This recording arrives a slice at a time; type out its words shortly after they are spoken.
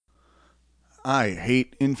I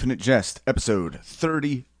Hate Infinite Jest, episode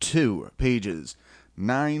 32, pages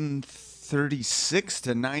 936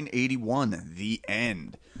 to 981, the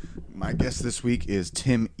end. My guest this week is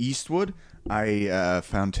Tim Eastwood. I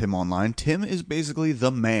found Tim online. Tim is basically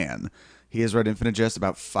the man. He has read Infinite Jest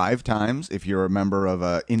about 5 times. If you're a member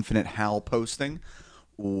of Infinite Hal posting,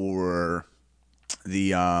 or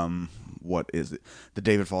the what is it, the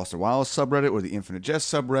David Foster Wallace subreddit or the Infinite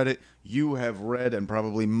Jest subreddit, you have read and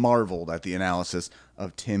probably marveled at the analysis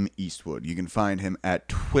of Tim Eastwood. You can find him at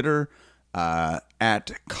Twitter at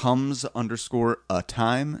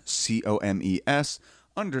comes_a_time,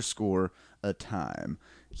 COMES_a_time.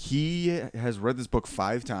 He has read this book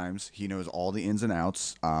 5 times. He knows all the ins and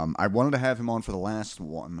outs. I wanted to have him on for the last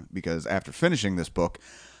one because after finishing this book,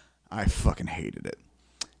 I fucking hated it.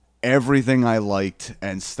 Everything I liked,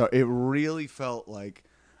 and it really felt like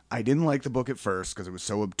I didn't like the book at first because it was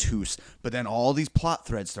so obtuse, but then all these plot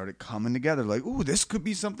threads started coming together like, ooh, this could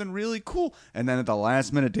be something really cool. And then at the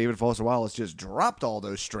last minute, David Foster Wallace just dropped all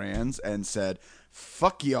those strands and said,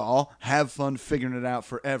 fuck y'all, have fun figuring it out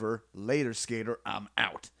forever. Later, skater, I'm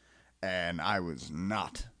out. And I was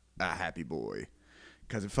not a happy boy,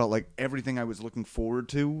 because it felt like everything I was looking forward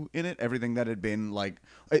to in it, everything that had been like,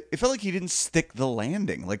 it felt like he didn't stick the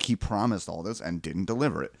landing. Like he promised all this and didn't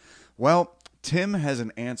deliver it. Well, Tim has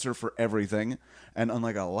an answer for everything, and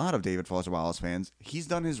unlike a lot of David Foster Wallace fans, he's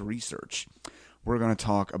done his research. We're going to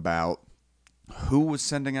talk about who was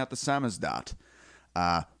sending out the samizdat,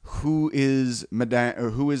 who is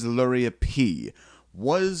Luria P,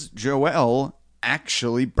 was Joelle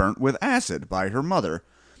actually burnt with acid by her mother,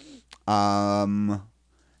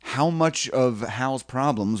 how much of Hal's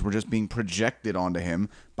problems were just being projected onto him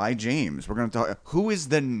by James. We're going to talk. Who is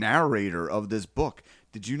the narrator of this book?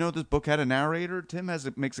 Did you know this book had a narrator? Tim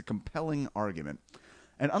makes a compelling argument.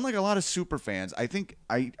 And unlike a lot of super fans, I think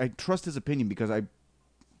I trust his opinion because I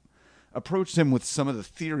approached him with some of the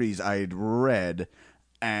theories I'd read,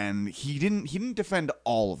 and he didn't defend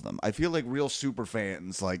all of them. I feel like real super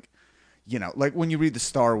fans, like, you know, like when you read the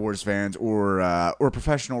Star Wars fans or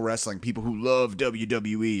professional wrestling, people who love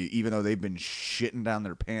WWE, even though they've been shitting down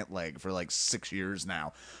their pant leg for like 6 years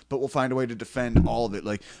now, but will find a way to defend all of it.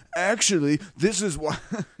 Like, actually, this is why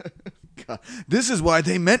God, this is why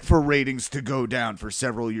they meant for ratings to go down for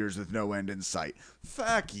several years with no end in sight.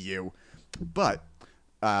 Fuck you. But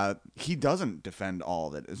he doesn't defend all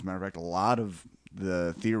of it. As a matter of fact, a lot of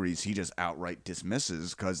the theories he just outright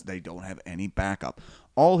dismisses because they don't have any backup.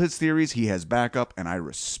 All his theories, he has backup, and I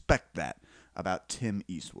respect that about Tim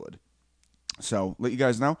Eastwood. So, let you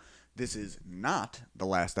guys know, this is not the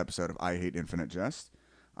last episode of I Hate Infinite Jest.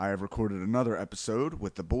 I have recorded another episode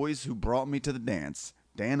with the boys who brought me to the dance,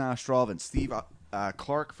 Dan Ostrov and Steve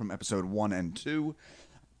Clark from episode 1 and 2.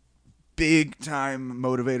 Big time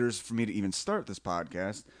motivators for me to even start this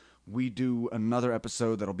podcast. We do another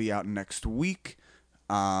episode that'll be out next week.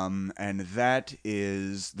 And that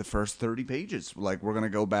is the first 30 pages. Like, we're going to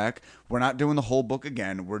go back. We're not doing the whole book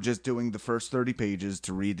again. We're just doing the first 30 pages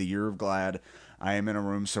to read The Year of Glad. I am in a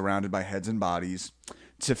room surrounded by heads and bodies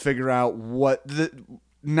to figure out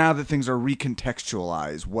now that things are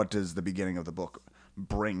recontextualized, what does the beginning of the book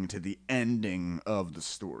bring to the ending of the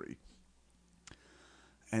story?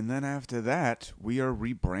 And then after that, we are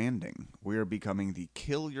rebranding. We are becoming the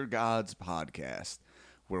Kill Your Gods podcast,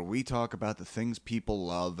 where we talk about the things people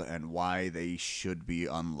love and why they should be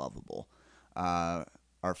unlovable. Our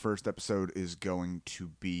first episode is going to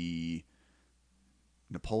be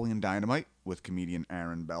Napoleon Dynamite with comedian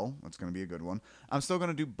Aaron Bell. That's going to be a good one. I'm still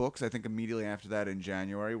going to do books. I think immediately after that in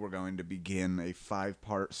January, we're going to begin a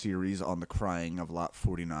 5-part series on The Crying of Lot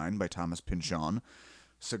 49 by Thomas Pynchon.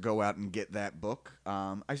 So go out and get that book.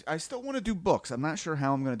 I still want to do books. I'm not sure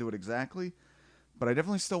how I'm going to do it exactly, but I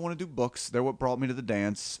definitely still want to do books. They're what brought me to the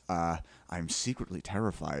dance. I'm secretly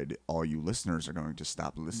terrified all you listeners are going to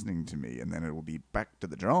stop listening to me, and then it will be back to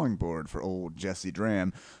the drawing board for old Jesse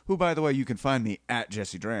Dram, who, by the way, you can find me at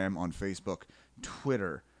Jesse Dram on Facebook,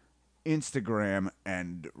 Twitter, Instagram,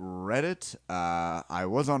 and Reddit. I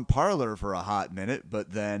was on Parler for a hot minute,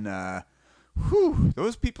 but then,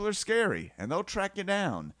 those people are scary, and they'll track you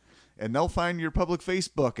down, and they'll find your public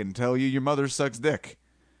Facebook and tell you your mother sucks dick.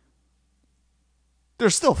 They're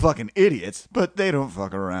still fucking idiots, but they don't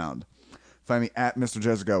fuck around. Find me at Mr.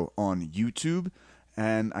 Jessico on YouTube,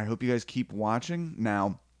 and I hope you guys keep watching.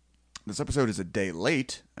 Now, this episode is a day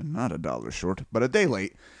late, and not $1 short, but a day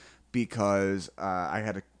late, because I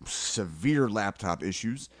had severe laptop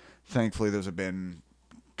issues. Thankfully, those have been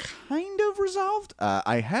kind of resolved.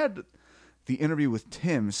 I had the interview with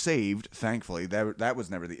Tim saved, thankfully. That was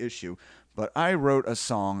never the issue. But I wrote a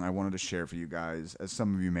song I wanted to share for you guys. As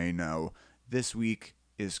some of you may know, this week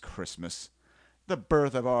is Christmas, the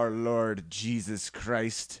birth of our Lord Jesus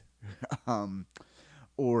Christ.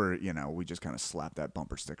 Or, we just kind of slap that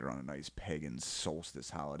bumper sticker on a nice pagan solstice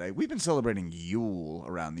holiday. We've been celebrating Yule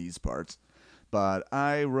around these parts, but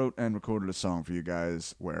I wrote and recorded a song for you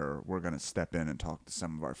guys where we're going to step in and talk to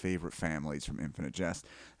some of our favorite families from Infinite Jest,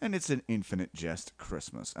 and it's an Infinite Jest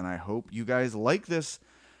Christmas, and I hope you guys like this.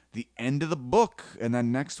 The end of the book, and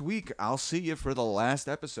then next week I'll see you for the last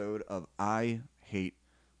episode of I Hate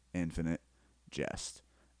Infinite Jest.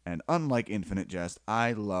 And unlike Infinite Jest,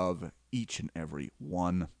 I love each and every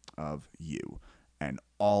one of you, and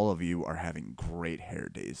all of you are having great hair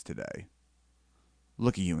days today.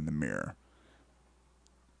 Look at you in the mirror.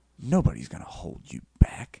 Nobody's gonna hold you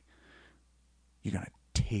back. You're gonna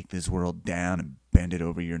take this world down and bend it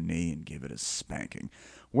over your knee and give it a spanking.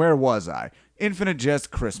 Where was I? Infinite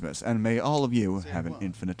Jest Christmas, and may all of you have an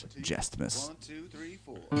infinite Jestmas. 1, 2, 3,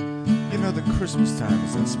 4. The Christmas time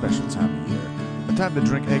is that special time of year. A time to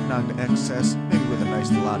drink eggnog to excess, maybe with a nice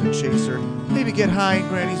dilaudid chaser, maybe get high in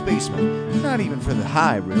Granny's basement. Not even for the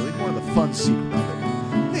high, really, more the fun secret of it.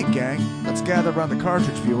 Hey gang, let's gather around the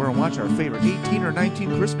cartridge viewer and watch our favorite 18 or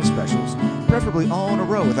 19 Christmas specials, preferably all in a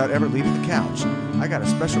row without ever leaving the couch. I got a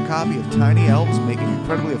special copy of Tiny Elves making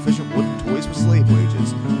incredibly efficient wooden toys with slave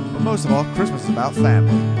wages. But most of all, Christmas is about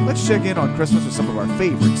family. Let's check in on Christmas with some of our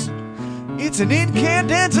favorites. It's an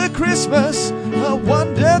incandenza Christmas, a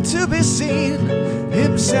wonder to be seen.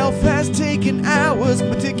 Himself has taken hours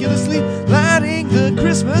meticulously lighting the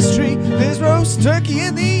Christmas tree. There's roast turkey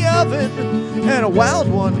in the oven and a wild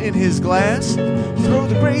one in his glass. Throw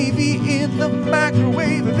the gravy in the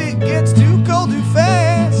microwave if it gets too cold too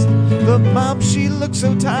fast. The mom, she looks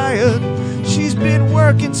so tired, she's been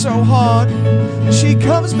working so hard. She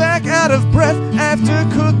comes back out of breath after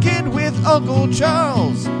cooking with Uncle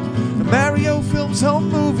Charles. Mario films home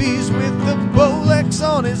movies with the Bolex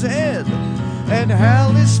on his head. And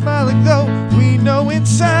Hal is smiling though we know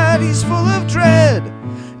inside he's full of dread.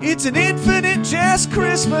 It's an Infinite Jest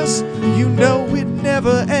Christmas, you know it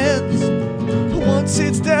never ends. Once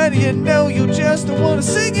it's done, you know you'll just want to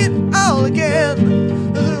sing it all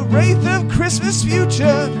again. The wraith of Christmas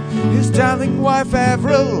future, his darling wife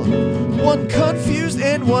Avril, one confused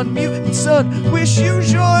and one mutant son. Wish you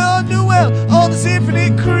joy on Noel on this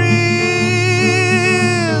infinite Christmas.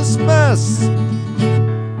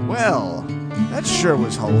 Well, that sure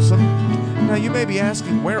was wholesome. Now you may be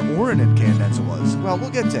asking where Orin in Candenza was. Well, we'll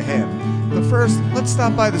get to him. But first, let's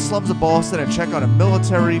stop by the slums of Boston and check on a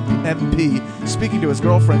military MP speaking to his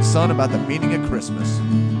girlfriend's son about the meaning of Christmas.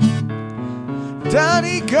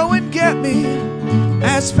 Donnie, go and get me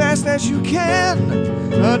as fast as you can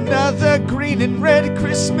another green and red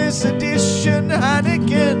Christmas edition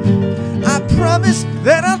Heineken. I promise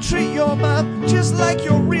that I'll treat your mom just like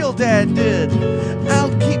your real dad did.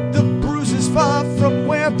 I'll keep the bruises far from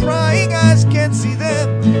where prying eyes can see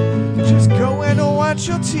them. Just go and watch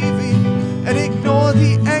your TV and ignore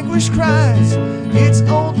the anguish cries. It's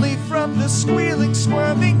only from the squealing,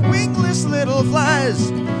 squirming, wingless little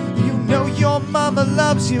flies. You know your mama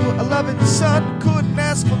loves you, a loving son couldn't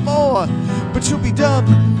ask for more. But you'll be dumb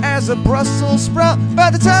as a Brussels sprout by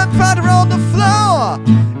the time you find her on the floor.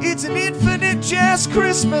 It's an Infinite Jest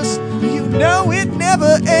Christmas, you know it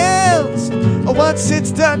never ends. Once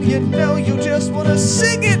it's done, you know you just want to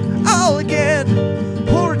sing it all again.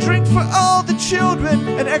 Pour a drink for all the children,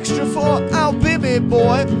 an extra for our Bimmy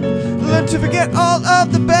boy. Learn to forget all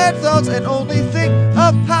of the bad thoughts and only think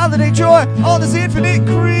of holiday joy on this infinite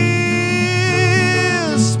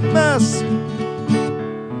Christmas.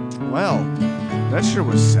 Well, that sure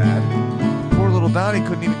was sad. Poor little Donnie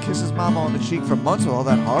couldn't even kiss his mama on the cheek for months with all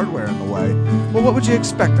that hardware in the way. Well, what would you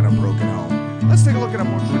expect in a broken home? Let's take a look at a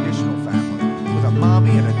more traditional family, with a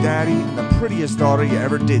mommy and a daddy and the prettiest daughter you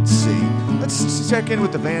ever did see. Let's check in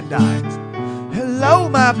with the Van Dynes. Hello,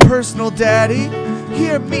 my personal daddy.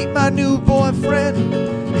 Here, meet my new boyfriend.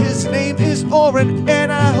 His name is Orin,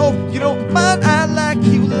 and I hope you don't mind. I like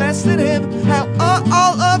you less than him. How are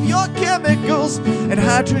all of your chemicals and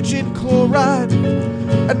hydrogen chloride?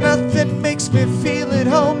 Nothing makes me feel at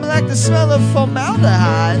home like the smell of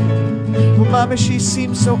formaldehyde. Well, Mama, she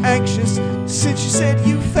seems so anxious since she said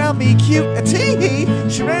you found me cute. A tee-hee,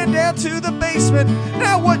 she ran down to the basement.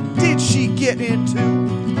 Now what did she get into?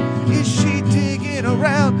 Is she digging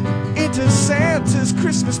around into Santa's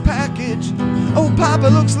Christmas package? Oh, Papa,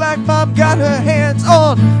 looks like Mom got her hands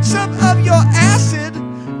on some of your acid.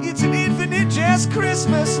 It's an Infinite Jest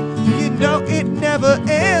Christmas, you know it never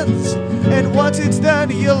ends. And once it's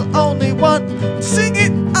done, you'll only want to sing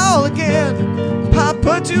it all again.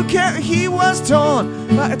 Papa, do care he was torn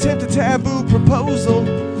by attempted taboo proposal.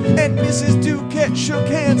 and Mrs. Duquette shook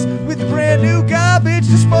hands with the brand new garbage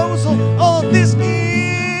disposal on this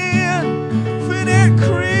infinite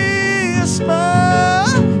Christmas.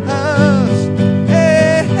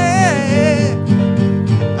 Hey, hey,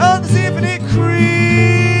 on this infinite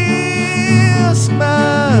Christmas.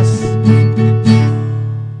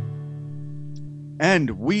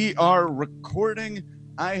 And we are recording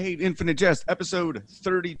I Hate Infinite Jest, episode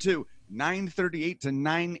 32, 938 to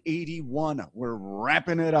 981. We're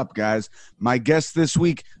wrapping it up, guys. My guest this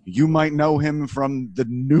week, you might know him from the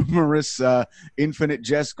numerous Infinite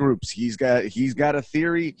Jest groups. He's got a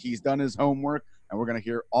theory, he's done his homework, and we're going to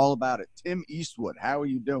hear all about it. Tim Eastwood, how are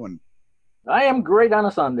you doing? I am great on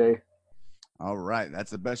a Sunday. All right,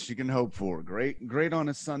 that's the best you can hope for. Great on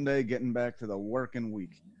a Sunday, getting back to the working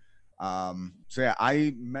week. So yeah,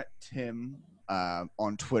 I met Tim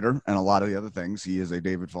on Twitter and a lot of the other things. He is a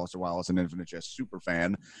David Foster Wallace and Infinite Jest super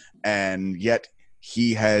fan, and yet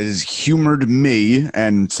he has humored me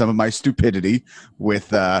and some of my stupidity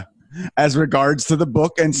with as regards to the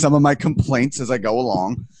book and some of my complaints as I go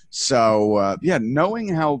along. So yeah, knowing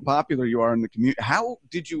how popular you are in the community, how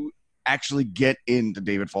did you actually get into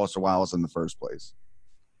David Foster Wallace in the first place?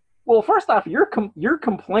 Well, first off, your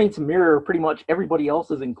complaints mirror pretty much everybody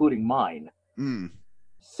else's, including mine.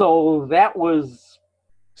 So that was...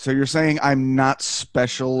 So you're saying I'm not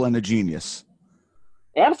special and a genius?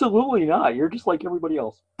 Absolutely not. You're just like everybody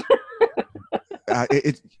else.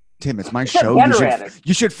 Tim, it's my except show.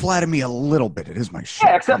 You should flatter me a little bit. It is my show.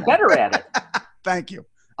 Yeah, except better at it. Thank you.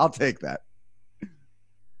 I'll take that.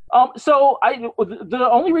 So the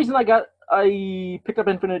only reason I picked up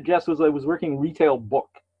Infinite Jest was I was working retail book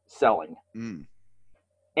selling.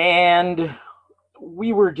 And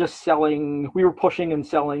we were pushing and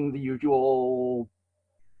selling the usual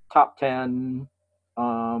top 10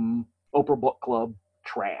 Oprah Book Club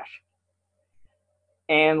trash.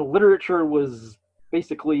 And literature was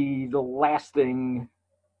basically the last thing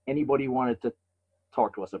anybody wanted to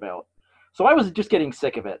talk to us about. So I was just getting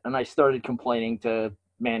sick of it, and I started complaining to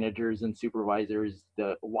managers and supervisors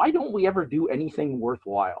that why don't we ever do anything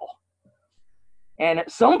worthwhile? And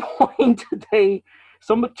at some point, two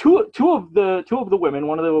of the women,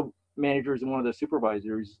 one of the managers and one of the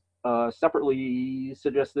supervisors, separately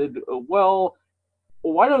suggested, well,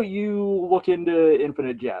 why don't you look into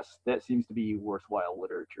Infinite Jest? That seems to be worthwhile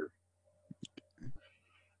literature.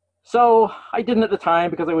 So I didn't at the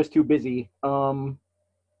time because I was too busy. A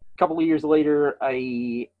couple of years later,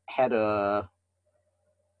 I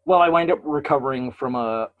wind up recovering from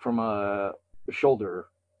a shoulder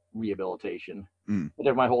rehabilitation. I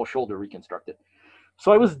had my whole shoulder reconstructed.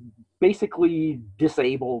 So I was basically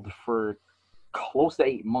disabled for close to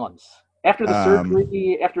 8 months. After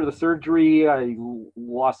the surgery, I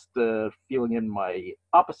lost the feeling in my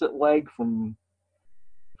opposite leg from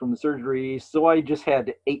the surgery. So I just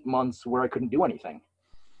had 8 months where I couldn't do anything.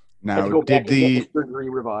 Now, had to go back and get the surgery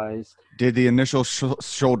revised. Did the initial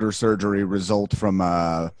shoulder surgery result from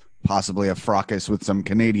possibly a fracas with some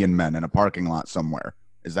Canadian men in a parking lot somewhere?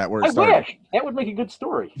 Is that where it started? I wish. That would make a good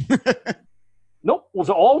story. Nope, it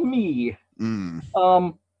was all me.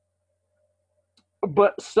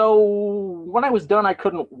 But so when I was done, I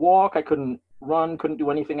couldn't walk, I couldn't run, couldn't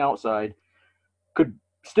do anything outside.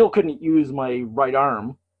 Still couldn't use my right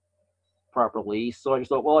arm properly. So I just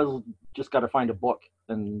thought, well, I just got to find a book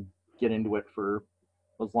and get into it for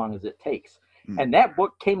as long as it takes. And that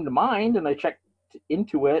book came to mind, and I checked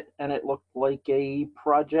into it, and it looked like a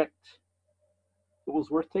project that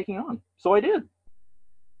was worth taking on. So I did.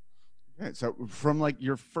 Okay, so from like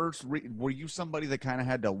your first were you somebody that kind of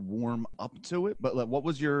had to warm up to it? But like, what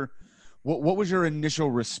was your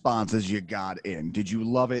initial response as you got in? Did you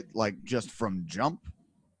love it like just from jump?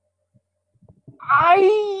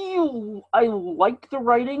 I liked the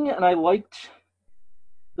writing, and I liked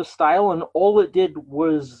the style, and all it did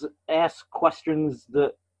was ask questions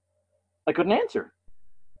that I couldn't answer.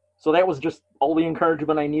 So that was just all the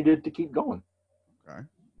encouragement I needed to keep going.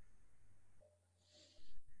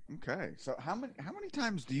 Okay. So how many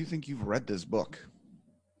times do you think you've read this book?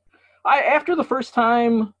 After the first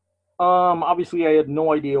time, obviously I had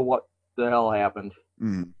no idea what the hell happened.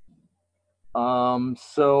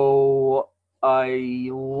 So I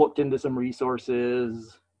looked into some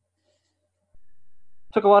resources,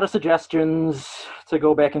 took a lot of suggestions to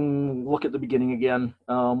go back and look at the beginning again.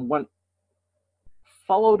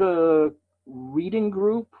 Followed a reading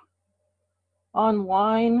group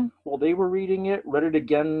online while they were reading it, read it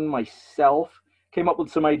again myself, came up with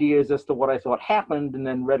some ideas as to what I thought happened, and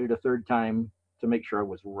then read it a third time to make sure I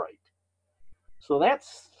was right. So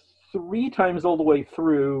that's 3 times all the way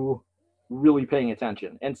through really paying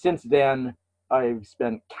attention. And since then, I've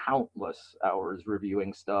spent countless hours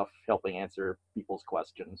reviewing stuff, helping answer people's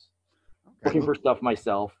questions, Okay. looking for stuff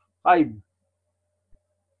myself. I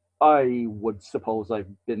would suppose I've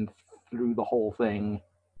been through the whole thing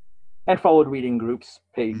and followed reading groups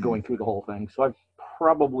paid going through the whole thing. So I've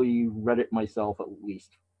probably read it myself at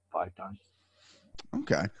least 5 times.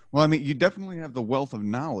 Okay. Well, I mean, you definitely have the wealth of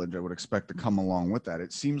knowledge I would expect to come along with that.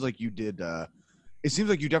 It seems like you did. It seems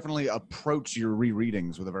like you definitely approach your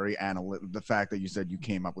rereadings with a very analytic. The fact that you said you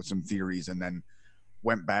came up with some theories and then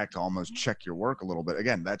went back to almost check your work a little bit.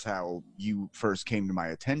 Again, that's how you first came to my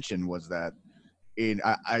attention. Was that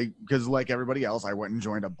I because like everybody else, I went and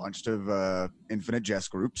joined a bunch of Infinite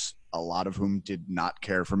Jest groups, a lot of whom did not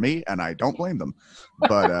care for me, and I don't blame them.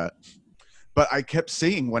 But I kept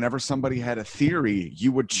seeing whenever somebody had a theory,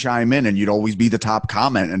 you would chime in and you'd always be the top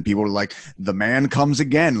comment. And people were like, the man comes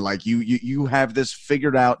again. Like you have this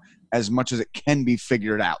figured out as much as it can be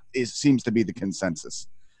figured out. It seems to be the consensus.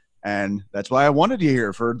 And that's why I wanted you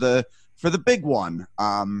here for the big one.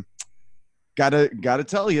 Gotta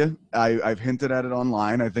tell you, I've hinted at it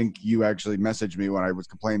online. I think you actually messaged me when I was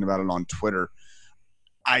complaining about it on Twitter.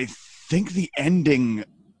 I think the ending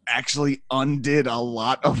actually undid a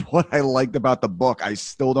lot of what I liked about the book. I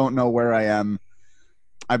still don't know where I am.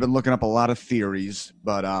 I've been looking up a lot of theories,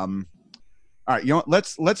 but all right,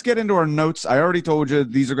 let's get into our notes. I already told you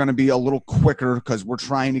these are going to be a little quicker because we're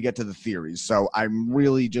trying to get to the theories. So I'm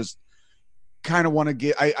really just kind of want to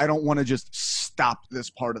get I don't want to just stop this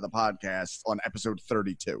part of the podcast on episode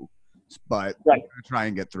 32, but right. I'm going to try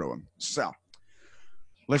and get through them. So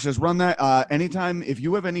let's just run that. Anytime, if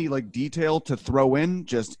you have any like detail to throw in,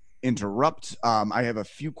 just interrupt. I have a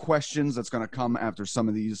few questions that's going to come after some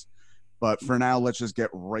of these, but for now, let's just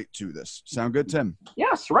get right to this. Sound good, Tim?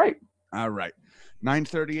 Yes, right. All right.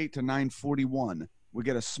 938 to 941. We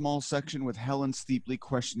get a small section with Helen steeply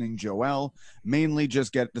questioning Joelle, mainly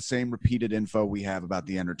just get the same repeated info we have about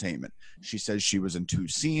the entertainment. She says she was in 2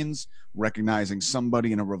 scenes, recognizing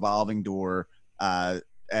somebody in a revolving door,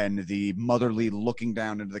 and the motherly looking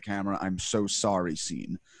down into the camera, I'm so sorry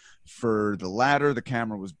scene. For the latter, the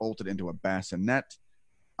camera was bolted into a bassinet.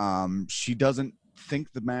 She doesn't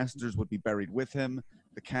think the masters would be buried with him.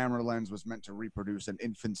 The camera lens was meant to reproduce an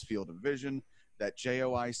infant's field of vision. That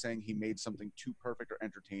JOI saying he made something too perfect or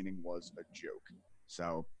entertaining was a joke.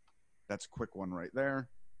 So that's a quick one right there.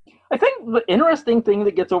 I think the interesting thing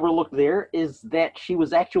that gets overlooked there is that she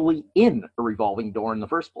was actually in a revolving door in the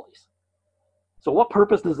first place. So what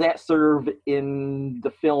purpose does that serve in the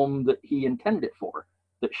film that he intended it for?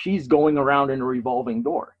 That she's going around in a revolving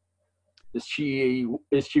door. Is she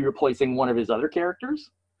replacing one of his other characters?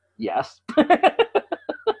 Yes.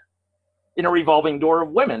 In a revolving door of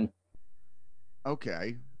women.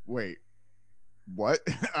 Okay. Wait. What?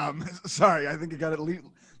 Sorry, I think you got to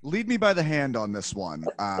lead me by the hand on this one.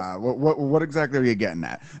 What exactly are you getting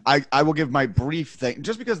at? I will give my brief thing,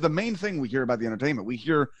 just because the main thing we hear about the entertainment, we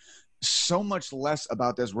hear so much less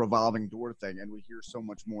about this revolving door thing, and we hear so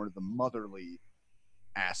much more of the motherly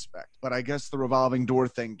aspect. But I guess the revolving door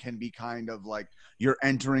thing can be kind of like you're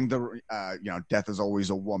entering the death is always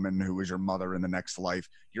a woman who is your mother in the next life.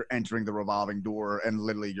 You're entering the revolving door and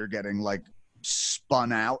literally you're getting like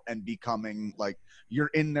spun out and becoming like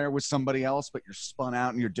you're in there with somebody else, but you're spun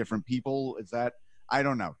out and you're different people. Is that, I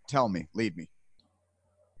don't know, tell me, lead me.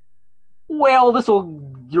 Well, this will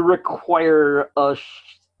require a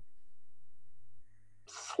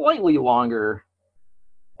slightly longer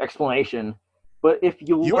explanation, but if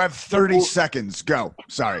you have 30 seconds, go.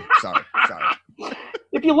 Sorry.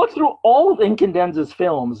 If you look through all of Incandenz's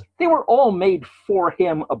films, they were all made for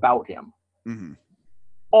him, about him. Mm-hmm.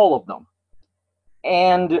 All of them.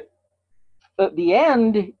 And at the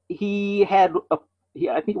end, he had, I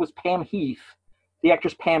think it was Pam Heath, the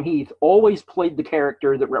actress Pam Heath, always played the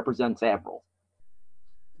character that represents Avril.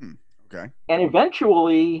 Okay. And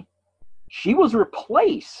eventually, she was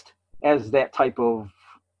replaced as that type of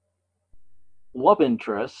love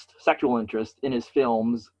interest, sexual interest in his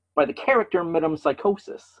films by the character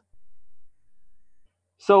Metempsychosis.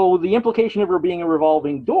 So the implication of her being a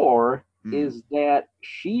revolving door is that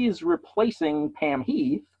she's replacing Pam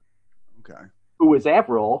Heath, who is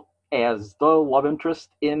Avril, as the love interest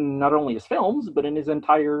in not only his films, but in his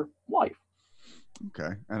entire life.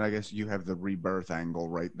 Okay. And I guess you have the rebirth angle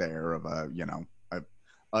right there of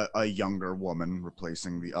a younger woman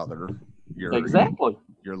replacing the other. Exactly.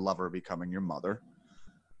 Your lover becoming your mother.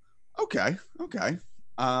 Okay.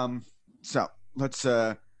 So let's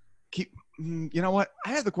keep. You know what? I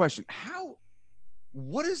have the question.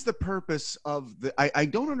 What is the purpose of the? I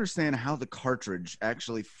don't understand how the cartridge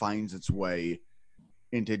actually finds its way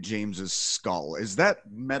into James's skull. Is that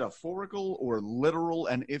metaphorical or literal?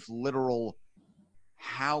 And if literal,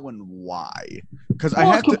 how and why? Because I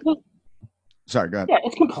Well, had to. Sorry, go ahead. Yeah,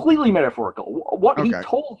 it's completely metaphorical. What he Okay.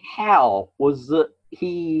 told Hal was that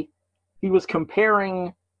he was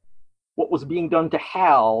comparing what was being done to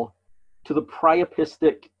Hal to the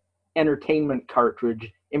priapistic entertainment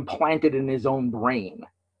cartridge implanted in his own brain.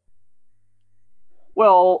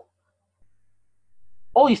 Well,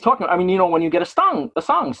 all he's talking about, I mean, you know, when you get a song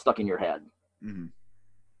stuck in your head, Mm-hmm.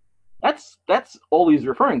 that's all he's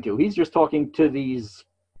referring to. He's just talking to these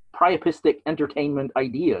priapistic entertainment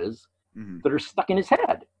ideas Mm-hmm. that are stuck in his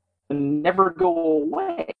head and never go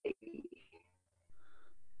away.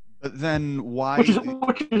 But then why? Which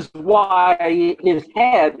is why his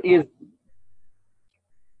head is,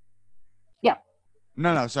 yeah.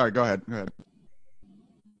 No, sorry. Go ahead. Go ahead.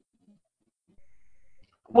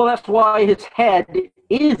 Well, that's why his head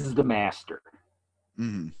is the master,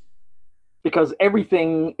 Mm-hmm. because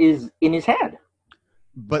everything is in his head.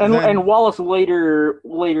 But And then, Wallace later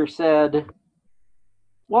said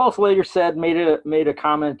made a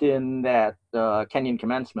comment in that Kenyan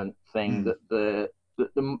commencement thing that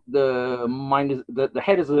the mind is the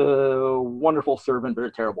head is a wonderful servant but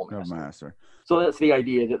a terrible master. So that's the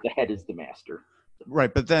idea that the head is the master.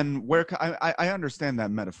 Right, but then where I understand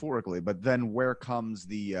that metaphorically, but then where comes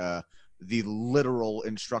the literal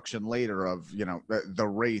instruction later of, you know, the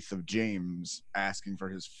wraith of James asking for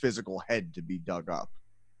his physical head to be dug up?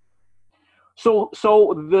 So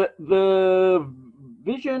the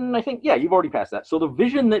vision, I think, yeah, you've already passed that. So the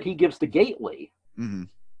vision that he gives to Gately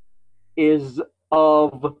is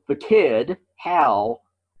of the kid, Hal,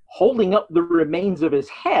 holding up the remains of his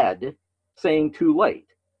head, saying too late,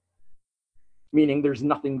 meaning there's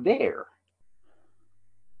nothing there.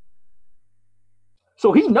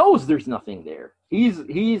 So he knows there's nothing there.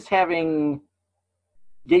 He's having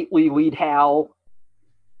Gately lead Hal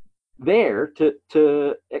there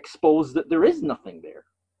to expose that there is nothing there.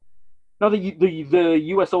 Now the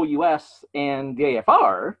USOUS and the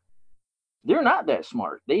AFR, they're not that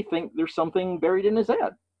smart. They think there's something buried in his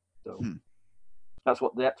head. So that's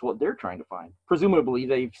what they're trying to find. Presumably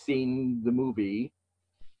they've seen the movie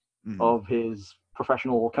of his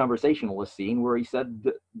professional conversationalist scene where he said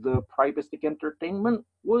that the priapistic entertainment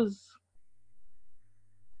was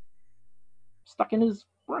stuck in his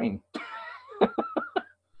brain.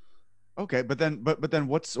 Okay, but then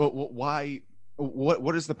what's why?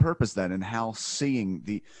 What is the purpose then in Hal seeing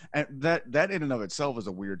the, and that in and of itself is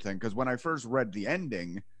a weird thing, because when I first read the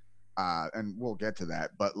ending, and we'll get to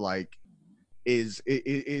that, but like, is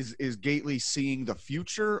Gately seeing the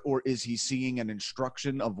future, or is he seeing an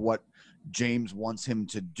instruction of what James wants him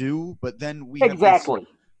to do? But then we have exactly.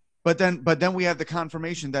 But then we have the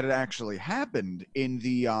confirmation that it actually happened in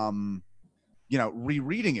the you know,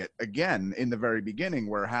 rereading it again in the very beginning,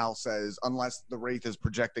 where Hal says, unless the Wraith is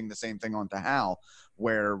projecting the same thing onto Hal,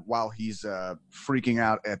 where while he's freaking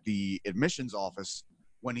out at the admissions office,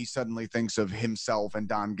 when he suddenly thinks of himself and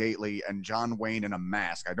Don Gately and John Wayne in a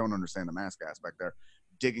mask, I don't understand the mask aspect there,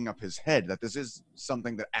 digging up his head, that this is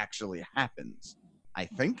something that actually happens, I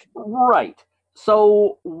think. Right.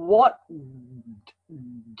 So what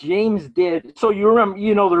James did, so you remember,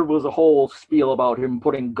 you know, there was a whole spiel about him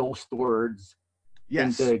putting ghost words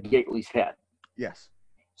into Gately's head. Yes.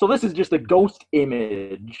 So this is just a ghost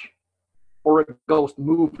image or a ghost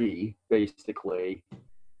movie, basically,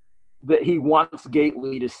 that he wants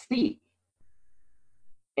Gately to see.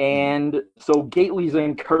 And so Gately's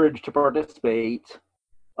encouraged to participate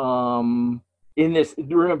in this.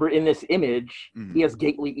 Remember, in this image, he has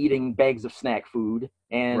Gately eating bags of snack food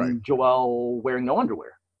and Joel wearing no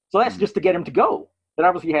underwear. So that's just to get him to go. That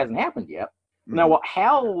obviously hasn't happened yet. Now, what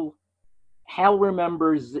Hal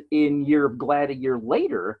remembers in Year of Glad a year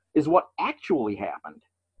later is what actually happened.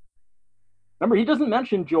 Remember, he doesn't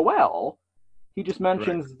mention Joel. He just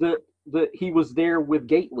mentions that he was there with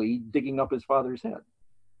Gately digging up his father's head.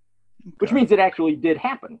 Okay. Which means it actually did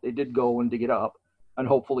happen. They did go and dig it up and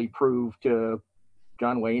hopefully prove to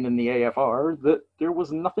John Wayne and the AFR that there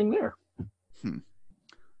was nothing there.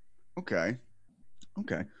 Okay.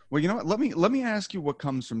 Well, you know what? Let me ask you what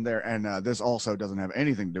comes from there. And this also doesn't have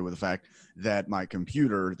anything to do with the fact that my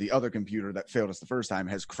computer, the other computer that failed us the first time,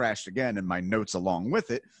 has crashed again, and my notes along with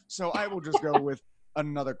it. So I will just go with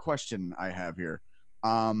another question I have here.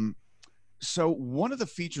 So one of the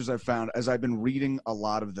features I've found as I've been reading a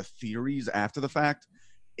lot of the theories after the fact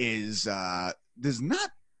is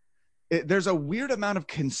there's a weird amount of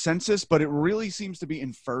consensus, but it really seems to be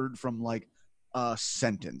inferred from like a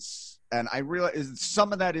sentence. And I realize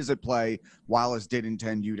some of that is at play. Wallace did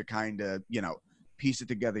intend you to kind of, you know, piece it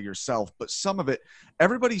together yourself. But some of it,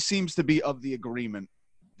 everybody seems to be of the agreement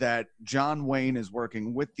that John Wayne is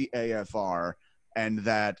working with the AFR, and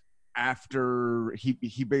that after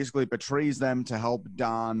he basically betrays them to help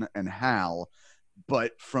Don and Hal,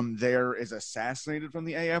 but from there is assassinated from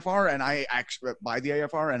the AFR, and I actually by the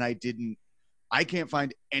AFR, and I can't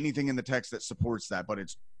find anything in the text that supports that, but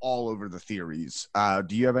it's all over the theories.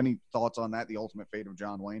 Do you have any thoughts on that? The ultimate fate of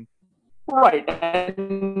John Wayne? Right.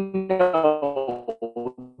 And no,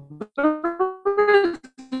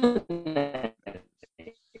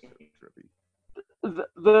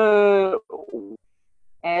 the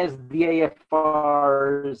as the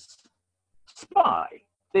AFR's spy,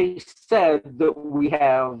 they said that we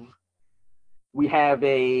have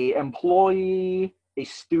a employee, a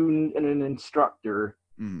student, and an instructor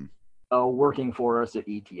working for us at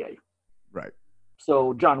ETA. Right.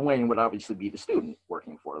 So John Wayne would obviously be the student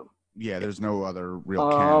working for them. Yeah, there's no other real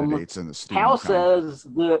candidates in the student. Hal says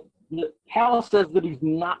that he's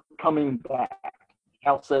not coming back.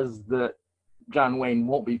 Hal says that John Wayne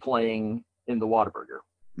won't be playing in the Whataburger.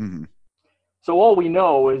 Mm-hmm. So all we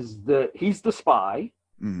know is that he's the spy.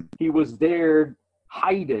 Mm-hmm. He was there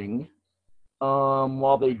hiding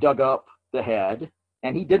while they dug up the head,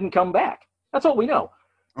 and he didn't come back. That's all we know.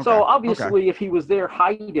 Okay. So obviously, if he was there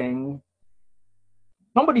hiding,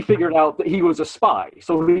 somebody figured out that he was a spy,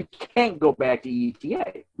 so he can't go back to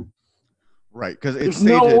ETA. Right, because there's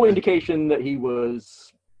no indication that he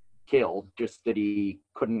was killed, just that he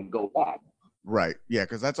couldn't go back. Right, yeah,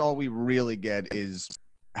 because that's all we really get is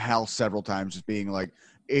Hal several times just being like,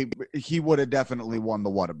 he would have definitely won the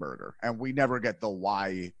Whataburger, and we never get the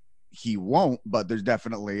why he won't, but there's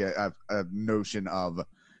definitely a notion of,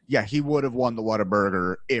 yeah, he would have won the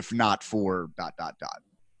Whataburger if not for ...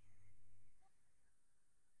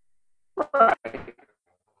 Right.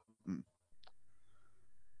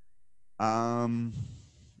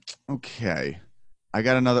 Okay. I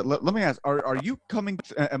got another. Let me ask: Are you coming?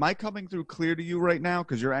 Am I coming through clear to you right now?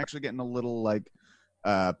 Because you're actually getting a little like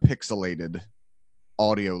pixelated,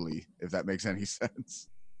 audioly, if that makes any sense.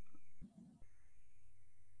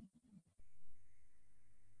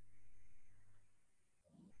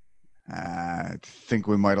 I think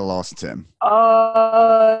we might have lost Tim.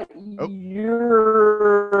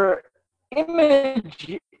 Your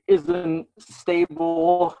image isn't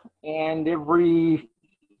stable, and every...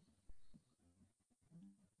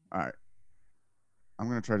 All right. I'm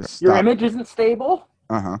going to try to stop. Your image isn't stable?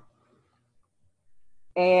 Uh-huh.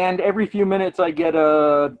 And every few minutes I get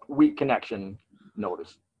a weak connection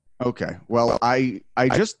notice. Okay. Well, I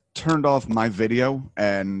just turned off my video,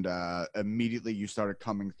 and immediately you started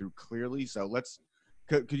coming through clearly. So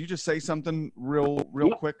could you just say something real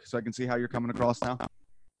quick so I can see how you're coming across now?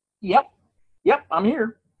 Yep, I'm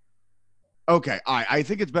here. Okay. I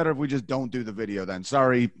think it's better if we just don't do the video then.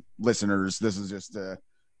 Sorry, listeners. This is just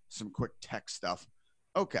some quick tech stuff.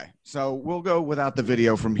 Okay. So we'll go without the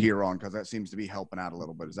video from here on because that seems to be helping out a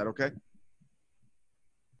little bit. Is that okay?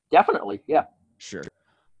 Definitely, yeah. Sure.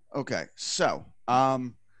 Okay. So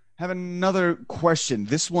have another question.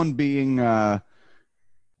 This one being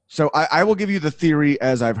so I will give you the theory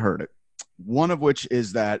as I've heard it. One of which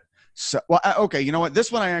is that okay, you know what?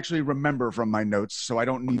 This one I actually remember from my notes, so I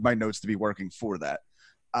don't need my notes to be working for that.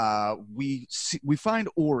 We find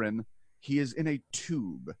Orin. He is in a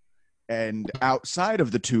tube, and outside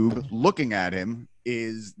of the tube, looking at him,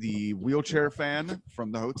 is the wheelchair fan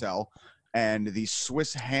from the hotel and the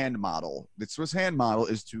Swiss hand model. The Swiss hand model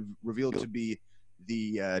is revealed to be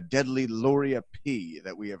the deadly Luria P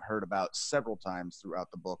that we have heard about several times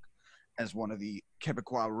throughout the book as one of the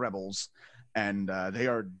Quebecois rebels. And they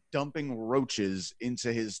are dumping roaches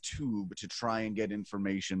into his tube to try and get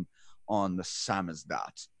information on the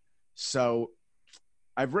samizdat. So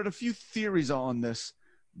I've read a few theories on this,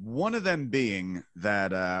 one of them being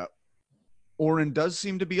that Orin does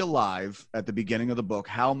seem to be alive at the beginning of the book.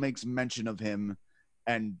 Hal makes mention of him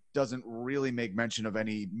and doesn't really make mention of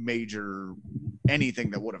any major anything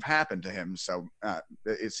that would have happened to him. So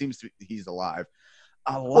it seems he's alive.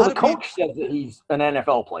 The coach says that he's an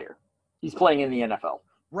NFL player. He's playing in the NFL.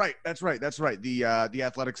 Right. That's right. The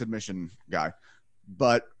athletics admission guy.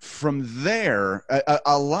 But from there,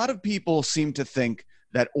 a lot of people seem to think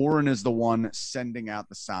that Orin is the one sending out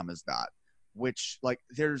the samizdat, which like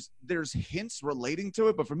there's hints relating to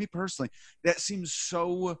it. But for me personally, that seems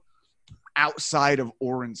so outside of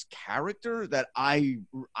Orin's character that I'm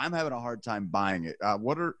having a hard time buying it.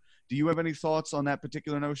 Do you have any thoughts on that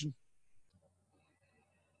particular notion?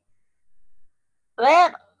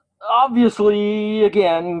 That obviously,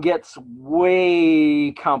 again, gets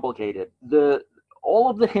way complicated. All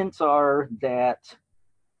of the hints are that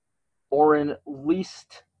Orin at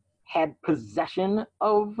least had possession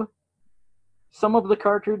of some of the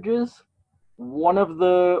cartridges. One of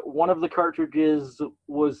the cartridges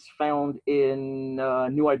was found in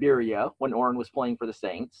New Iberia when Orin was playing for the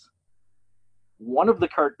Saints.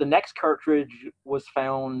 The next cartridge was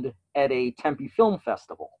found at a Tempe Film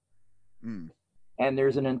Festival, and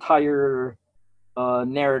there's an entire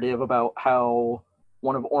narrative about how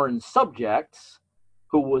one of Orin's subjects,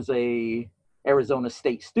 who was a Arizona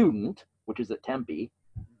State student, which is at Tempe,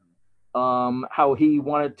 how he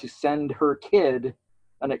wanted to send her kid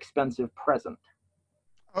an expensive present.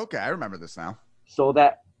 Okay, I remember this now. So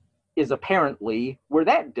that is apparently where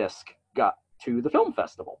that disc got to the film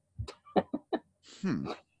festival.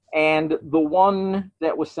 And the one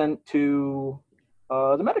that was sent to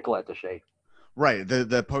the medical attaché. Right,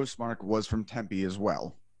 the postmark was from Tempe as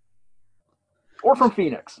well. Or from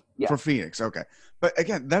Phoenix. Yeah. For Phoenix, okay. But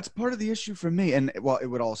again, that's part of the issue for me. And, well, it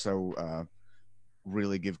would also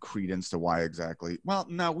really give credence to why exactly. Well,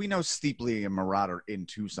 no, we know Steeply and Marauder in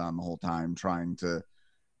Tucson the whole time trying to,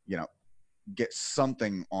 get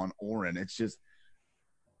something on Orin. It's just,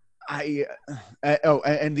 and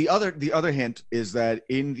the other hint is that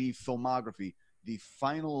in the filmography, the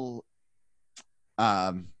final,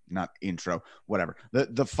 not intro, whatever,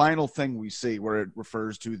 the final thing we see where it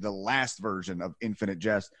refers to the last version of Infinite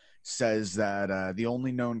Jest says that the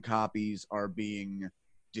only known copies are being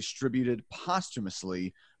distributed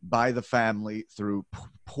posthumously by the family through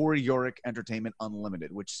Poor Yorick Entertainment Unlimited,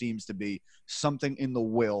 which seems to be something in the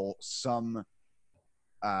will. Some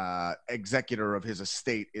executor of his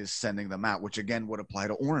estate is sending them out, which again would apply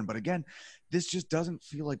to Orin. But again, this just doesn't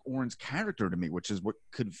feel like Orin's character to me, which is what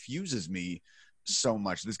confuses me so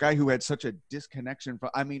much. This guy who had such a disconnection from,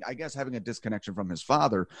 I guess having a disconnection from his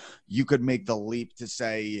father, you could make the leap to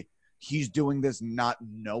say he's doing this not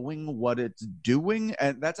knowing what it's doing.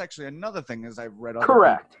 And that's actually another thing, as I've read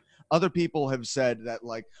other people have said that,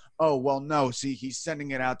 like, oh, well, no, see, he's sending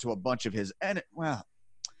it out to a bunch of his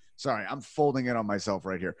sorry, I'm folding it on myself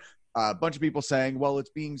right here. A bunch of people saying, well, it's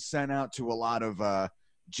being sent out to a lot of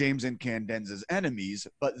James Incandenza's enemies,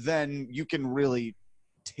 but then you can really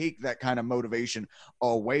take that kind of motivation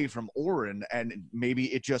away from Orin, and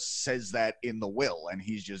maybe it just says that in the will, and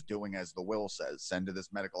he's just doing as the will says. Send to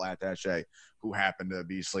this medical attaché who happened to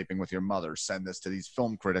be sleeping with your mother. Send this to these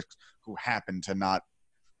film critics who happen to not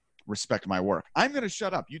respect my work. I'm going to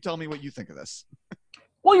shut up. You tell me what you think of this.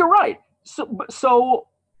 Well, you're right. So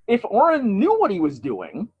if Orin knew what he was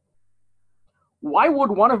doing, why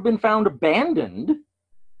would one have been found abandoned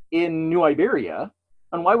in New Iberia?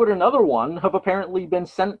 And why would another one have apparently been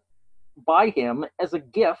sent by him as a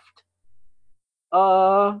gift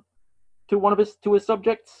to his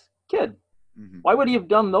subject's kid? Mm-hmm. Why would he have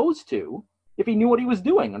done those two if he knew what he was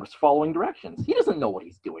doing and was following directions? He doesn't know what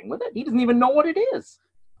he's doing with it. He doesn't even know what it is.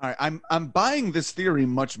 All right, I'm buying this theory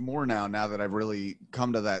much more now that I've really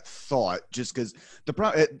come to that thought, just because the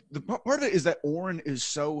part of it is that Orin is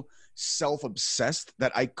so self-obsessed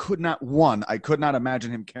that I could not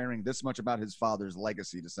imagine him caring this much about his father's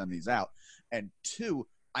legacy to send these out. And two,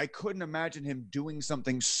 I couldn't imagine him doing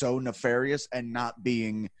something so nefarious and not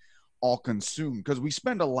being all consumed, because we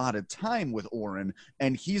spend a lot of time with Orin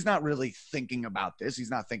and he's not really thinking about this. He's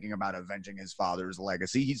not thinking about avenging his father's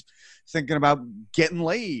legacy. He's thinking about getting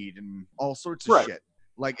laid and all sorts of shit.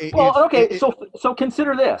 Like, so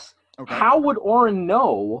consider this. Okay. How would Orin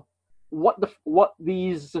know what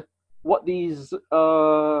these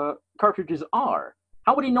cartridges are?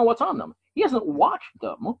 How would he know what's on them? He hasn't watched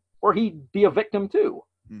them, or he'd be a victim too.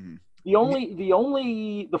 Mm-hmm.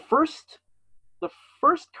 The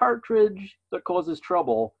first cartridge that causes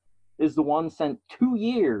trouble is the one sent 2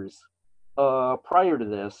 years prior to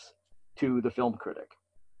this to the film critic.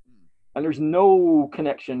 And there's no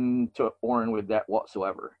connection to Orin with that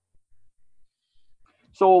whatsoever.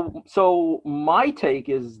 So my take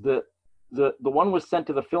is that the one was sent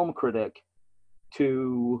to the film critic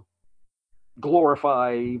to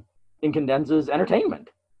glorify Incandenza's entertainment.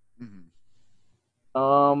 Mm-hmm.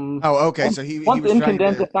 So once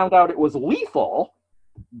Incandenza found out it was lethal,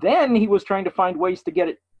 then he was trying to find ways to get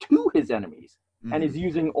it to his enemies, and is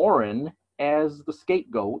using Orin as the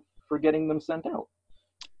scapegoat for getting them sent out.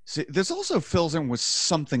 See, this also fills in with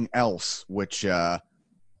something else, which I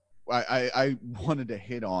wanted to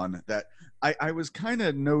hit on. That I was kind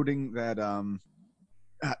of noting that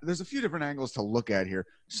there's a few different angles to look at here.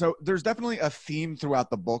 So there's definitely a theme throughout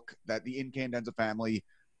the book that the Incandenza family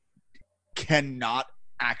cannot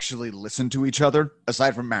actually listen to each other,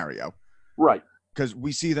 aside from Mario. Right. Because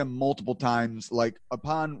we see them multiple times, like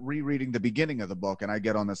upon rereading the beginning of the book, and I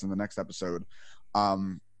get on this in the next episode,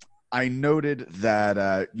 I noted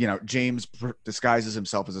that James disguises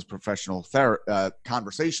himself as a professional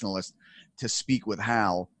conversationalist to speak with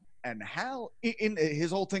Hal, and Hal in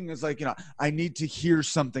his whole thing is like, I need to hear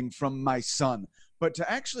something from my son, but to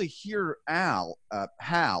actually hear Hal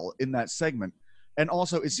in that segment, and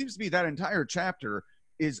also it seems to be that entire chapter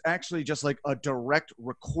is actually just like a direct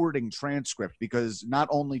recording transcript, because not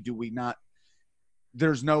only do we not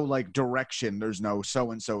there's no like direction, there's no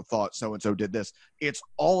so and so thought so and so did this, it's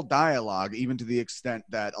all dialogue, even to the extent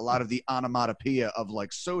that a lot of the onomatopoeia of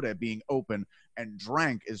like soda being open and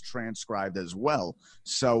drank is transcribed as well.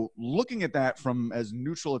 So looking at that from as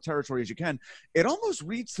neutral a territory as you can, it almost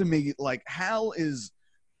reads to me like Hal is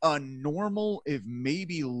a normal, if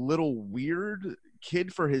maybe little weird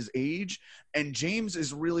kid for his age, and James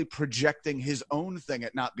is really projecting his own thing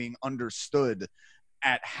at not being understood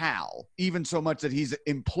at Hal, even so much that he's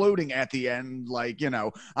imploding at the end, like,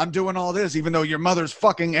 I'm doing all this even though your mother's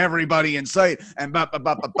fucking everybody in sight, and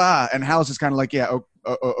and Hal's just kind of like, yeah,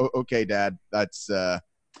 okay, Dad, that's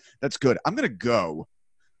good, I'm gonna go.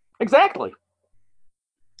 Exactly.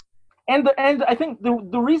 And I think the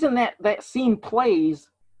reason that scene plays,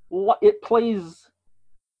 it plays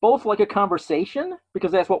both like a conversation,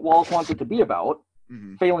 because that's what Wallace wants it to be about,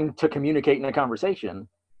 failing to communicate in a conversation,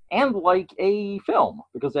 and like a film,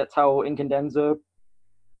 because that's how Incandenza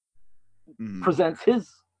presents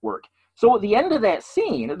his work. So at the end of that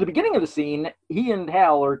scene, at the beginning of the scene, he and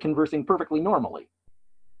Hal are conversing perfectly normally.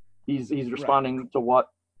 He's responding to what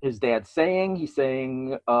his dad's saying. He's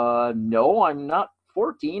saying, no, I'm not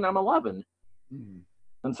 14, I'm 11.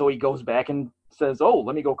 And so he goes back and says, oh,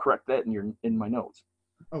 let me go correct that in my notes.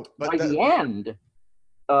 By the end,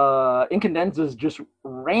 Incandenza's just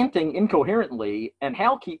ranting incoherently, and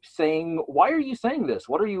Hal keeps saying, why are you saying this?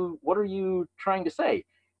 What are you trying to say?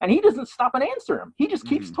 And he doesn't stop and answer him. He just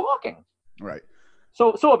keeps talking. Right.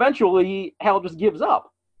 So eventually Hal just gives up.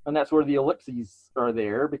 And that's where the ellipses are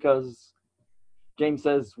there, because James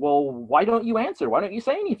says, well, why don't you answer? Why don't you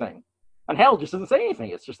say anything? And Hal just doesn't say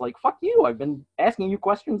anything. It's just like, fuck you. I've been asking you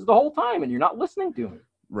questions the whole time, and you're not listening to me.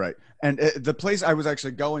 Right. And the place I was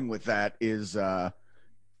actually going with that is,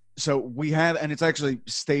 so we have, and it's actually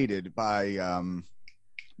stated by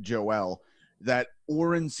Joel, that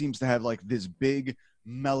Orin seems to have like this big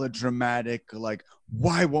melodramatic, like,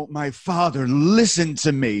 why won't my father listen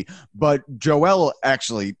to me? But Joel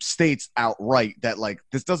actually states outright that like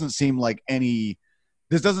this doesn't seem like any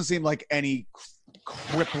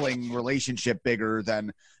crippling relationship bigger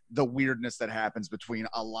than the weirdness that happens between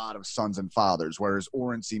a lot of sons and fathers, whereas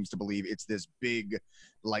Orin seems to believe it's this big,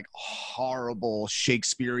 like, horrible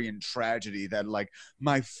Shakespearean tragedy that, like,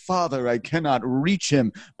 my father, I cannot reach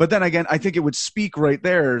him. But then again, I think it would speak right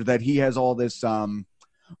there that he has all this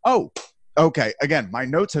okay, again, my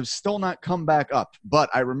notes have still not come back up, but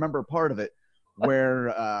I remember part of it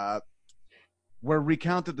where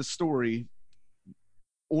recounted the story.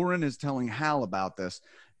 Orin is telling Hal about this,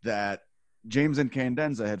 that James and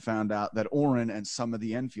Candenza had found out that Orin and some of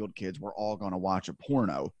the Enfield kids were all going to watch a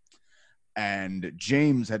porno. And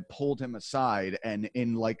James had pulled him aside, and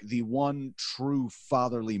in like the one true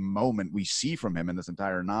fatherly moment we see from him in this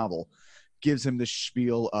entire novel, gives him the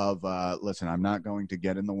spiel of, listen, I'm not going to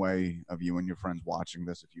get in the way of you and your friends watching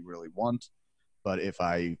this if you really want. But if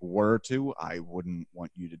I were to, I wouldn't want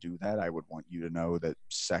you to do that. I would want you to know that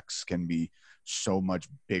sex can be so much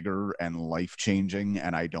bigger and life-changing,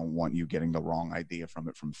 and I don't want you getting the wrong idea from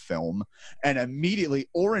it from film. And immediately,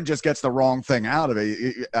 Orin just gets the wrong thing out of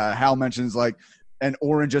it. Hal mentions, like, and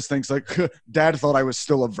Orin just thinks, like, Dad thought I was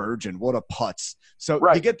still a virgin. What a putz. So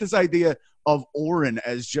Right. you get this idea of Orin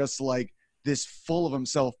as just, like, this full of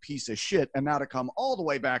himself piece of shit. And now to come all the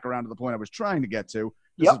way back around to the point I was trying to get to,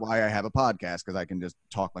 this is why I have a podcast, because I can just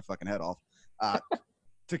talk my fucking head off.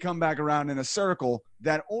 To come back around in a circle,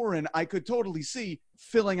 that Orin, I could totally see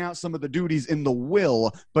filling out some of the duties in the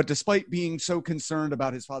will, but despite being so concerned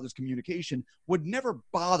about his father's communication, would never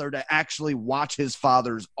bother to actually watch his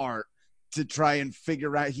father's art to try and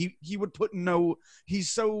figure out. He would put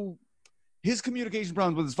his communication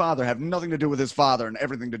problems with his father have nothing to do with his father and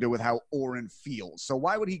everything to do with how Orin feels. So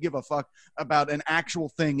why would he give a fuck about an actual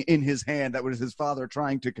thing in his hand that was his father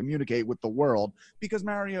trying to communicate with the world? Because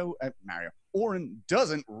Orin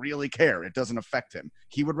doesn't really care. It doesn't affect him.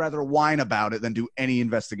 He would rather whine about it than do any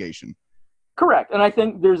investigation. Correct. And I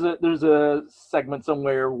think there's a segment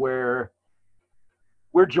somewhere where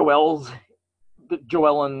Joel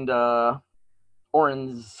and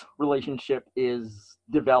Orin's relationship is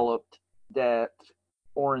developed, that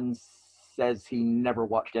Orin says he never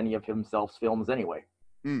watched any of himself's films anyway.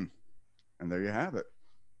 And there you have it.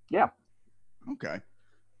 Yeah. Okay.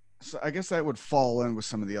 So I guess that would fall in with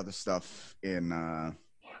some of the other stuff in.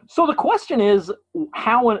 So the question is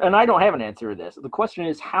how, and I don't have an answer to this. The question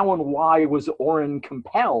is how and why was Orin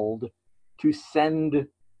compelled to send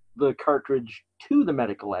the cartridge to the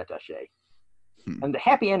medical attaché? And the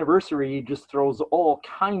happy anniversary just throws all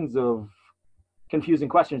kinds of confusing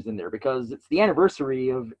questions in there because it's the anniversary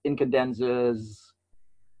of Incandenza's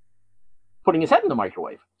putting his head in the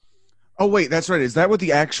microwave. Oh wait, that's right. Is that what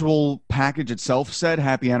the actual package itself said?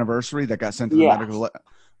 Happy anniversary that got sent to the Yes. medical.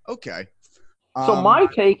 Okay. So my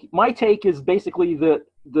take is basically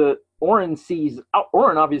that Orin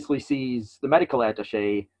obviously sees the medical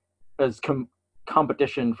attaché as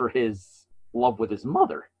competition for his love with his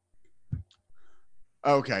mother.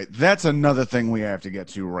 Okay, that's another thing we have to get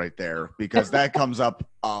to right there because that comes up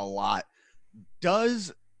a lot.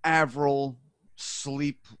 Does Avril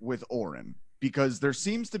sleep with Orin? Because there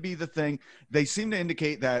seems to be the thing, they seem to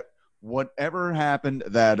indicate that whatever happened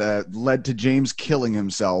that led to James killing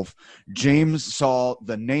himself, James saw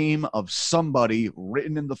the name of somebody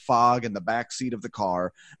written in the fog in the back seat of the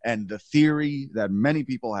car, and the theory that many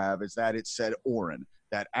people have is that it said Orin,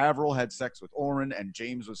 that Avril had sex with Orin, and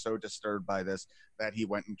James was so disturbed by this that he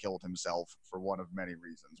went and killed himself for one of many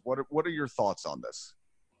reasons. What are your thoughts on this?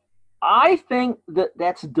 I think that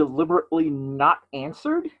that's deliberately not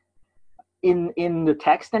answered in the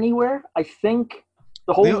text anywhere. I think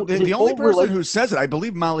the only person who says it, I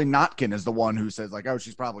believe Molly Notkin is the one who says like, oh,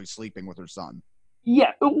 she's probably sleeping with her son.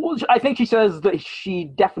 Yeah, I think she says that she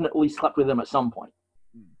definitely slept with him at some point.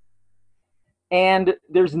 And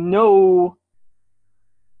there's no,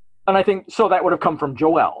 and I think so that would have come from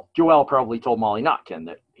Joelle. Joelle probably told Molly Notkin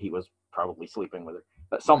that he was probably sleeping with her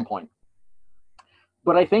at some point.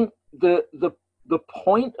 But I think the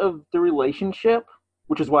point of the relationship,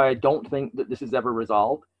 which is why I don't think that this is ever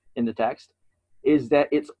resolved in the text, is that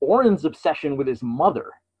it's Orin's obsession with his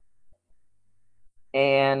mother.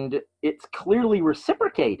 And it's clearly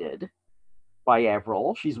reciprocated by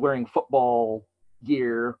Avril. She's wearing football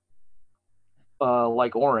gear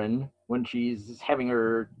like Orin when she's having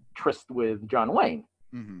her tryst with John Wayne.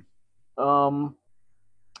 Mm-hmm.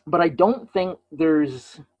 But I don't think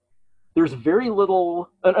there's very little,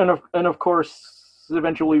 and of course,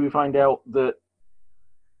 eventually we find out that.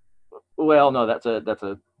 Well, no, that's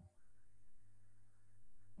a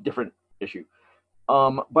different issue.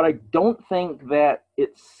 But I don't think that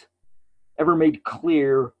it's ever made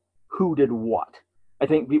clear who did what. I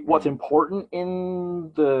think what's important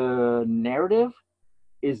in the narrative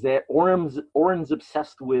is that Orin's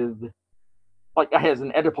obsessed with, like, has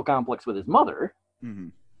an Oedipal complex with his mother,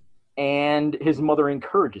 and his mother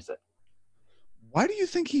encourages it. Why do you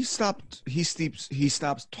think he stops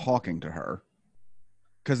talking to her?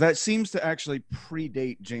 Because that seems to actually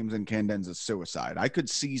predate James Incandenza's suicide. I could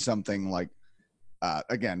see something like,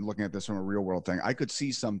 again, looking at this from a real world thing, I could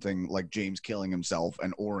see something like James killing himself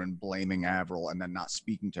and Orin blaming Avril and then not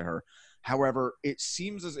speaking to her. However, it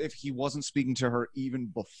seems as if he wasn't speaking to her even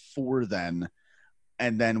before then.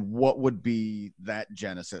 And then what would be that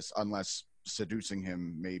genesis, unless seducing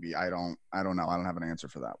him? Maybe I don't know. I don't have an answer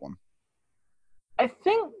for that one. I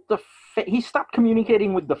think he stopped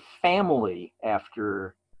communicating with the family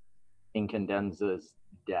after Incandenza's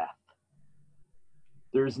death.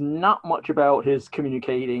 There's not much about his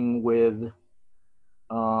communicating with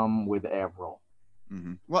Avril.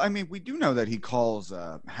 Mm-hmm. Well, I mean, we do know that he calls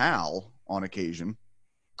Hal on occasion.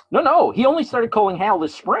 No, he only started calling Hal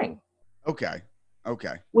this spring. Okay.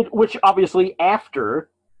 Which obviously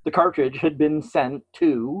after the cartridge had been sent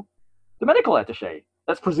to the medical attaché.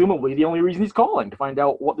 That's presumably the only reason he's calling, to find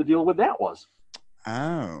out what the deal with that was.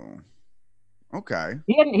 Oh. Okay.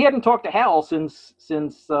 He hadn't talked to Hal since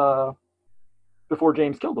before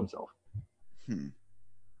James killed himself.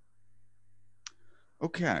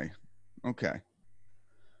 Okay.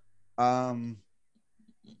 All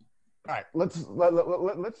right, let's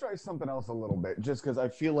try something else a little bit, just because I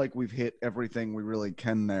feel like we've hit everything we really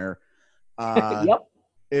can there. Yep.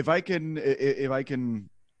 If I can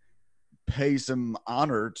pay some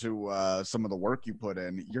honor to some of the work you put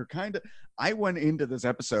in, I went into this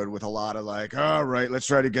episode with a lot of like, all right, let's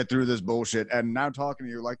try to get through this bullshit, and now talking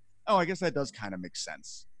to you, like, oh, I guess that does kind of make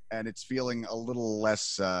sense, and it's feeling a little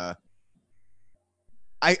less.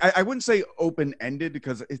 I wouldn't say open-ended,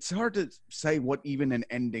 because it's hard to say what even an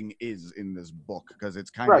ending is in this book, because it's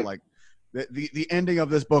kind of like the ending of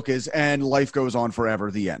this book is, and life goes on forever,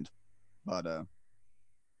 the end. But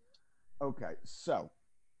okay, so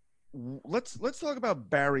let's talk about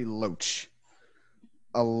Barry Loach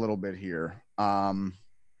a little bit here.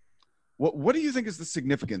 What do you think is the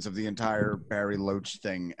significance of the entire Barry Loach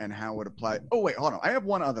thing and how it applies? Oh, wait, hold on. I have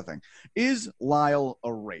one other thing. Is Lyle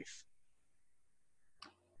a wraith?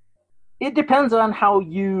 It depends on how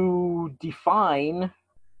you define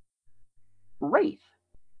wraith.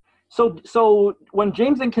 So when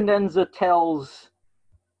James and Cadenza tells,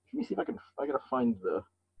 let me see if I gotta find the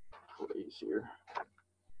phrase here.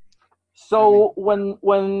 So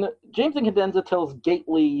when James and Cadenza tells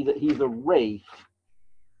Gately that he's a wraith,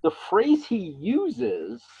 the phrase he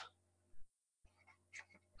uses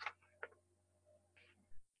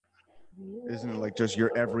Isn't it like just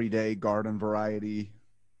your everyday garden variety?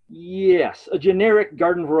 yes, a generic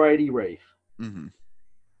garden variety wraith. Mm-hmm.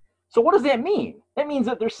 So what does that mean? That means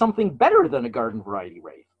that there's something better than a garden variety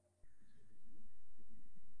wraith.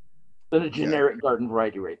 Than a generic garden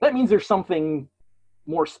variety wraith. That means there's something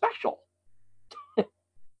more special.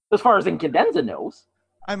 As far as Cadenza knows.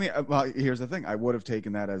 I mean, well, here's the thing. I would have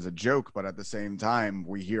taken that as a joke, but at the same time,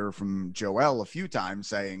 we hear from Joel a few times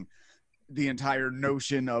saying the entire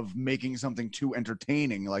notion of making something too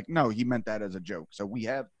entertaining. Like, no, he meant that as a joke. So we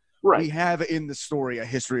have in the story a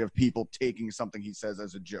history of people taking something he says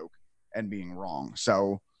as a joke and being wrong.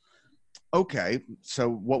 So, okay. So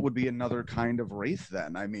what would be another kind of wraith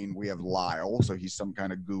then? I mean, we have Lyle, so he's some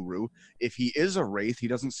kind of guru. If he is a wraith, he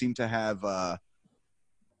doesn't seem to have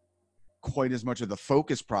quite as much of the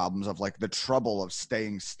focus problems of like the trouble of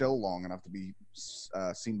staying still long enough to be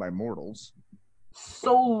seen by mortals.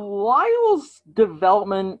 So Lyle's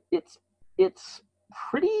development, it's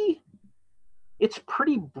pretty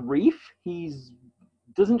brief. He's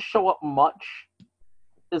doesn't show up much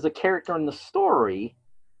as a character in the story.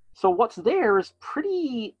 So what's there is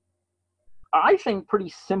I think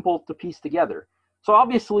pretty simple to piece together. So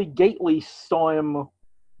obviously Gately saw him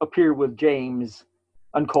appear with James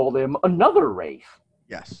and called him another wraith.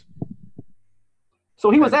 Yes.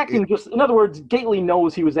 So he was acting in other words, Gately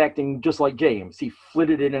knows he was acting just like James. He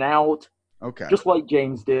flitted in and out. Okay. Just like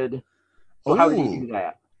James did. So how did he do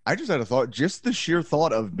that? I just had a thought, just the sheer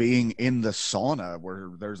thought of being in the sauna where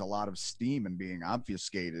there's a lot of steam and being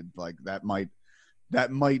obfuscated, like that might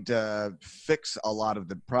fix a lot of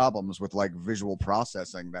the problems with like visual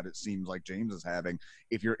processing that it seems like James is having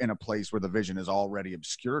if you're in a place where the vision is already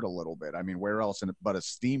obscured a little bit. I mean, where else but a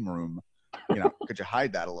steam room, could you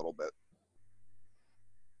hide that a little bit?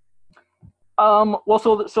 Well,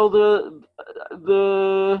 so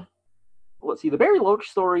the let's see, the Barry Loach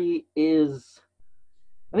story is,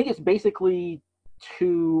 I think it's basically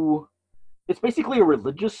a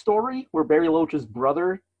religious story where Barry Loach's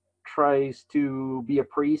brother tries to be a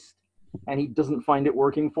priest and he doesn't find it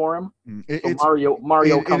working for him. So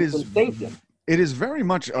Mario comes and saves him. It is very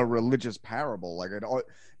much a religious parable. Like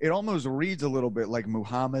it almost reads a little bit like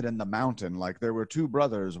Muhammad and the mountain. Like there were two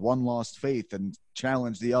brothers, one lost faith and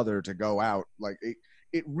challenged the other to go out. Like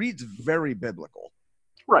it reads very biblical.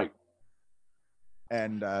 Right.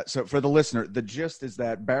 And so for the listener, the gist is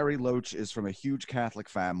that Barry Loach is from a huge Catholic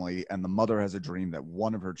family, and the mother has a dream that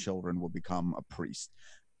one of her children will become a priest.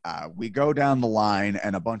 We go down the line,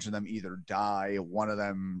 and a bunch of them either die, one of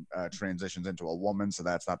them transitions into a woman, so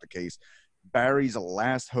that's not the case. Barry's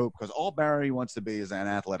last hope, because all Barry wants to be is an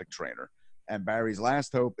athletic trainer, and Barry's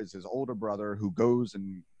last hope is his older brother who goes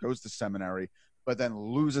to seminary, but then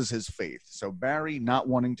loses his faith. So Barry, not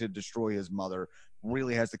wanting to destroy his mother,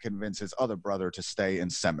 really has to convince his other brother to stay in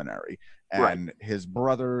seminary. And his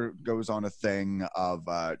brother goes on a thing of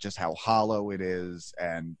just how hollow it is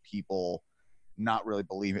and people not really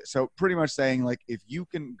believe it. So pretty much saying, like, if you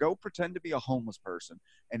can go pretend to be a homeless person,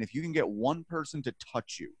 and if you can get one person to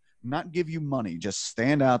touch you, not give you money, just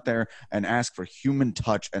stand out there and ask for human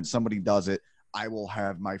touch, and somebody does it, I will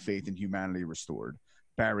have my faith in humanity restored.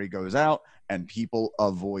 Barry goes out and people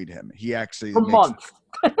avoid him. He actually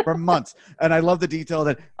for months. And I love the detail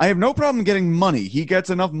that I have no problem getting money. He gets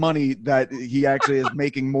enough money that he actually is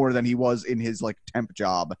making more than he was in his like temp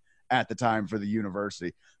job at the time for the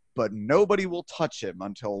university. But nobody will touch him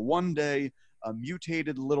until one day a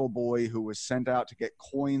mutated little boy who was sent out to get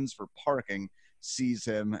coins for parking sees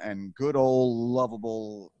him, and good old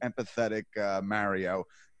lovable empathetic Mario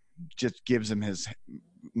just gives him his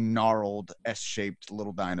gnarled S-shaped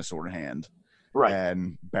little dinosaur hand. Right.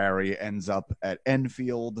 And Barry ends up at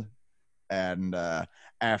Enfield, and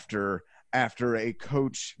after a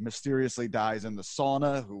coach mysteriously dies in the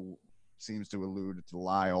sauna, who seems to allude to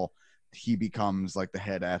Lyle, he becomes like the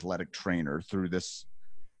head athletic trainer through this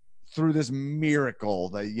miracle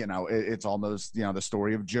that, it's almost, the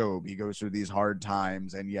story of Job. He goes through these hard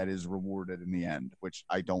times and yet is rewarded in the end, which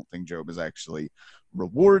I don't think Job is actually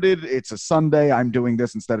rewarded. It's a Sunday. I'm doing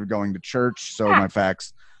this instead of going to church, so my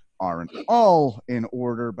facts aren't all in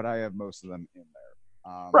order, but I have most of them in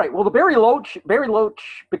there. Right. Well, the Barry Loach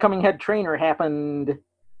becoming head trainer happened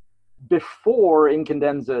before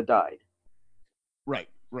Incandenza died. Right.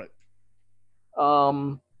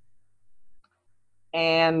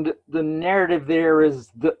 And the narrative there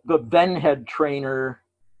is the then head trainer,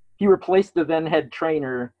 he replaced the then head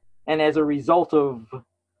trainer, and as a result of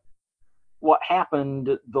what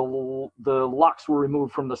happened, the locks were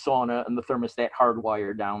removed from the sauna and the thermostat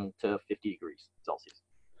hardwired down to 50 degrees Celsius.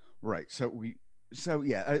 Right. So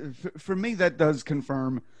yeah, for me that does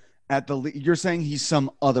confirm at the you're saying he's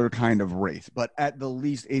some other kind of wraith, but at the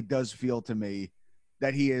least it does feel to me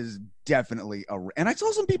that he is definitely and I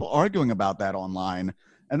saw some people arguing about that online.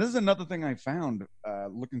 And this is another thing I found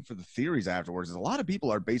looking for the theories afterwards is a lot of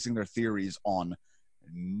people are basing their theories on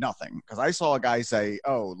nothing. Because I saw a guy say,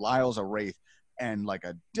 "Oh, Lyle's a wraith," and like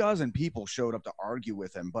a dozen people showed up to argue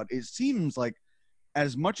with him. But it seems like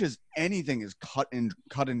as much as anything is cut and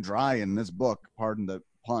dry in this book, pardon the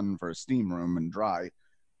pun for a steam room and dry,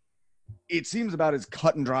 it seems about as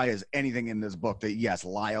cut and dry as anything in this book that yes,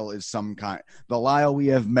 Lyle is some kind, the Lyle we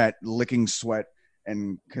have met licking sweat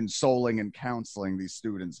and consoling and counseling these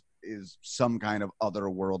students is some kind of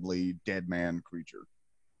otherworldly dead man creature.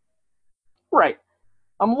 Right.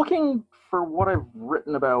 I'm looking for what I've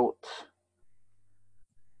written about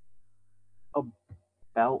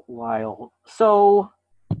Lyle. So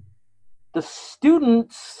the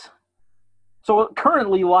students, so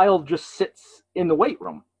currently Lyle just sits in the weight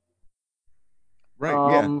room. Right,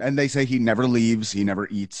 yeah. And they say he never leaves, he never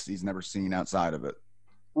eats, he's never seen outside of it.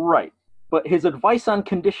 Right. But his advice on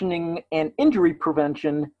conditioning and injury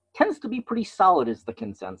prevention tends to be pretty solid, is the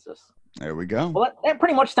consensus. There we go. Well, that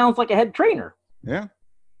pretty much sounds like a head trainer. Yeah.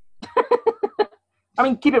 I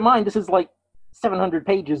mean, keep in mind, this is like 700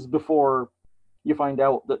 pages before you find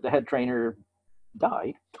out that the head trainer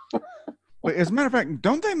died. But as a matter of fact,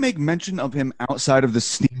 don't they make mention of him outside of the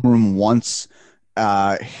steam room once?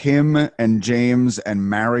 Him and James and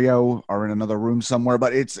Mario are in another room somewhere,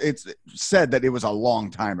 but it's said that it was a long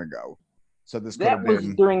time ago. So this could have was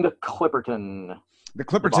been during the Clipperton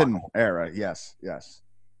era. Yes.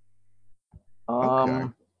 Okay.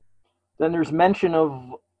 Then there's mention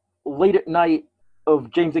of late at night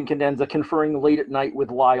of James and Cadenza conferring late at night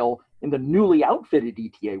with Lyle in the newly outfitted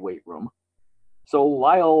ETA weight room. So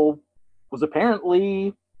Lyle was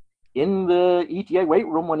apparently in the ETA weight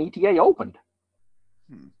room when ETA opened.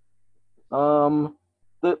 The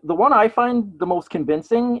one I find the most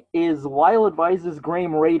convincing is Lyle advises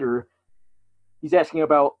Graham Rader. He's asking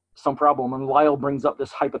about some problem, and Lyle brings up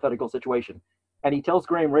this hypothetical situation. And he tells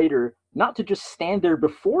Graham Rader not to just stand there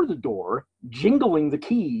before the door, jingling the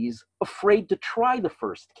keys, afraid to try the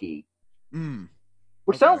first key.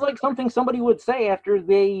 Which sounds like something somebody would say after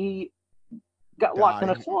they got locked in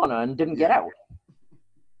a sauna and didn't get out.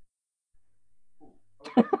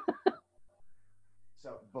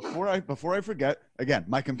 So before I forget, again,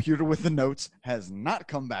 my computer with the notes has not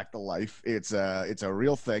come back to life. It's a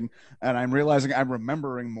real thing, and I'm realizing I'm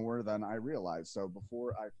remembering more than I realized. So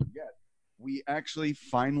before I forget, we actually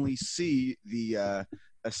finally see the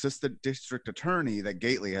assistant district attorney that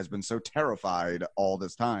Gately has been so terrified all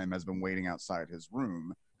this time, has been waiting outside his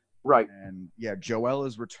room. Right. And yeah, Joelle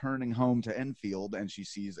is returning home to Enfield, and she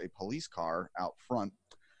sees a police car out front.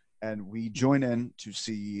 And we join in to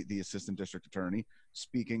see the assistant district attorney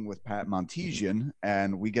speaking with Pat Montesian,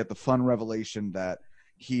 and we get the fun revelation that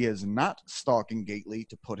he is not stalking Gately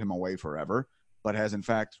to put him away forever, but has in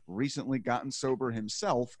fact recently gotten sober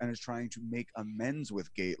himself and is trying to make amends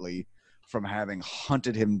with Gately from having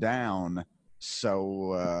hunted him down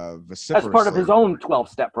so vociferously. As part of his own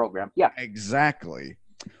 12-step program. Yeah. Exactly.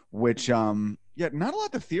 Which, not a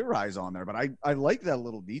lot to theorize on there, but I like that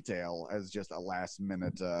little detail as just a last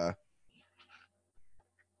minute,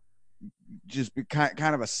 just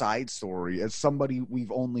kind of a side story. As somebody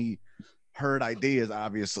we've only heard ideas,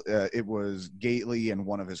 obviously, it was Gately and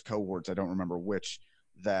one of his cohorts, I don't remember which,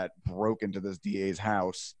 that broke into this DA's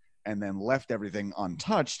house and then left everything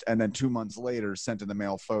untouched, and then 2 months later sent in the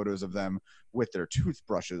mail photos of them with their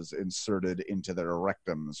toothbrushes inserted into their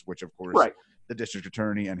rectums, which of course the district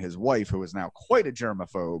attorney and his wife, who is now quite a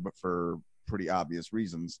germaphobe for pretty obvious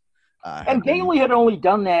reasons. And Gately had only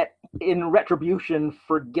done that in retribution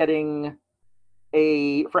for having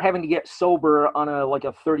to get sober on a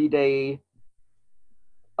 30-day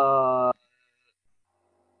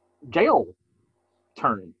jail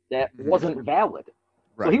term that wasn't valid.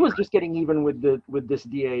 So he was just getting even with this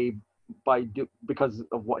DA because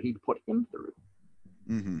of what he put him through.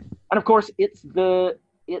 And of course, it's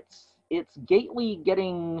Gately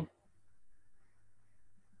getting.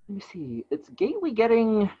 Let me see. It's Gately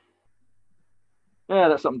getting Yeah,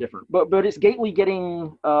 that's something different. But it's Gately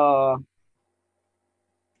getting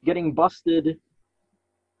busted.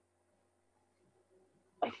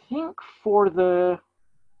 I think for the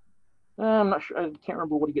I'm not sure. I can't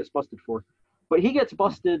remember what he gets busted for, but he gets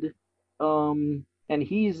busted, and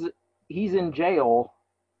he's in jail.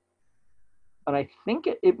 And I think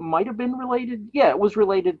it might have been related. Yeah, it was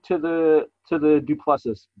related to the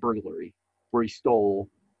Duplessis burglary, where he stole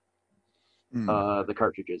Mm, the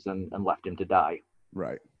cartridges and left him to die.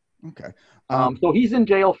 right. Okay. So he's in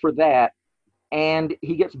jail for that, and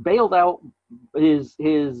he gets bailed out. His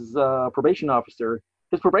probation officer,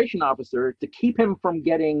 to keep him from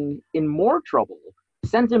getting in more trouble,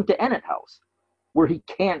 sends him to Ennet House, where he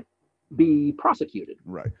can't be prosecuted.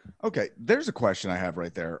 Right. Okay. There's a question I have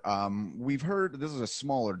right there. We've heard this is a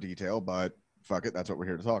smaller detail, but fuck it, that's what we're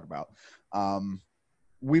here to talk about.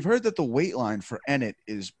 We've heard that the wait line for Ennet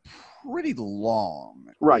is pretty long.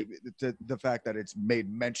 Right. The fact that it's made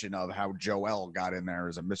mention of how Joel got in there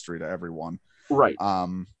is a mystery to everyone. Right.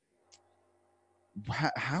 How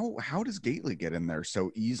does Gately get in there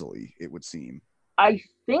so easily? It would seem. I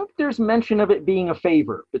think there's mention of it being a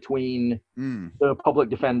favor between the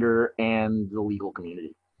public defender and the legal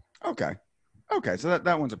community. Okay. Okay. So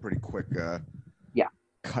that one's a pretty quick yeah,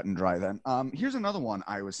 cut and dry then. Here's another one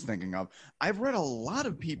I was thinking of. I've read a lot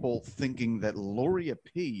of people thinking that Luria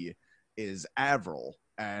P is Avril,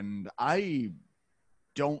 and I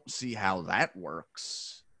don't see how that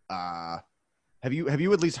works. Have you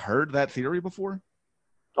at least heard that theory before?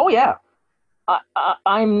 Oh yeah.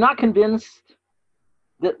 I'm not convinced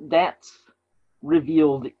that that's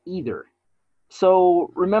revealed either.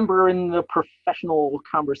 So remember in the professional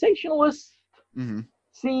conversationalist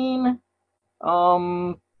scene,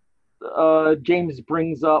 James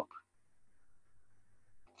brings up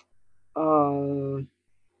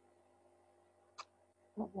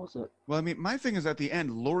what was it? Well, I mean, my thing is at the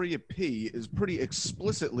end, Luria P is pretty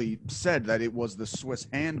explicitly said that it was the Swiss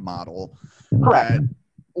hand model Correct. that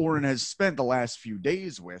Orin has spent the last few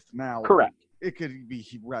days with. Now, correct. It could be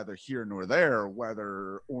rather here nor there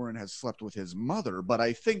whether Orin has slept with his mother, but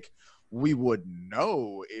I think we would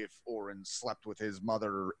know if Orin slept with his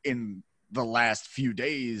mother in the last few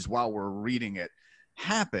days while we're reading it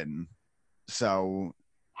happen. So,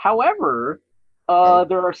 however,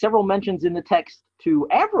 there are several mentions in the text to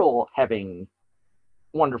Avril having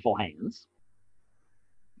wonderful hands,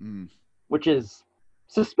 which is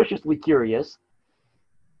suspiciously curious.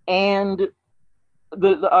 And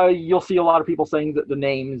you'll see a lot of people saying that the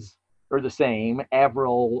names are the same,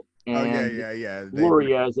 Avril and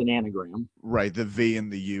Luria is an anagram. Right, the V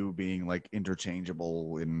and the U being like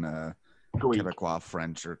interchangeable in Greek. Quebecois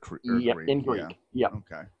French or Greek. In Greek. Yeah.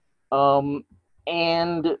 Okay.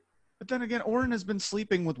 But then again, Orin has been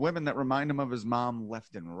sleeping with women that remind him of his mom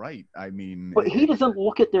left and right. I mean, but he doesn't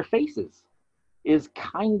look at their faces, is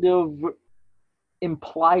kind of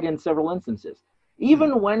implied in several instances.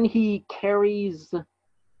 Even when he carries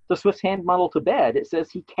the Swiss hand model to bed, it says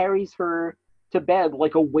he carries her to bed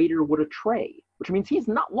like a waiter would a tray, which means he's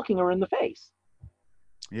not looking her in the face.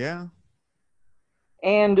 Yeah.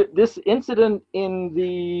 And this incident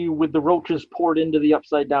with the roaches poured into the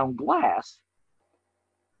upside down glass,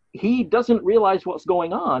 he doesn't realize what's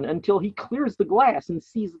going on until he clears the glass and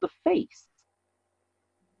sees the face.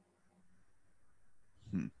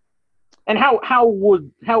 And how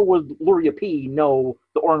would Luria P know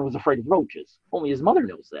that Orin was afraid of roaches? Only his mother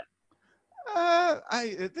knows that.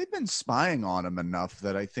 They've been spying on him enough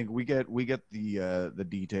that I think we get the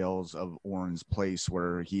details of Orin's place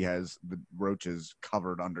where he has the roaches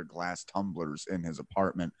covered under glass tumblers in his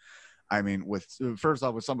apartment. I mean, first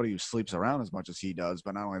off, with somebody who sleeps around as much as he does,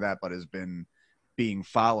 but not only that, but has been being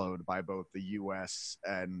followed by both the U.S.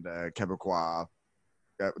 and Quebecois,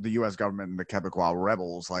 the U.S. government and the Quebecois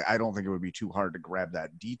rebels. Like, I don't think it would be too hard to grab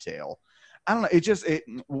that detail. I don't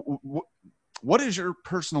know. What is your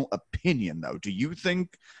personal opinion, though? Do you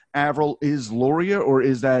think Avril is Luria, or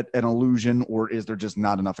is that an illusion, or is there just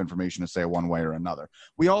not enough information to say one way or another?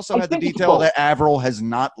 We also had the detail that Avril has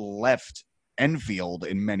not left Enfield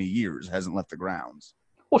in many years, hasn't left the grounds.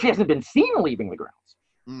 Well, she hasn't been seen leaving the grounds.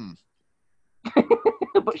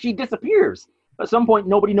 But she disappears. At some point,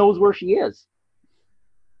 nobody knows where she is.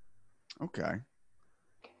 Okay.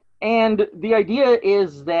 And the idea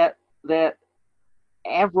is that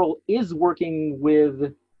Avril is working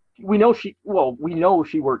with. We know she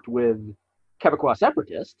worked with Quebecois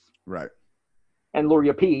separatists. Right. And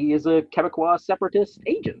Luria P is a Quebecois separatist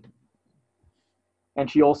agent. And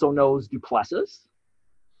she also knows Duplessis,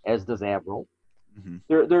 as does Avril.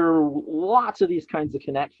 There are lots of these kinds of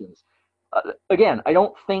connections. Again, I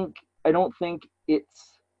don't think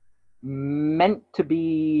it's meant to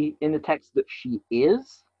be in the text that she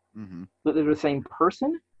is, Mm-hmm. that they're the same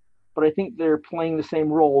person, but I think they're playing the same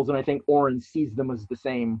roles, and I think Orin sees them as the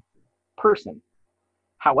same person.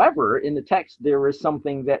 However, in the text, there is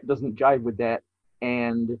something that doesn't jive with that,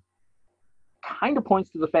 and kind of points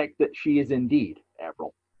to the fact that she is indeed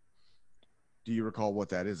Avril. Do you recall what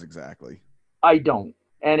that is exactly? I don't,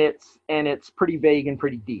 and it's pretty vague and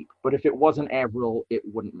pretty deep. But if it wasn't Avril, it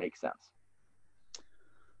wouldn't make sense.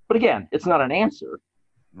 But again, it's not an answer.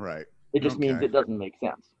 Right. It just means Okay. it doesn't make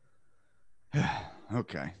sense.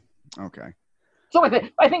 Okay. Okay. So I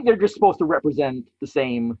think they're just supposed to represent the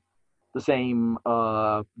same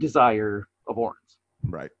desire of Orange.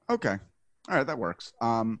 Right. Okay. All right, that works.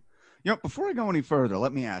 Before I go any further,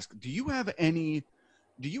 let me ask: Do you have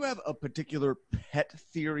a particular pet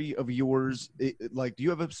theory of yours? Like, do you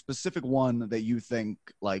have a specific one that you think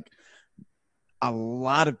like a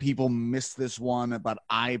lot of people miss this one, but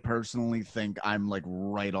I personally think I'm like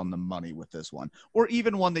right on the money with this one, or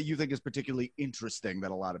even one that you think is particularly interesting that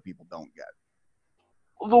a lot of people don't get?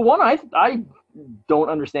 The one I don't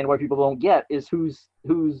understand why people don't get is who's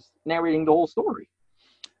narrating the whole story.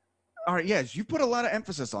 All right, yes, you put a lot of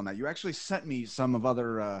emphasis on that. You actually sent me some of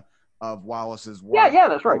other of Wallace's Yeah, work yeah,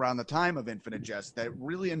 that's right. around the time of Infinite Jest that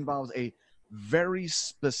really involves a very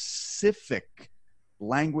specific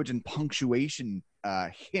language and punctuation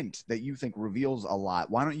hint that you think reveals a lot.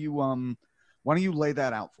 Why don't you lay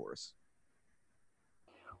that out for us?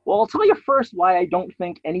 Well, I'll tell you first why I don't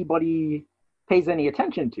think anybody pays any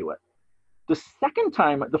attention to it.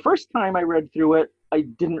 The first time I read through it, I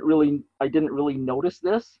didn't really notice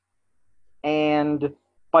this, and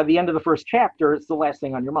by the end of the first chapter, it's the last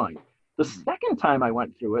thing on your mind. The second time I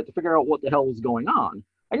went through it to figure out what the hell was going on,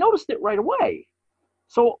 I noticed it right away.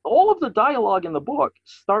 So all of the dialogue in the book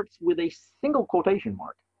starts with a single quotation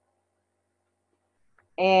mark.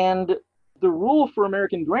 And the rule for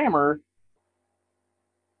American grammar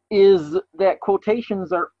is that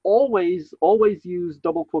quotations are always use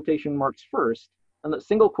double quotation marks first, and that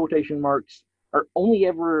single quotation marks are only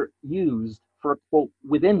ever used for a quote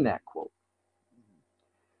within that quote.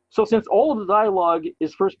 So since all of the dialogue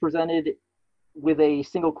is first presented with a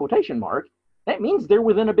single quotation mark, that means they're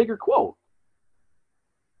within a bigger quote.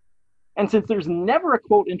 And since there's never a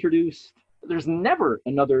quote introduced, there's never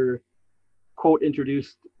another quote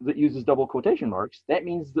introduced that uses double quotation marks, that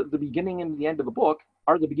means that the beginning and the end of the book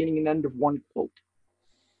are the beginning and end of one quote.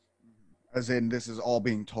 As in, this is all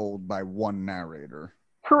being told by one narrator.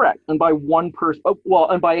 Correct. And by one person,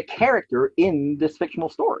 and by a character in this fictional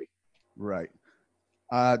story. Right.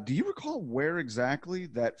 Do you recall where exactly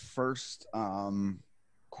that first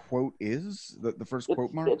quote is? The first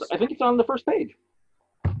quote marks? I think it's on the first page.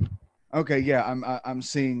 Okay, yeah, I'm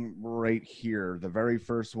seeing right here. The very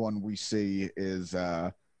first one we see is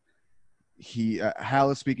Hal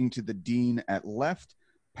is speaking to the dean at left,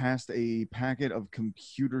 past a packet of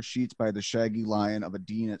computer sheets by the shaggy lion of a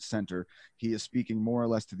dean at center. He is speaking more or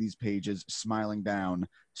less to these pages, smiling down.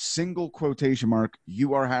 Single quotation mark.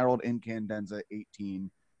 You are Harold Incandenza 18.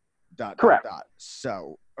 Correct.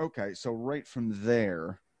 So okay, so right from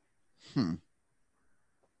there.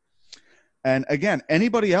 And again,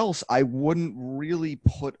 anybody else, I wouldn't really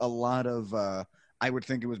put a lot of. I would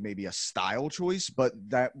think it was maybe a style choice, but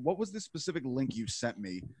what was the specific link you sent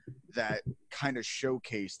me that kind of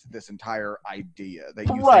showcased this entire idea that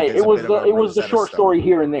you right. think is it was a bit of a it was the Rosetta short Stone? story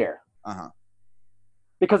here and there. Uh-huh.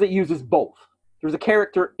 Because it uses both. There's a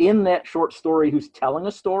character in that short story who's telling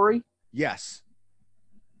a story. Yes.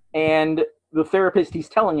 And the therapist he's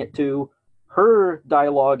telling it to, her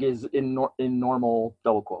dialogue is in normal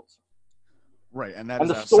double quotes. Right, and that and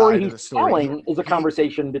is the story outside of the he's story. telling is a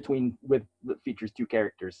conversation that features two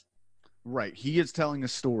characters. Right, he is telling a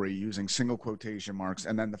story using single quotation marks,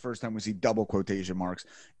 and then the first time we see double quotation marks,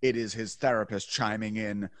 it is his therapist chiming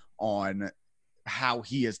in on how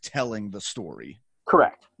he is telling the story.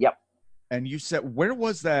 Correct. Yep. And you said, where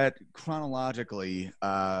was that chronologically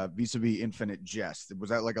vis-a-vis Infinite Jest? Was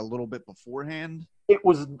that like a little bit beforehand? It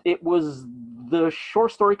was the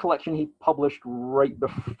short story collection he published right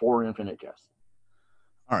before Infinite Jest.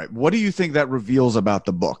 All right. What do you think that reveals about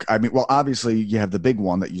the book? I mean, well, obviously you have the big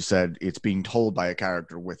one that you said it's being told by a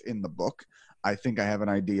character within the book. I think I have an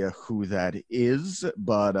idea who that is,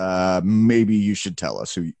 but maybe you should tell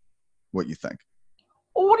us what you think.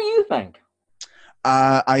 Well, what do you think?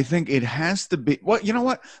 I think it has to be. Well, you know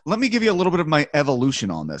what? Let me give you a little bit of my evolution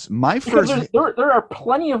on this. My first, there are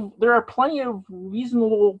plenty of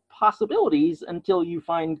reasonable possibilities until you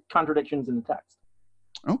find contradictions in the text.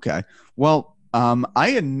 Okay. Well,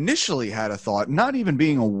 I initially had a thought, not even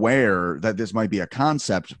being aware that this might be a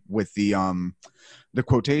concept with the the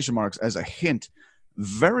quotation marks as a hint.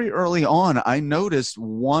 Very early on, I noticed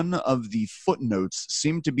one of the footnotes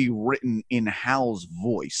seemed to be written in Hal's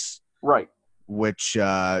voice, Right. which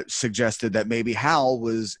suggested that maybe Hal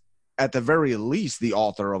was, at the very least, the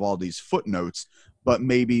author of all these footnotes, but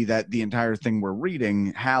maybe that the entire thing we're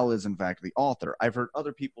reading, Hal is in fact the author. I've heard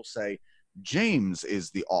other people say James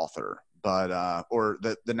is the author, but or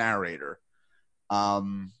the narrator.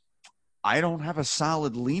 I don't have a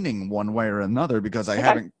solid leaning one way or another because I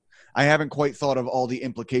haven't quite thought of all the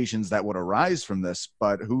implications that would arise from this.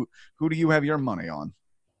 But who do you have your money on?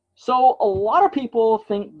 So a lot of people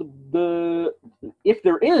think the if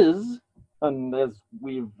there is, and as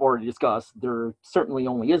we've already discussed, there certainly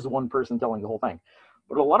only is one person telling the whole thing.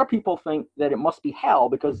 But a lot of people think that it must be Hal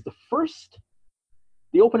because the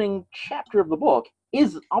opening chapter of the book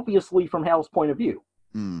is obviously from Hal's point of view.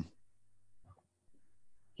 Mm.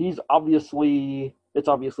 It's obviously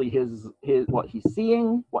his what he's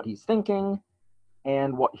seeing, what he's thinking,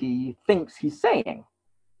 and what he thinks he's saying.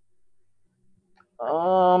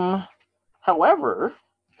 However,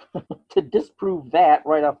 to disprove that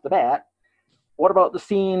right off the bat, what about the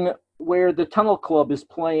scene where the Tunnel Club is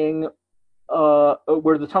playing,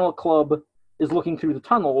 where the Tunnel Club is looking through the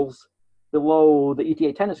tunnels below the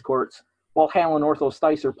ETA tennis courts while Hal and Ortho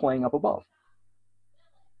Stice are playing up above?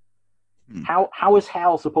 How is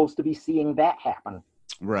Hal supposed to be seeing that happen?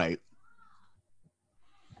 Right.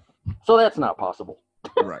 So that's not possible.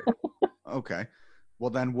 Right. Okay. Well,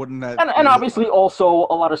 then wouldn't that... And obviously also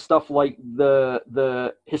a lot of stuff like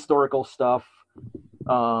the historical stuff,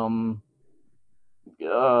 any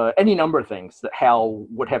number of things that Hal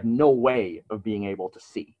would have no way of being able to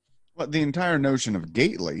see. Well, the entire notion of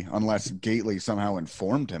Gately, unless Gately somehow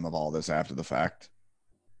informed him of all this after the fact.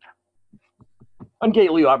 And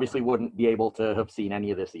Gately obviously wouldn't be able to have seen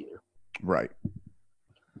any of this either. Right.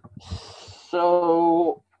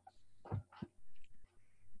 So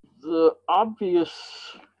the obvious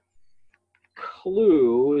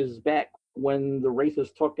clue is back when the Wraith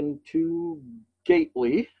is talking to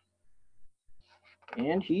Gately,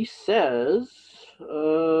 and he says,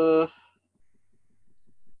 where'd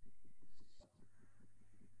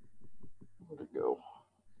it go?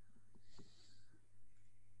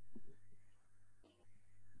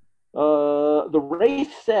 The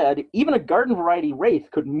Wraith said, even a garden variety Wraith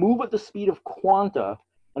could move at the speed of quanta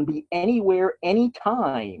and be anywhere,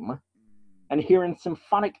 anytime, and hear in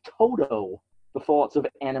symphonic toto the thoughts of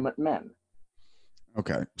animate men.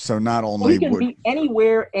 Okay, so not only so he can be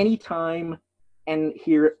anywhere, anytime, and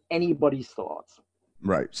hear anybody's thoughts.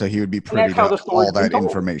 Right, so he would be privy to all that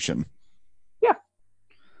information. Yeah.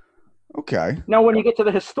 Okay. Now, when you get to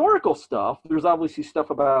the historical stuff, there's obviously stuff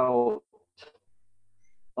about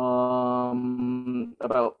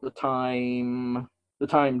the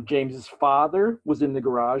time James's father was in the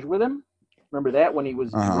garage with him. Remember that, when he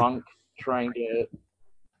was drunk trying to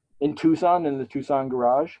in the Tucson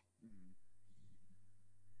garage?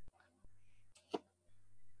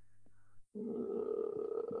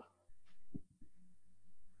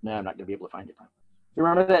 No, I'm not going to be able to find it now. You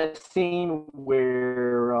remember that scene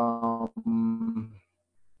where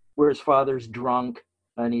his father's drunk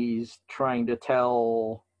and he's trying to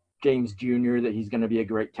tell James Jr. that he's going to be a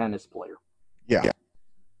great tennis player? Yeah.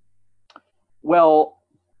 Well,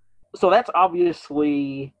 so that's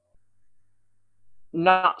obviously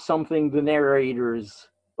not something the narrator's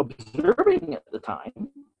observing at the time.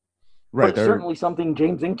 Right. But it's certainly something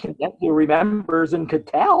James Incandenza remembers and could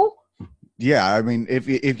tell. Yeah, I mean, if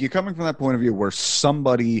you're coming from that point of view where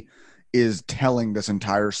somebody is telling this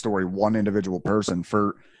entire story, one individual person,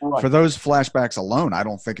 for those flashbacks alone, I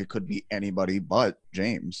don't think it could be anybody but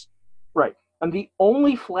James. Right. And the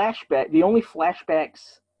only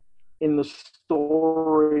flashbacks in the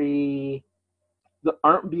story that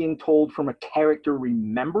aren't being told from a character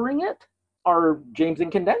remembering it are James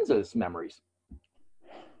Incandenza's memories.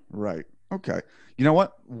 Right. Okay. You know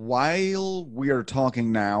what? While we are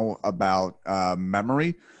talking now about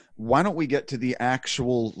memory, why don't we get to the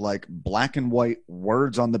actual, like, black and white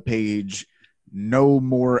words on the page, no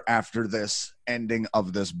more after this ending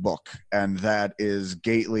of this book, and that is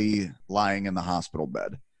Gately lying in the hospital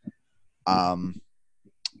bed.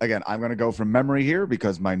 Again, I'm going to go from memory here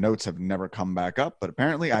because my notes have never come back up, but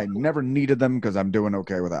apparently I never needed them because I'm doing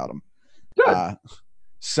okay without them. Good.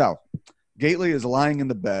 So Gately is lying in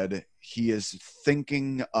the bed. He is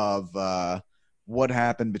thinking of what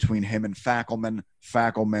happened between him and Fackelman.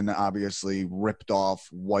 Fackelman obviously ripped off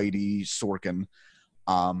Whitey Sorkin.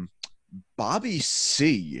 Bobby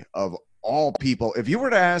C, of all people, if you were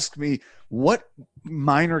to ask me what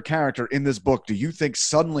minor character in this book do you think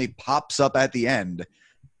suddenly pops up at the end,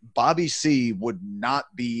 Bobby C would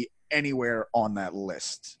not be anywhere on that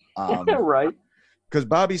list. Right. Because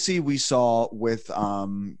Bobby C we saw with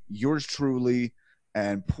yours truly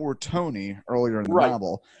and poor Tony earlier in the Right.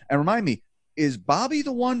 novel. And remind me, is Bobby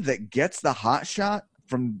the one that gets the hot shot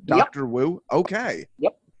from Yep. Dr. Wu? Okay.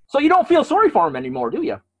 Yep. So you don't feel sorry for him anymore, do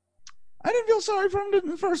you? I didn't feel sorry for him in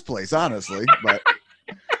the first place, honestly. But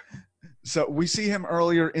so we see him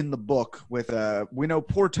earlier in the book with we know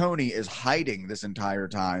poor Tony is hiding this entire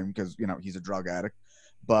time because he's a drug addict.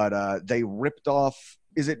 But they ripped off,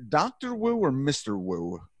 is it Dr. Wu or Mr.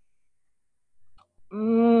 Wu?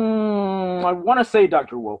 I want to say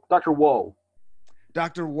Dr. Wu. Dr. Wu.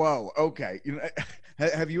 Dr. Woe. Okay.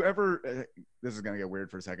 Have you ever? This is gonna get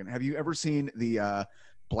weird for a second. Have you ever seen the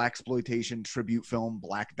blaxploitation tribute film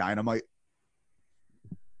Black Dynamite?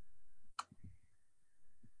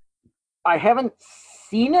 I haven't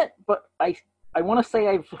seen it, but I want to say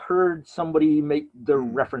I've heard somebody make the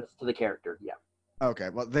reference to the character. Yeah. Okay.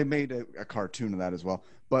 Well, they made a cartoon of that as well.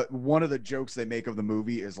 But one of the jokes they make of the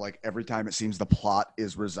movie is like every time it seems the plot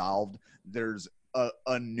is resolved, there's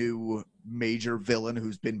a new major villain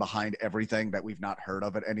who's been behind everything that we've not heard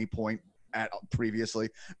of at any point previously.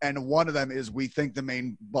 And one of them is, we think the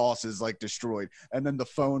main boss is like destroyed. And then the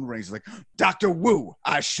phone rings like, Dr. Wu,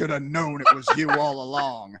 I should have known it was you all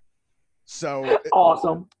along. So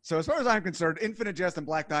awesome. So as far as I'm concerned, Infinite Jest and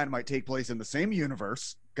Black Dynamite take place in the same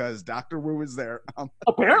universe because Dr. Wu is there.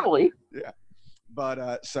 Apparently. Yeah.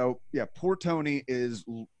 But poor Tony is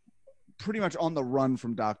pretty much on the run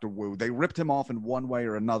from Dr. Wu. They ripped him off in one way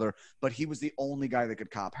or another, but he was the only guy they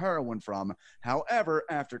could cop heroin from. However,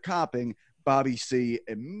 after copping, Bobby C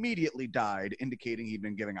immediately died, indicating he'd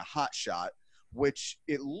been giving a hot shot, which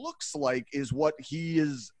it looks like is what he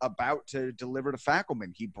is about to deliver to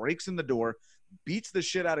Fackelman. He breaks in the door, beats the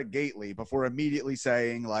shit out of Gately before immediately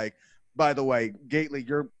saying, like, by the way, Gately,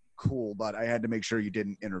 you're cool, but I had to make sure you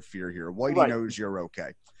didn't interfere here. Whitey knows you're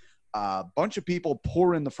okay. A bunch of people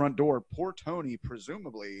pour in the front door. Poor Tony,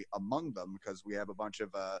 presumably among them, because we have a bunch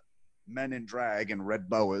of men in drag and red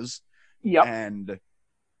boas. Yep. And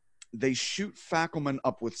they shoot Fackelman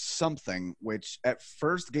up with something, which at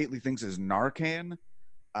first Gately thinks is Narcan,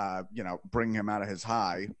 bring him out of his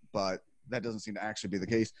high, but that doesn't seem to actually be the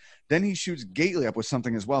case. Then he shoots Gately up with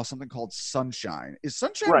something as well, something called Sunshine. Is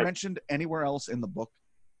Sunshine mentioned anywhere else in the book?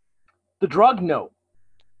 The drug, no.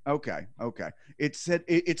 Okay. It's said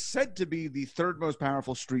to be the third most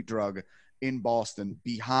powerful street drug in Boston,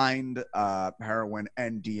 behind heroin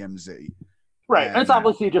and DMZ. Right, and it's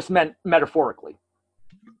obviously just meant metaphorically.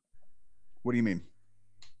 What do you mean?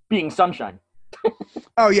 Being Sunshine.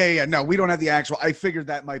 Oh, yeah. No, we don't have the actual. I figured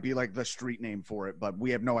that might be like the street name for it, but we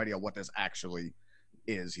have no idea what this actually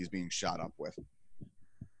is. He's being shot up with.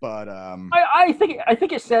 But I think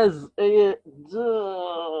it says I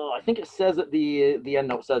think it says at the end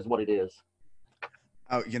note says what it is.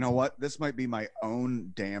 Oh, you know what? This might be my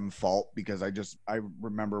own damn fault because I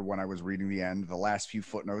remember when I was reading the end, the last few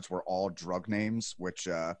footnotes were all drug names, which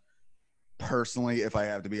personally, if I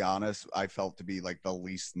have to be honest, I felt to be like the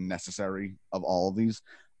least necessary of all of these.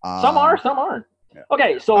 Some are, some aren't. Yeah.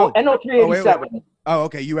 Okay, so NO387. Oh,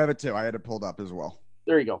 okay, you have it too. I had it pulled up as well.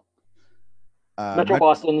 There you go. Metro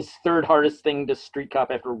Boston's third hardest thing to street cop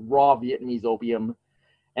after raw Vietnamese opium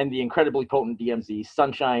and the incredibly potent DMZ.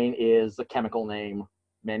 Sunshine is a chemical name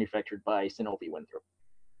manufactured by Sanofi Winthrop.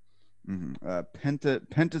 Mm-hmm.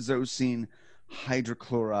 Pentazocine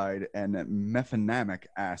hydrochloride and mefenamic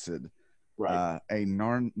acid. Right. A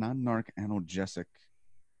non-narc analgesic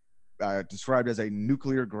described as a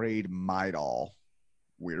nuclear grade Midol.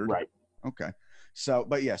 Weird. Right. Okay. So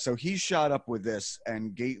he's shot up with this,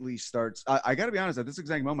 and Gately starts. I got to be honest, at this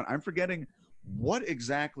exact moment, I'm forgetting what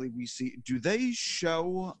exactly we see. Do they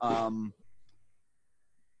show?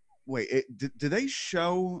 Do they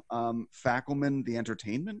show Fackelman the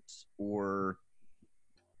entertainment or?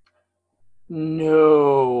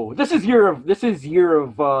 No, this is year of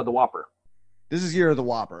the Whopper. This is Year of the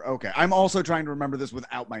Whopper. Okay. I'm also trying to remember this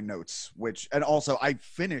without my notes, and also I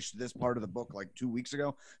finished this part of the book like 2 weeks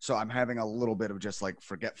ago, so I'm having a little bit of just like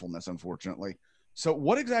forgetfulness, unfortunately. So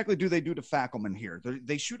what exactly do they do to Fackelman here?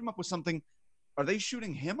 They shoot him up with something. Are they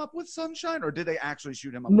shooting him up with Sunshine, or did they actually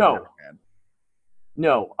shoot him up with Narcan?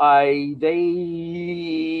 No, I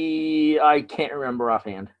can't remember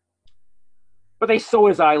offhand. But they sew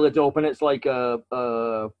his eyelids open. It's like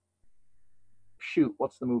shoot,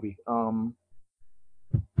 what's the movie?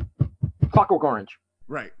 Clockwork Orange.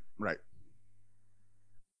 Right.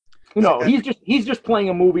 No, he's just playing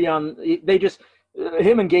a movie on. They just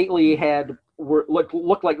him and Gately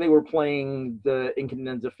looked like they were playing the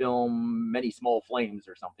Incandenza film Many Small Flames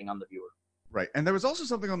or something on the viewer. Right. And there was also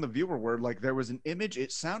something on the viewer where, like, there was an image.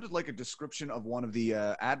 It sounded like a description of one of the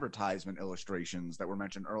advertisement illustrations that were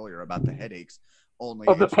mentioned earlier about the headaches. Only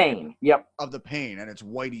Of the it's pain. Yep. of the pain, and it's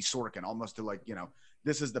Whitey Sorkin, almost to, like,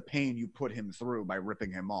 this is the pain you put him through by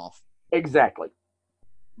ripping him off. Exactly.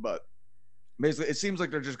 But basically, it seems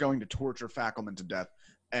like they're just going to torture Fackelman to death,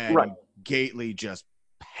 and Right. Gately just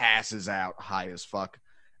passes out high as fuck,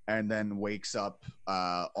 and then wakes up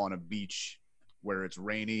on a beach where it's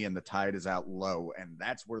rainy and the tide is out low, and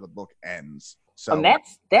that's where the book ends. So, And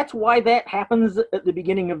that's why that happens at the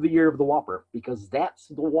beginning of the Year of the Whopper, because that's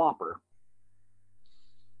the Whopper.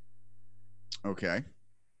 okay.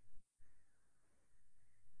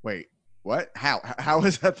 Wait, what? How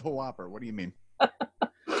is that the Whopper? What do you mean?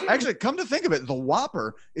 Actually, come to think of it, the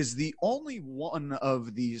Whopper is the only one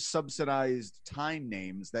of the subsidized time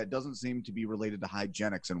names that doesn't seem to be related to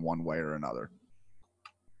hygienics in one way or another.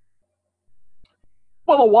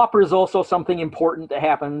 Well, the Whopper is also something important that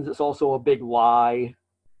happens. It's also a big lie.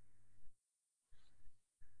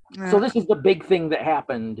 So this is the big thing that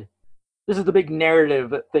happened. This is the big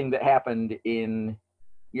narrative thing that happened in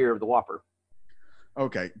Year of the Whopper.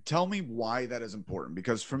 Okay, tell me why that is important,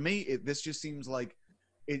 because for me, this just seems like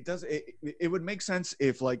it would make sense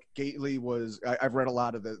if, like, Gately was. I've read a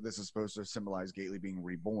lot of this is supposed to symbolize Gately being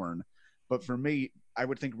reborn, but for me, I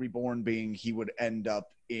would think reborn being he would end up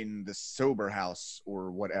in the sober house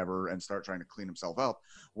or whatever and start trying to clean himself up.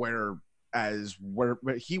 Where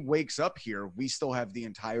he wakes up here, we still have the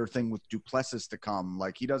entire thing with Duplessis to come.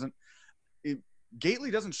 Like, he doesn't.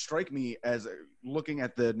 Gately doesn't strike me as, looking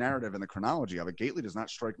at the narrative and the chronology of it, Gately does not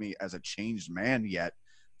strike me as a changed man yet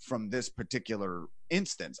from this particular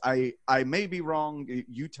instance. I may be wrong.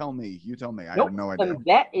 You tell me. I Nope. have no idea. And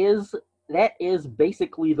that is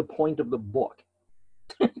basically the point of the book.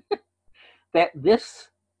 That this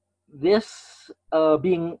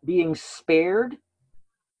being spared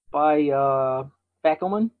by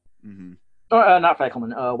Fackelman, Mm-hmm. not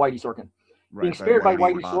Fackelman, Whitey Sorkin, Right, being spared by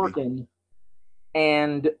Whitey Bobby. Sorkin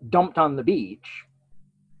and dumped on the beach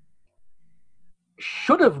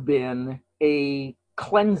should have been a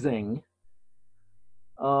cleansing,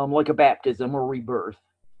 like a baptism or rebirth.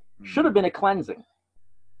 Should have been a cleansing.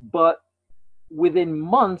 But within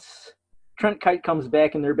months, Trent Kite comes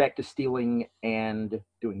back and they're back to stealing and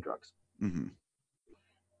doing drugs. Mm-hmm.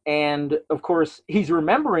 And of course, he's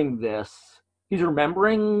remembering this. He's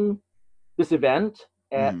remembering this event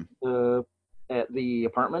at the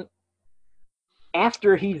apartment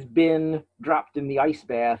after he's been dropped in the ice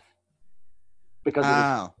bath because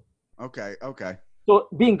of okay. So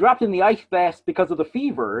being dropped in the ice bath because of the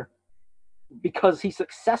fever, because he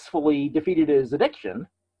successfully defeated his addiction,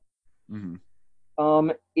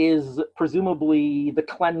 is presumably the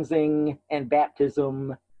cleansing and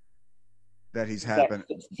baptism that he's having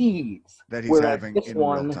in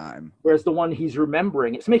real time. Whereas the one he's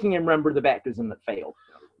remembering, it's making him remember the baptism that failed.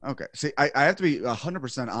 Okay. See, I have to be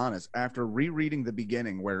 100% honest. After rereading the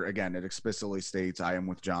beginning, where, again, it explicitly states, I am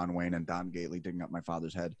with John Wayne and Don Gately digging up my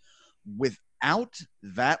father's head. Without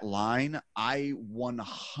that line, I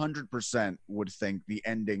 100% would think the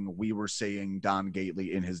ending, we were seeing Don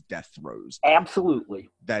Gately in his death throes. Absolutely.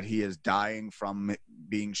 That he is dying from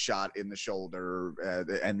being shot in the shoulder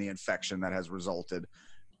and the infection that has resulted.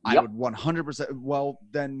 Yep. I would 100%. Well,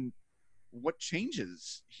 then what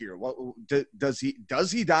changes here? What does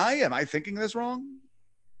he die? Am I thinking this wrong?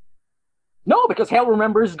 No, because Hal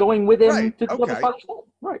remembers going with him to the father's home.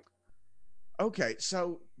 Right. Okay,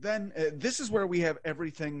 so then this is where we have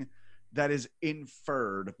everything that is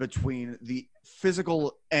inferred between the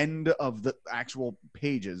physical end of the actual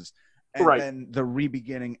pages and then the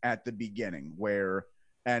re-beginning at the beginning, where,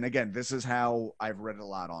 and again, this is how I've read it a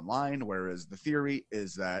lot online, whereas the theory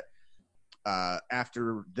is that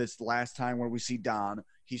after this last time where we see Don,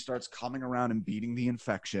 he starts coming around and beating the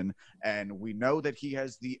infection, and we know that he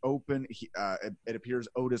has the open. It appears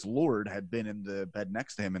Otis Lord had been in the bed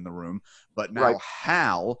next to him in the room, but now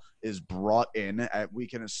Hal is brought in. We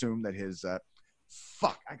can assume that his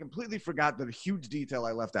I completely forgot the huge detail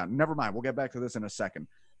I left out. Never mind. We'll get back to this in a second.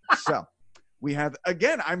 So we have,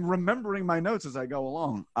 again, I'm remembering my notes as I go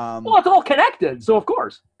along. Well, it's all connected, so of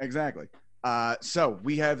course. Exactly. So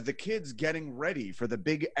we have the kids getting ready for the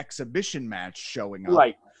big exhibition match showing up.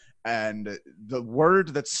 Right. And the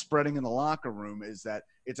word that's spreading in the locker room is that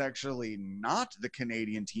it's actually not the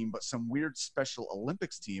Canadian team, but some weird Special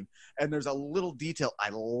Olympics team. And there's a little detail I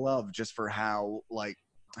love just for how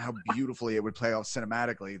beautifully it would play out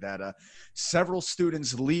cinematically, that several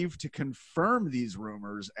students leave to confirm these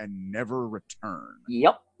rumors and never return.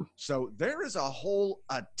 Yep. So there is a whole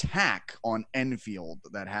attack on Enfield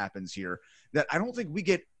that happens here that I don't think we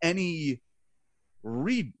get any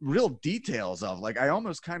read real details of. Like, I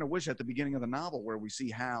almost kind of wish at the beginning of the novel where we see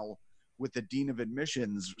Hal with the dean of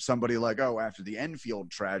admissions, somebody like, oh, after the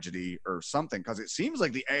Enfield tragedy or something, because it seems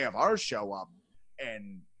like the AFR show up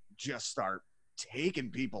and just start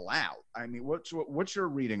taking people out. I mean, what's your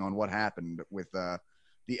reading on what happened with the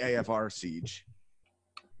AFR siege?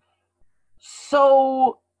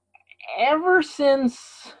 So ever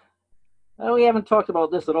since, well, we haven't talked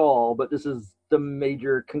about this at all, but this is the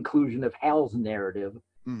major conclusion of Hal's narrative,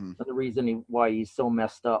 Mm-hmm. and the reason why he's so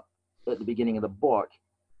messed up at the beginning of the book.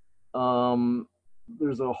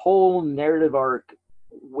 There's a whole narrative arc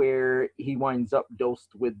where he winds up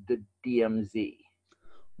dosed with the DMZ.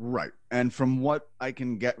 Right. And from what I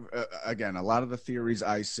can get, again, a lot of the theories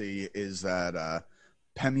I see is that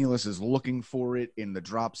Pemulus is looking for it in the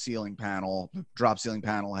drop ceiling panel. Drop ceiling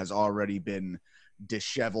panel has already been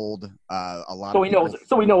disheveled. A lot So of he people. knows.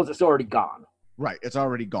 So he knows it's already gone. Right. It's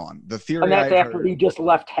already gone. The And theory that's I've after heard. he just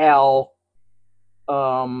left Hal,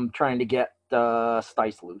 trying to get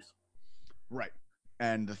Stice loose. Right.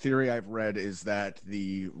 And the theory I've read is that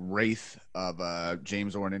the wraith of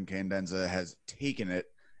James Orin Candenza has taken it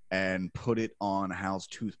and put it on Hal's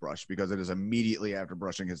toothbrush, because it is immediately after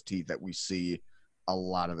brushing his teeth that we see a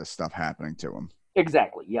lot of this stuff happening to him.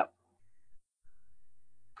 Exactly. Yep.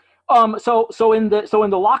 So in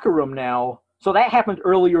the locker room now. So that happened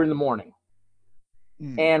earlier in the morning,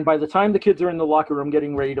 and by the time the kids are in the locker room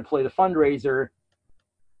getting ready to play the fundraiser,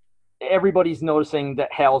 everybody's noticing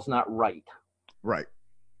that Hal's not right. Right.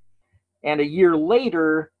 And a year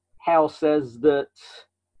later, Hal says that.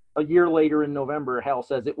 A year later in November, Hal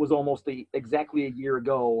says it was almost exactly a year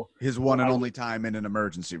ago. His one and only time in an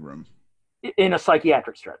emergency room. In a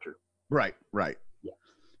psychiatric stretcher. Right, right. Yeah.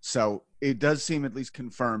 So it does seem at least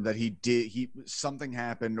confirmed that something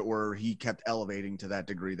happened, or he kept elevating to that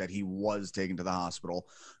degree that he was taken to the hospital.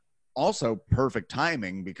 Also, perfect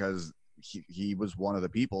timing, because he was one of the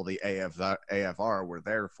people the AFR were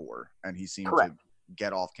there for, and he seemed Correct. to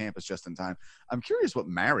get off campus just in time. I'm curious what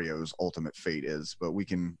Mario's ultimate fate is, but we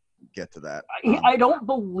can get to that. I don't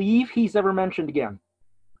believe he's ever mentioned again.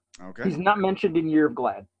 Okay. He's not mentioned in Year of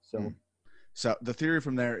Glad. So the theory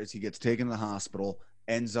from there is he gets taken to the hospital,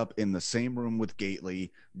 ends up in the same room with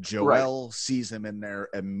Gately. Joelle sees him in there,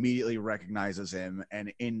 immediately recognizes him,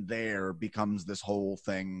 and in there becomes this whole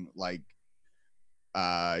thing like,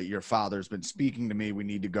 your father's been speaking to me, we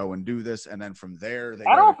need to go and do this. And then from there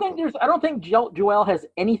I don't think Joelle has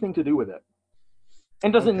anything to do with it,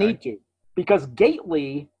 and doesn't need to, because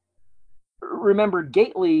Gately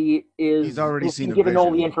is he's already seen given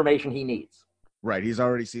all the information he needs. Right. He's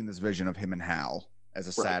already seen this vision of him and Hal as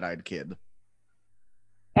a sad-eyed kid.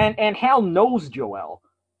 And Hal knows Joelle.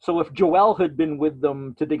 So if Joelle had been with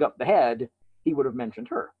them to dig up the head, he would have mentioned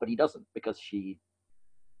her, but he doesn't, because she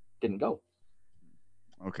didn't go.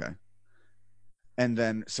 Okay. And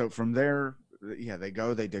then, so from there, they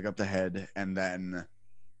go, they dig up the head, and then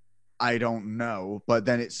I don't know, but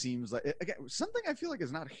then it seems like, again, something I feel like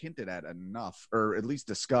is not hinted at enough, or at least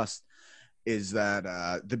discussed, is that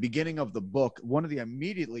the beginning of the book, one of the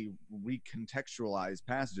immediately recontextualized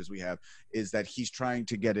passages we have is that he's trying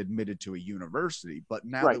to get admitted to a university. But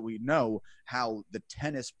now that we know how the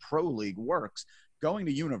tennis pro league works, going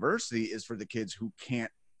to university is for the kids who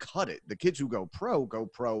can't cut it. The kids who go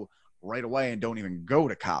pro right away and don't even go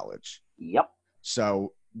to college. Yep.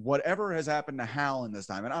 So whatever has happened to Hal in this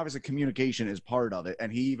time, and obviously communication is part of it,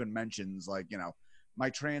 and he even mentions, like, my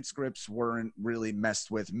transcripts weren't really messed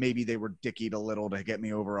with. Maybe they were dickied a little to get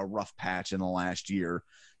me over a rough patch in the last year.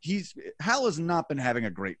 Hal has not been having a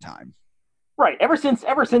great time. Right. Ever since the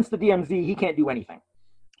DMZ, he can't do anything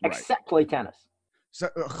except play tennis. So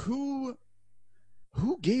who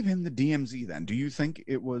gave him the DMZ then? Do you think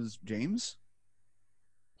it was James?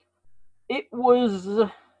 It was.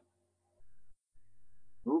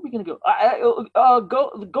 Where are we gonna go?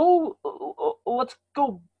 Let's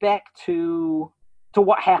go back to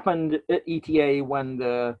what happened at ETA when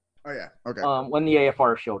the when the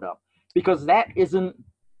AFR showed up, because that isn't.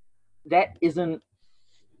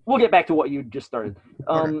 We'll get back to what you just started.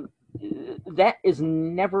 That is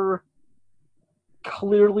never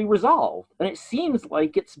clearly resolved, and it seems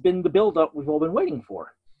like it's been the buildup we've all been waiting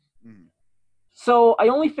for. So I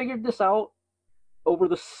only figured this out over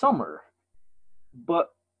the summer, but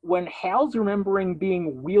when Hal's remembering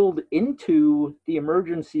being wheeled into the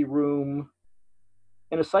emergency room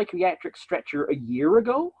in a psychiatric stretcher a year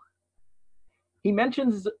ago, he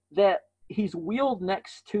mentions that he's wheeled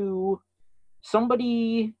next to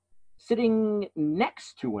somebody sitting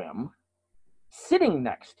next to him,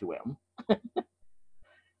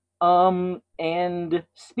 and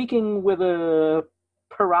speaking with a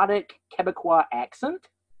parodic Quebecois accent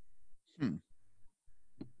Hmm.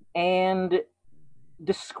 and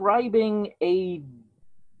describing a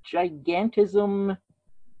gigantism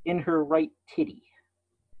in her right titty.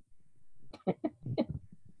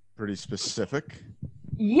 Pretty specific.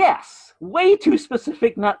 Yes, way too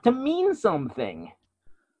specific not to mean something.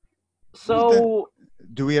 So,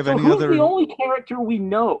 Do we have so any who's other? the only character we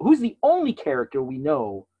know? Who's the only character we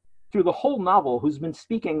know through the whole novel who's been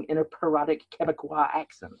speaking in a parodic Quebecois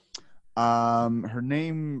accent? Her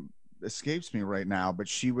name escapes me right now, but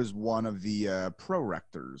she was one of the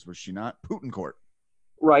pro-rectors, was she not? Putincourt.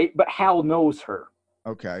 Right, but Hal knows her.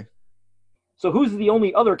 Okay. So who's the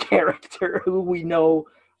only other character who we know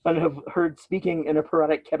and have heard speaking in a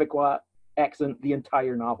parodic Quebecois accent the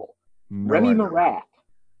entire novel? No Remy idea. Marat.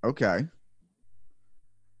 Okay.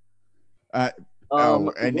 And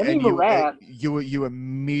Remy you Marat. you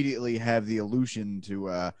immediately have the allusion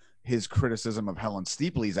to his criticism of Helen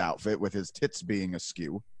Steepley's outfit with his tits being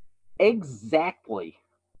askew. Exactly.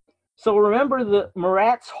 So remember, the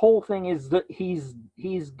Marat's whole thing is that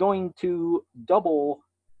he's going to double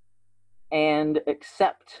and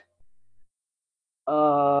accept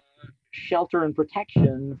shelter and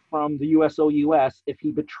protection from the USOUS if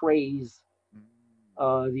he betrays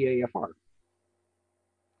the AFR.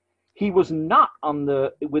 He was not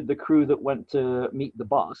with the crew that went to meet the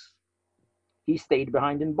boss. He stayed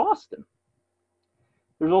behind in Boston.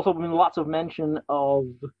 There's also been lots of mention of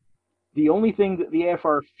the only thing that the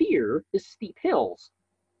AFR fear is steep hills.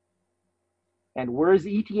 And where is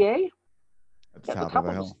ETA? At the At the top top of a of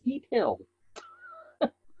a hill. steep hill.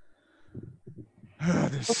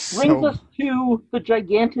 This Brings us to the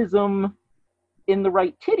gigantism in the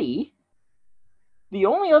right titty. The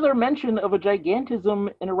only other mention of a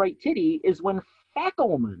gigantism in a right titty is when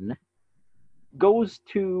Fackelman goes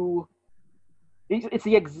to. It's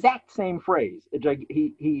the exact same phrase.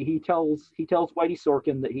 He tells Whitey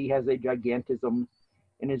Sorkin that he has a gigantism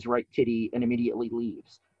in his right titty and immediately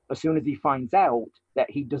leaves. As soon as he finds out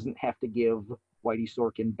that he doesn't have to give Whitey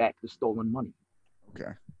Sorkin back the stolen money.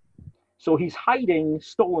 Okay. So he's hiding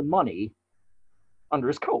stolen money under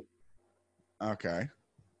his coat. Okay.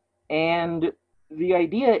 And the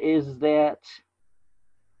idea is that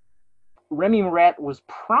Remy Marat was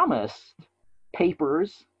promised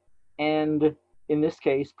papers and, in this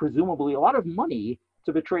case, presumably a lot of money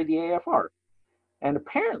to betray the AFR. And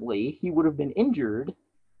apparently he would have been injured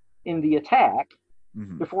in the attack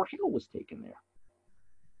before Hal was taken there.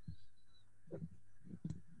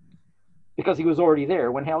 Because he was already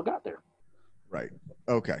there when Hal got there. Right.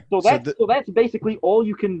 Okay. So that's basically all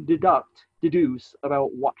you can deduce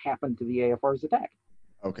about what happened to the AFR's attack.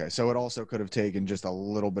 Okay, so it also could have taken just a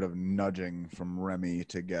little bit of nudging from Remy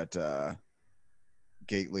to get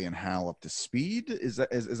Gately and Hal up to speed. Is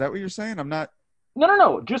that what you're saying? I'm not.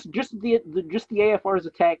 No. Just the AFR's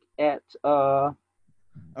attack at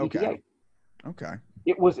Okay. ETA. Okay.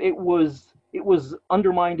 It was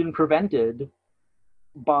undermined and prevented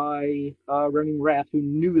by Remy Marat, who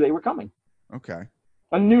knew they were coming. Okay.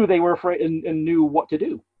 And knew they were afraid and knew what to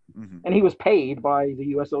do. Mm-hmm. And he was paid by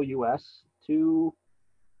the USOUS to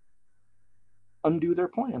undo their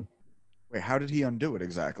plan. Wait, how did he undo it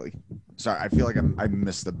exactly? Sorry, I feel like I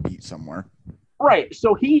missed the beat somewhere. Right.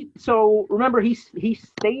 So remember he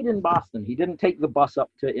stayed in Boston. He didn't take the bus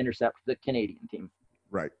up to intercept the Canadian team.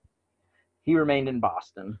 Right. He remained in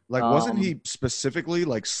Boston. Like, wasn't he specifically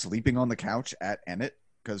like sleeping on the couch at Ennet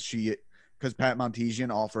because Pat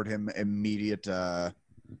Montesian offered him immediate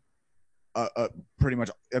pretty much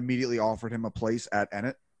immediately offered him a place at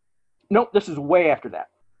Ennet? Nope, this is way after that.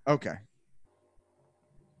 Okay.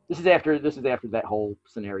 This is after that whole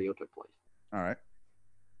scenario took place. All right.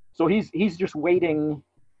 So he's just waiting.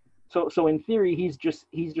 So in theory, he's just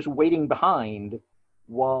waiting behind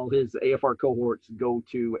while his AFR cohorts go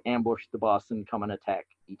to ambush the bus and come and attack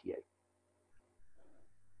ETA.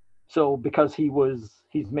 So because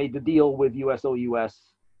he's made the deal with USOUS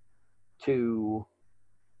to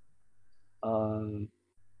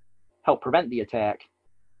help prevent the attack,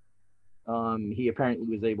 he apparently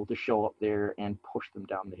was able to show up there and push them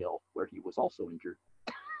down the hill, where he was also injured.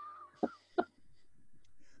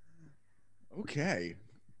 Okay.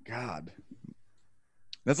 God.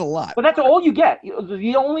 That's a lot. But that's all you get.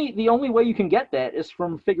 The only way you can get that is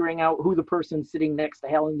from figuring out who the person sitting next to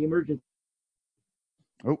Hal in the emergency.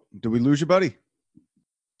 Oh, did we lose you, buddy?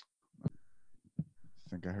 I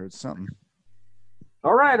think I heard something.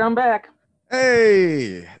 All right, I'm back.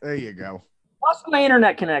 Hey, there you go. Lost my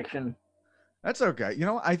internet connection. That's okay. You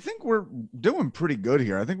know, I think we're doing pretty good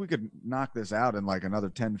here. I think we could knock this out in like another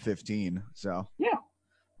 10, 15. So yeah.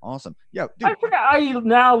 Awesome. Yeah, I dude. forgot. I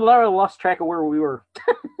now lost track of where we were.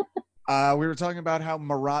 We were talking about how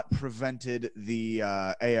Marat prevented the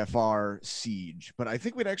AFR siege, but I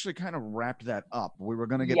think we'd actually kind of wrapped that up. We were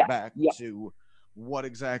going to get Yes. back Yeah. to what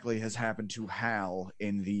exactly has happened to Hal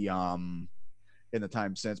in the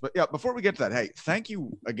time since. But yeah, before we get to that, hey, thank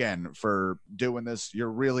you again for doing this.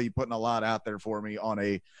 You're really putting a lot out there for me on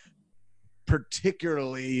a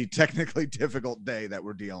particularly technically difficult day that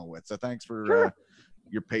we're dealing with. So thanks for Sure.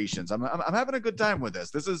 your patience. I'm having a good time with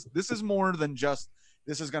this. This is more than just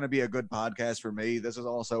this is going to be a good podcast for me. This is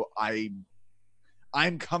also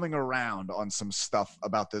I'm coming around on some stuff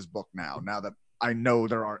about this book now that I know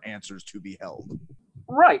there are answers to be held.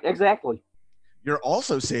 Right, exactly. You're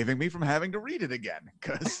also saving me from having to read it again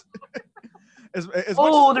because as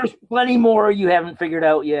there's plenty more you haven't figured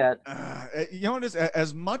out yet. You know what is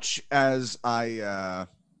as much as I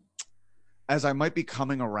might be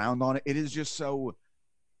coming around on it, it is just so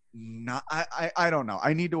not. I don't know.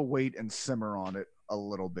 I need to wait and simmer on it a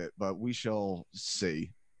little bit, but we shall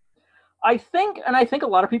see. I think a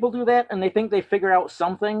lot of people do that, and they think they figure out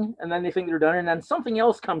something, and then they think they're done, and then something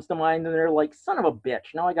else comes to mind, and they're like, "Son of a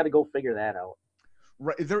bitch! Now I got to go figure that out."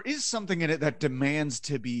 Right, there is something in it that demands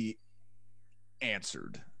to be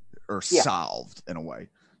answered or solved in a way.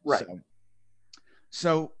 Right.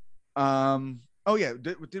 So oh yeah,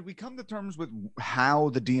 did we come to terms with how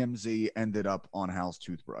the DMZ ended up on Hal's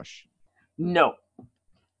toothbrush? No.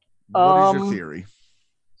 What is your theory?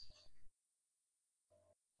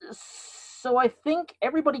 So I think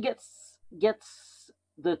everybody gets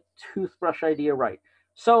the toothbrush idea right.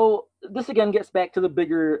 So this again gets back to the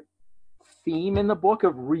bigger theme in the book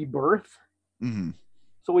of rebirth. Mm-hmm.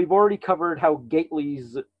 So we've already covered how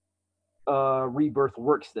Gately's rebirth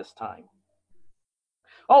works this time.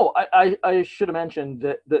 Oh, I should have mentioned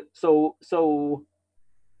that so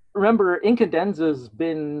remember, Incandenza's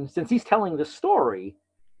been, since he's telling this story,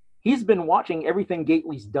 he's been watching everything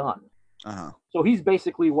Gately's done. Uh-huh. So he's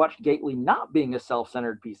basically watched Gately not being a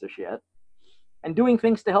self-centered piece of shit and doing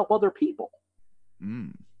things to help other people.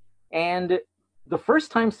 Mm. And the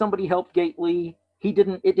first time somebody helped Gately, it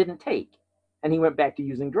didn't take, and he went back to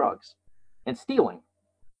using drugs and stealing.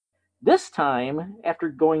 This time, after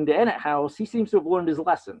going to Ennet House, he seems to have learned his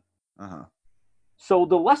lesson. Uh-huh. So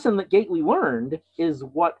the lesson that Gately learned is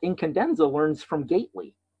what Incandenza learns from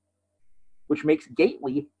Gately, which makes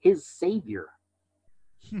Gately his savior.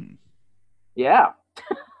 Yeah.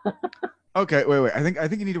 Okay, wait. I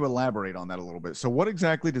think you need to elaborate on that a little bit. So what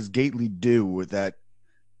exactly does Gately do that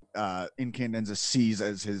Incandenza sees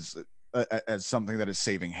as his as something that is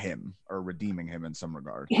saving him or redeeming him in some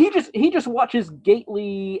regard? He just watches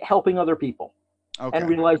Gately helping other people, and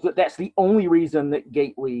realizes that that's the only reason that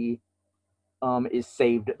Gately is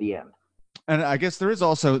saved at the end. And I guess there is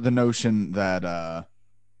also the notion that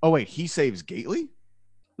he saves Gately?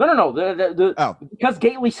 No. Because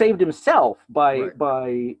Gately saved himself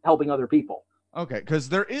by helping other people. Okay, because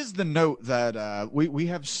there is the note that we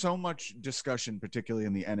have so much discussion, particularly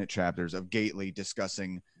in the Ennet chapters, of Gately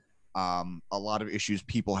discussing a lot of issues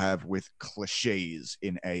people have with cliches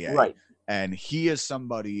in AA. Right. And he is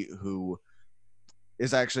somebody who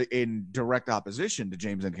is actually in direct opposition to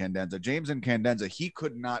James Incandenza. James Incandenza, he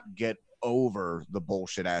could not get over the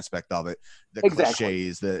bullshit aspect of it, the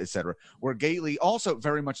cliches, the etc. Where Gately also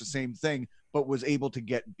very much the same thing, but was able to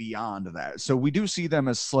get beyond that. So we do see them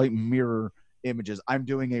as slight mirror images. I'm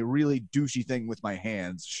doing a really douchey thing with my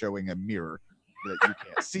hands, showing a mirror that you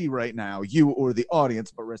can't see right now, you or the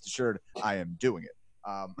audience, but rest assured, I am doing it.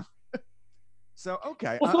 So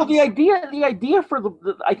okay. Well, so the idea for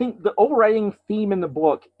the I think the overriding theme in the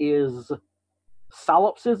book is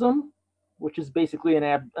solipsism, which is basically an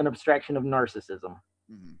abstraction of narcissism.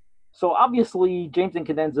 Mm-hmm. So obviously, James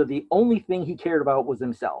Incandenza, the only thing he cared about was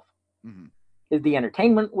himself. Mm-hmm. The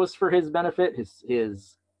entertainment was for his benefit.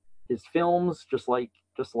 His films, just like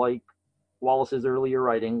Wallace's earlier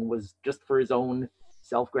writing, was just for his own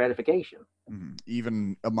self-gratification. Mm-hmm.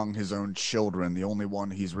 Even among his own children, the only one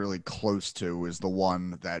he's really close to is the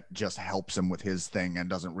one that just helps him with his thing and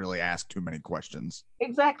doesn't really ask too many questions.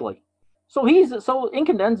 Exactly. So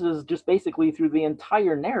Incandenza is just basically, through the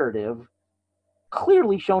entire narrative,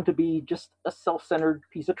 clearly shown to be just a self-centered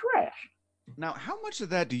piece of trash. Now, how much of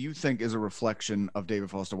that do you think is a reflection of David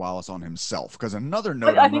Foster Wallace on himself? Because another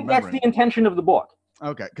note I think that's the intention of the book.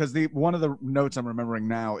 Okay, because one of the notes I'm remembering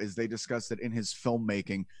now is they discussed that in his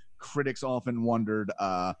filmmaking, critics often wondered,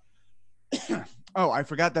 I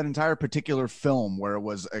forgot that entire particular film where it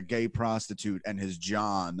was a gay prostitute and his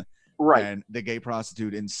John, Right. And the gay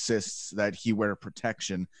prostitute insists that he wear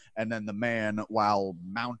protection. And then the man, while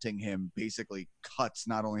mounting him, basically cuts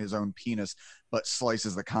not only his own penis, but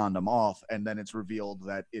slices the condom off. And then it's revealed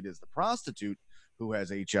that it is the prostitute who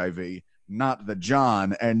has HIV, not the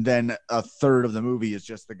John. And then a third of the movie is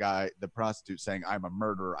just the prostitute saying, I'm a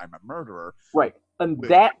murderer, I'm a murderer. Right. And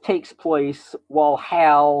that takes place while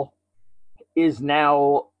Hal is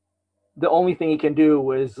now, the only thing he can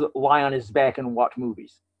do is lie on his back and watch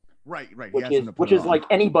movies. Right. Which is like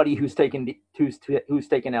anybody who's taken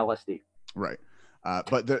LSD. Right.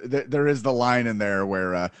 But there is the line in there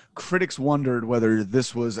where critics wondered whether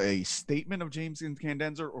this was a statement of James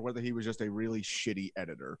Candenza or whether he was just a really shitty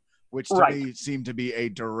editor, which to me seemed to be a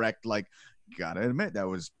direct, like, gotta admit, that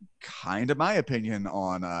was kind of my opinion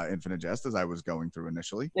on Infinite Jest as I was going through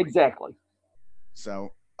initially. Exactly.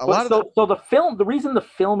 So the reason the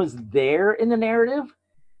film is there in the narrative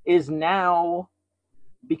is now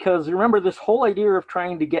because remember this whole idea of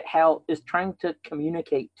trying to get Hal is trying to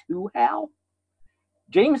communicate to Hal.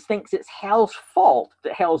 James thinks it's Hal's fault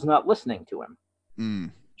that Hal's not listening to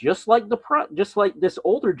him. Just like this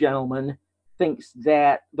older gentleman thinks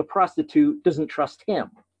that the prostitute doesn't trust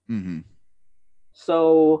him. Mm-hmm.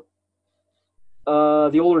 So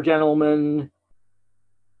the older gentleman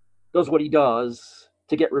does what he does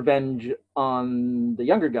to get revenge on the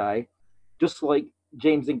younger guy, just like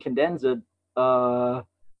James in Candenza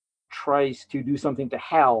tries to do something to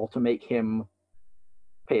Hal to make him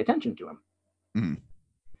pay attention to him. Mm-hmm.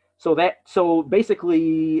 So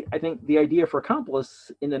basically, I think the idea for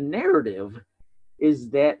accomplice in the narrative is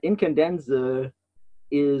that in Candenza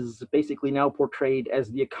is basically now portrayed as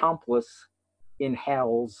the accomplice in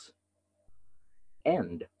Hal's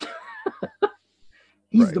end.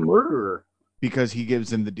 He's the murderer. Because he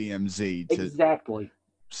gives him the DMZ. Exactly.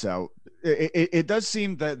 So it does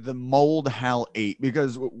seem that the mold Hal ate,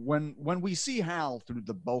 because when we see Hal through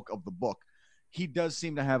the bulk of the book, he does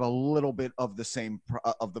seem to have a little bit of the same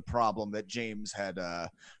of the problem that James had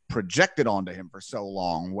projected onto him for so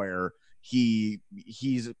long, where he's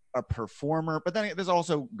a performer, but then this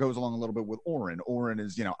also goes along a little bit with Orin. Orin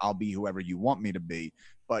is, I'll be whoever you want me to be,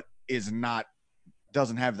 but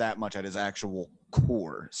doesn't have that much at his actual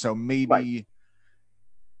core. So maybe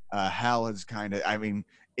Hal is kind of,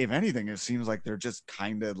 if anything, it seems like they're just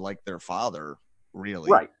kind of like their father, really.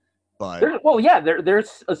 Right. But they're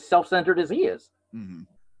as self-centered as he is. Mm-hmm.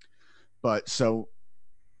 But so,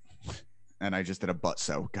 and I just did a but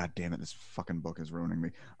so. God damn it, this fucking book is ruining me.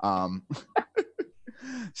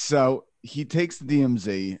 So he takes the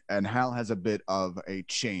DMZ, and Hal has a bit of a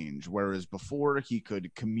change. Whereas before he could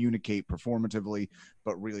communicate performatively,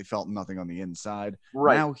 but really felt nothing on the inside.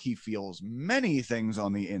 Right. Now he feels many things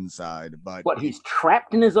on the inside, but he's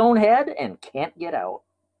trapped in his own head and can't get out.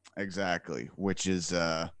 Exactly, which is,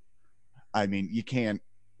 you can't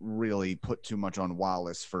really put too much on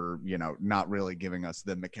Wallace for, not really giving us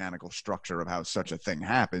the mechanical structure of how such a thing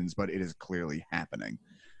happens, but it is clearly happening.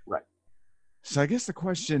 Right. So I guess the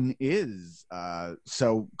question is,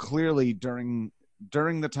 so clearly during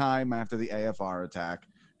the time after the AFR attack,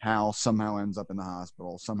 Hal somehow ends up in the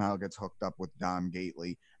hospital, somehow gets hooked up with Don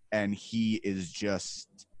Gately, and he is just,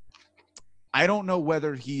 I don't know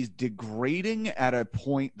whether he's degrading at a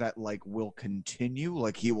point that will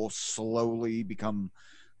continue, he will slowly become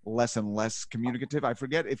less and less communicative. I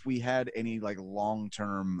forget if we had any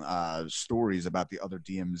long-term stories about the other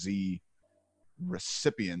DMZ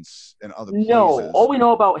recipients in other places. No, all we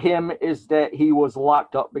know about him is that he was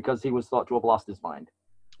locked up because he was thought to have lost his mind.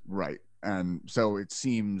 Right. And so it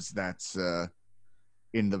seems that's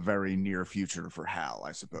in the very near future for Hal,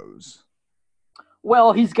 I suppose.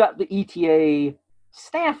 Well, he's got the ETA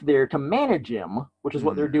staff there to manage him, which is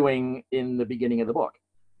what they're doing in the beginning of the book.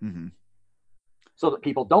 Mm-hmm. So that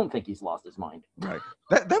people don't think he's lost his mind. Right.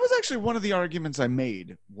 That was actually one of the arguments I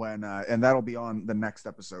made when, and that'll be on the next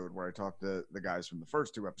episode where I talk to the guys from the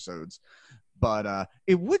first two episodes. But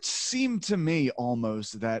it would seem to me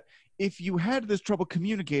almost that if you had this trouble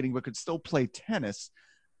communicating but could still play tennis,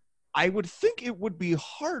 I would think it would be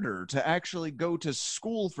harder to actually go to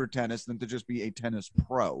school for tennis than to just be a tennis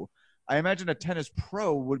pro. I imagine a tennis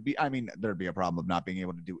pro would be, there'd be a problem of not being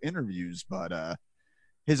able to do interviews, but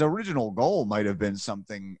his original goal might have been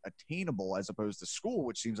something attainable as opposed to school,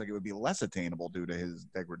 which seems like it would be less attainable due to his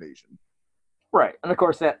degradation. Right. And of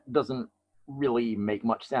course, that doesn't really make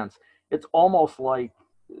much sense. It's almost like,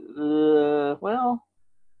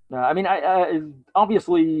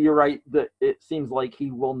 obviously you're right that it seems like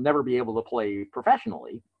he will never be able to play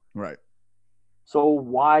professionally. Right. So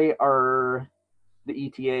why are the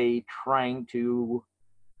ETA trying to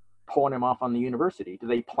pawn him off on the university? Do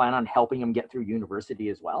they plan on helping him get through university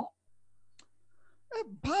as well?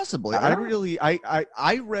 Possibly. I don't know.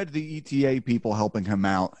 I read the ETA people helping him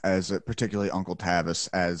out as particularly Uncle Tavis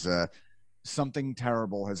as something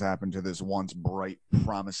terrible has happened to this once bright,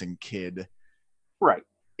 promising kid. Right.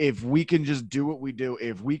 If we can just do what we do,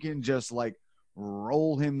 if we can just like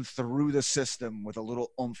roll him through the system with a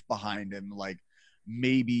little oomph behind him, like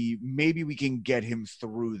maybe we can get him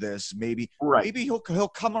through this. Maybe Right. he'll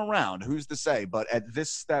come around. Who's to say? But at this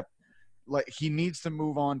step, like he needs to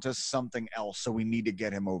move on to something else. So we need to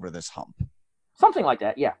get him over this hump. Something like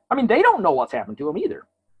that, yeah. I mean, they don't know what's happened to him either.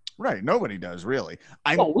 Right. Nobody does, really.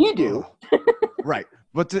 Well, we do. Right.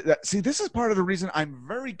 But see, this is part of the reason I'm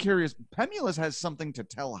very curious. Pemulus has something to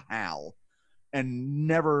tell Hal and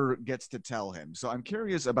never gets to tell him. So I'm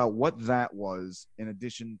curious about what that was in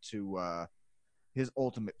addition to his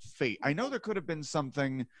ultimate fate. I know there could have been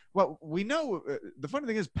something. Well, we know the funny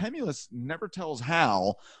thing is Pemulus never tells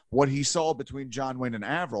Hal what he saw between John Wayne and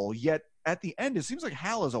Avril, yet at the end it seems like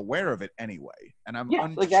Hal is aware of it anyway. And I'm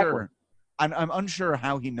unsure. Exactly. I'm unsure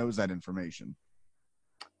how he knows that information.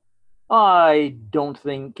 I don't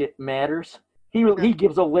think it matters. He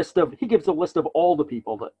gives a list of all the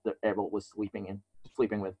people that Avril was sleeping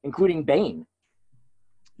with, including Bane.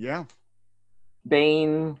 Yeah.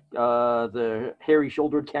 Bane, the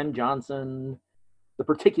hairy-shouldered Ken Johnson, the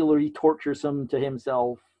particularly torturesome to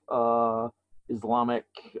himself Islamic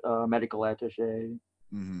medical attaché.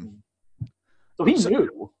 Mm-hmm. So he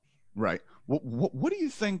knew. Right. What do you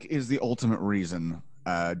think is the ultimate reason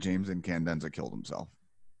James Incandenza killed himself?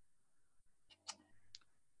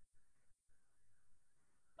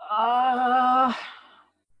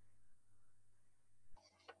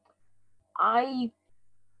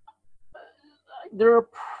 There are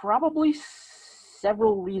probably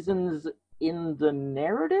several reasons in the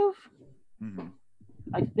narrative. Mm-hmm.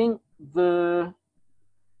 I think the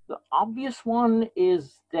obvious one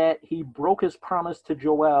is that he broke his promise to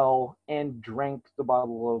Joelle and drank the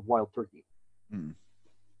bottle of wild turkey. Mm.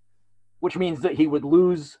 Which means that he would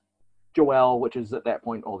lose Joelle, which is at that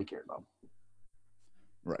point all he cared about.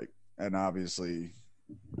 Right. And obviously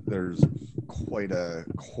there's quite a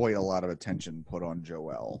lot of attention put on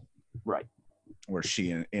Joelle. Right. Where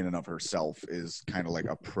she in and of herself is kind of like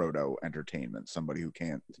a proto entertainment, somebody who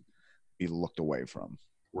can't be looked away from.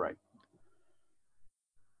 Right.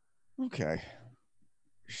 Okay.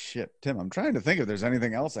 Shit, Tim, I'm trying to think if there's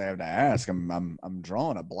anything else I have to ask. I'm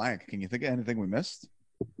drawing a blank. Can you think of anything we missed?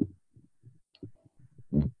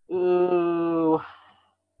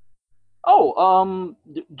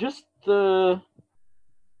 Just the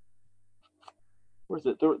where's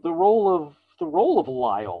it? The role of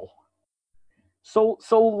Lyle. So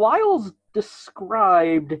Lyle's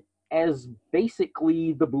described as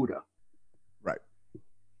basically the Buddha. Right.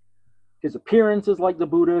 His appearance is like the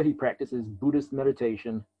Buddha. He practices Buddhist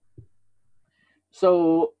meditation.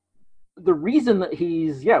 So the reason that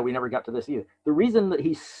we never got to this either. The reason that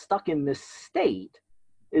he's stuck in this state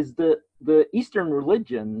is that the Eastern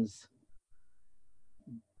religions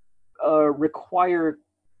require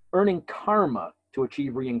earning karma to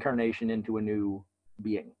achieve reincarnation into a new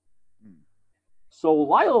being. So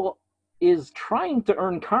Lyle is trying to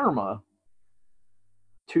earn karma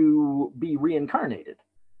to be reincarnated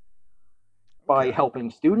by helping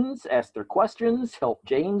students ask their questions, help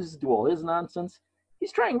James do all his nonsense.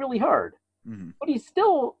 He's trying really hard, but he's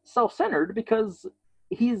still self-centered because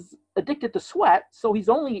he's addicted to sweat, so he's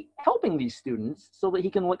only helping these students so that he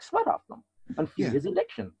can lick sweat off them and feed his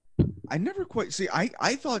addiction. I never quite see.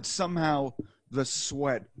 I thought somehow the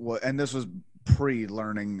sweat was, and this was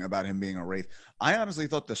pre-learning about him being a wraith. I honestly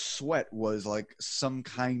thought the sweat was like some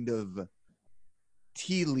kind of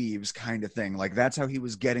tea leaves kind of thing. Like that's how he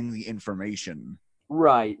was getting the information.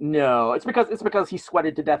 Right. No, it's because he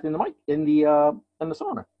sweated to death in the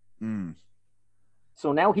sauna. Mm.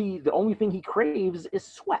 So now the only thing he craves is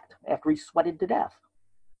sweat after he sweated to death.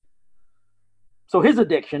 So his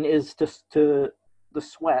addiction is to the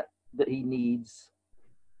sweat that he needs,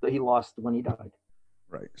 that he lost when he died.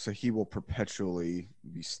 Right. So he will perpetually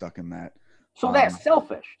be stuck in that. So that's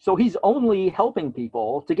selfish. So he's only helping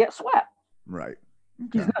people to get sweat. Right.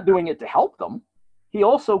 Okay. He's not doing it to help them. He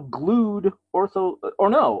also glued Orthostice.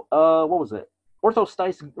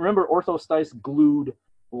 Remember, Orthostice glued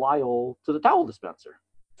Lyle to the towel dispenser.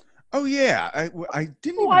 Oh yeah, I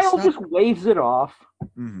didn't. Lyle just waves it off.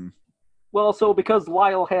 Mm-hmm. Well, so because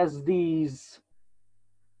Lyle has these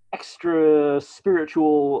extra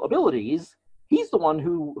spiritual abilities, he's the one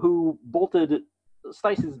who bolted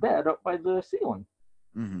Stice's bed up by the ceiling.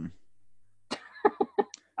 Mm-hmm.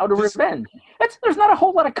 Out of revenge. There's not a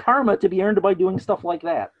whole lot of karma to be earned by doing stuff like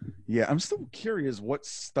that. Yeah, I'm still curious what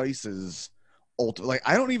Stice's like,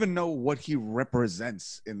 I don't even know what he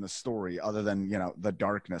represents in the story other than, the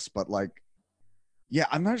darkness, but like, yeah,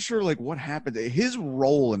 I'm not sure like what happened. His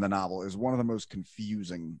role in the novel is one of the most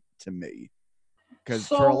confusing to me, because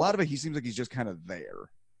for a lot of it, he seems like he's just kind of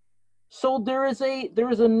there. So there is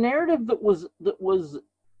a narrative that was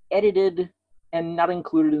edited and not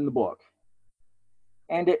included in the book,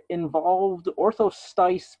 and it involved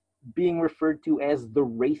Orthostice being referred to as the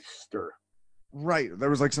Wraithster. Right. There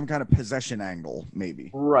was like some kind of possession angle, maybe.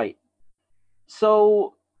 Right.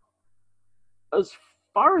 So, as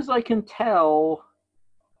far as I can tell,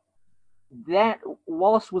 that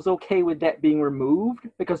Wallace was okay with that being removed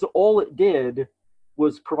because all it did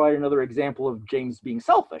was provide another example of James being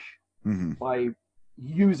selfish by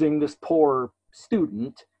using this poor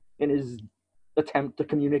student in his attempt to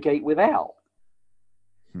communicate with Al.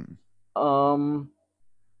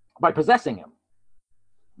 By possessing him.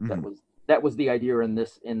 That was the idea in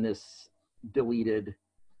this deleted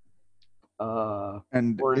or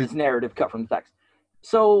in this narrative cut from the text.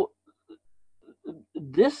 So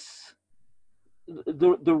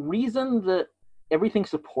the reason that everything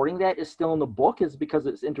supporting that is still in the book is because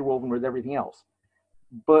it's interwoven with everything else.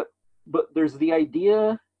 But there's the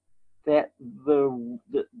idea that the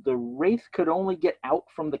wraith could only get out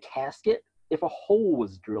from the casket if a hole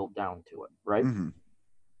was drilled down to it, right?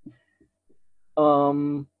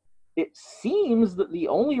 It seems that the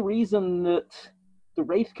only reason that the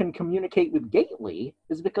wraith can communicate with Gately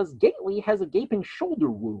is because Gately has a gaping shoulder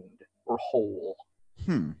wound or hole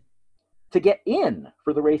to get in,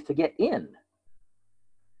 for the wraith to get in.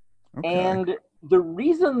 Okay. And the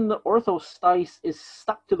reason the Orthostice is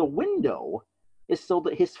stuck to the window is so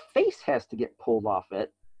that his face has to get pulled off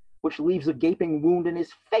it, which leaves a gaping wound in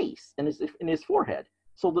his face and in his forehead,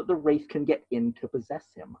 so that the wraith can get in to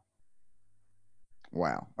possess him.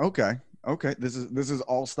 Wow. Okay. This is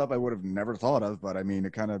all stuff I would have never thought of, but I mean,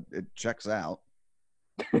 it checks out.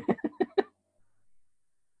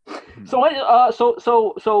 So where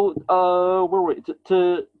were we?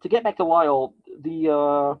 To get back to Lyle,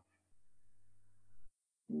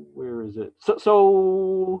 where is it?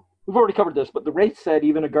 So we've already covered this, but the Wraith said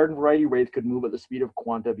even a garden variety Wraith could move at the speed of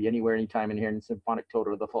quanta, be anywhere, anytime, and hear in symphonic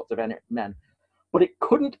total of the thoughts of men, but it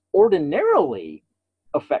couldn't ordinarily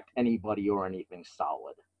affect anybody or anything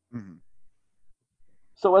solid.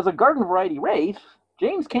 So as a garden variety Wraith,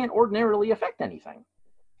 James can't ordinarily affect anything.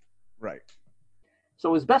 Right.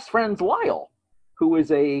 So his best friend's Lyle, who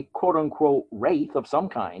is a quote-unquote Wraith of some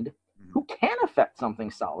kind, who can affect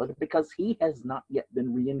something solid because he has not yet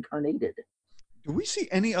been reincarnated. Do we see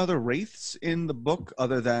any other Wraiths in the book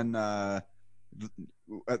other than...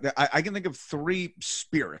 I can think of 3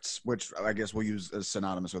 spirits, which I guess we'll use as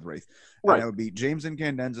synonymous with Wraith. Right. And that would be James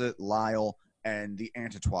Incandenza, Lyle, and the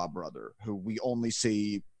Antitois brother, who we only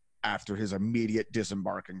see after his immediate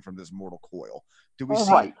disembarking from this mortal coil. Do we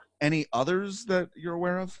see any others that you're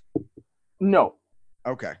aware of? No.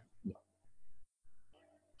 Okay.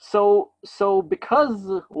 So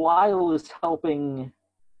because Lyle is helping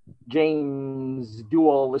James do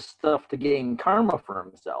all this stuff to gain karma for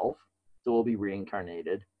himself, so will be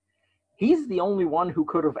reincarnated, he's the only one who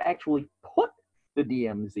could have actually put the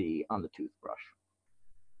DMZ on the toothbrush.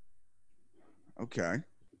 Okay.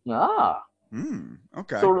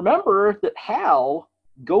 Okay. So remember that Hal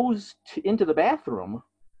goes into the bathroom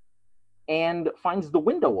and finds the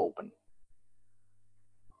window open.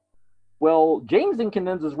 Well, James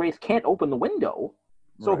Incandenza's Wraith can't open the window,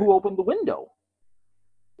 so who opened the window?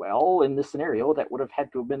 Well, in this scenario, that would have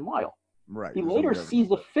had to have been Lyle. Right. He later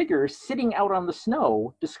sees a figure sitting out on the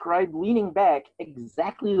snow, described leaning back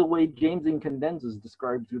exactly the way James Incandenza is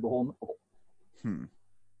described through the whole novel.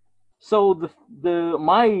 So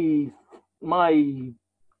my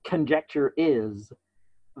conjecture is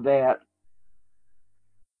that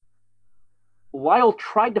Lyle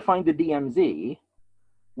tried to find the DMZ,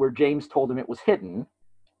 where James told him it was hidden,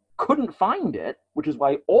 couldn't find it, which is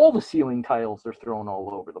why all the ceiling tiles are thrown all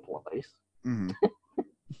over the place.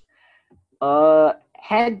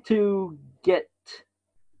 Had to get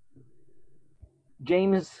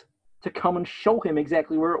James to come and show him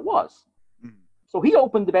exactly where it was. So he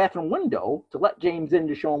opened the bathroom window to let James in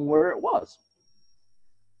to show him where it was.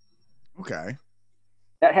 Okay.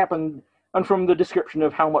 That happened, and from the description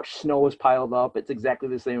of how much snow was piled up, it's exactly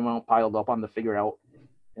the same amount piled up on the figure out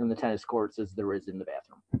in the tennis courts as there is in the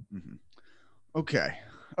bathroom. Okay,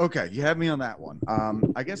 you have me on that one.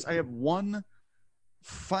 I guess I have one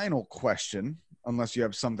final question, unless you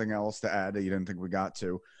have something else to add that you didn't think we got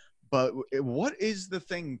to. But what is the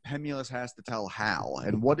thing Pemulus has to tell Hal,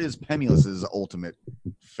 and what is Pemulus's ultimate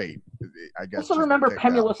fate? I guess. Also, remember,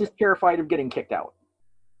 Pemulus is terrified of getting kicked out.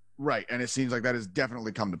 Right, and it seems like that has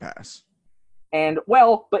definitely come to pass. And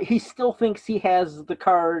well, but he still thinks he has the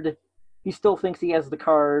card. He still thinks he has the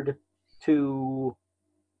card to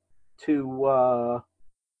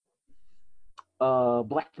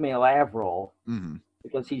blackmail Avril Mm-hmm.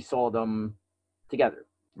 because he saw them together.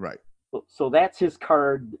 Right. So that's his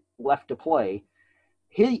card left to play.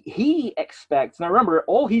 He expects now. Remember,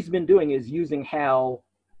 all he's been doing is using Hal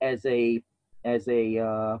as a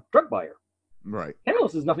drug buyer. Right.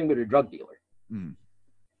 Camillus is nothing but a drug dealer, Mm.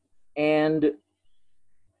 and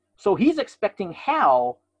so he's expecting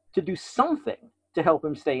Hal to do something to help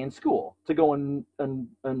him stay in school, to go and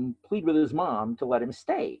plead with his mom to let him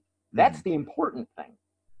stay. That's the important thing.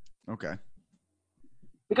 Okay.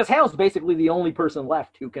 Because Hal's basically the only person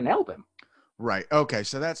left who can help him. Right. Okay.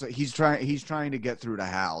 So that's he's trying to get through to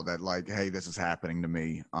Hal that, like, hey, this is happening to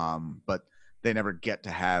me. But they never get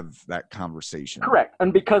to have that conversation. Correct.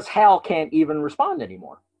 And because Hal can't even respond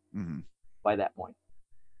anymore by that point.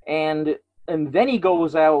 And then he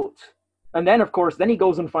goes out, and then of course he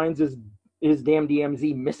goes and finds his damn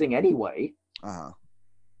DMZ missing anyway. Uh-huh.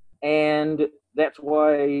 And that's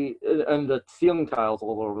why, and the ceiling tiles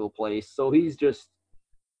all over the place. So he's just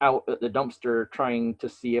out at the dumpster trying to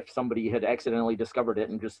see if somebody had accidentally discovered it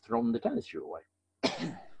and just thrown the tennis shoe away.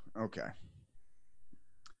 Okay.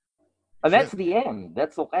 And that's the end.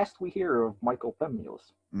 That's the last we hear of Michael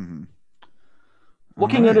Pemulus. Mm-hmm.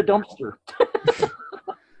 Looking at a dumpster.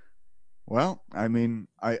 Well, I mean,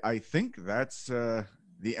 I think that's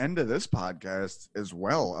the end of this podcast as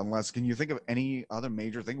well. Unless, can you think of any other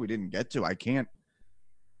major thing we didn't get to? I can't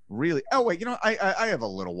really. Oh, wait, I have a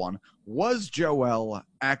little one. Was Joelle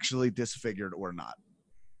actually disfigured or not?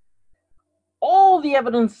 All the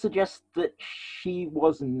evidence suggests that she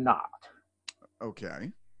was not.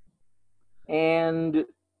 Okay. And,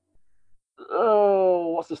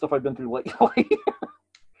 what's the stuff I've been through lately?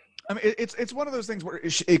 I mean, it's one of those things where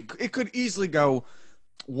it could easily go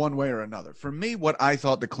one way or another. For me, what I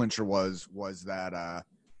thought the clincher was that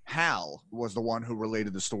Hal was the one who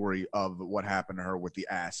related the story of what happened to her with the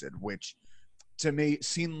acid, which to me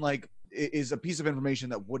seemed like is a piece of information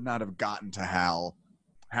that would not have gotten to Hal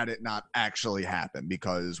had it not actually happened,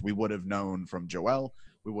 because we would have known from Joelle,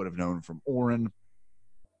 we would have known from Orin.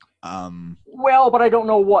 Well, but I don't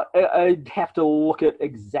know what. I'd have to look at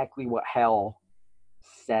exactly what Hal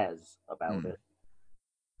says about it.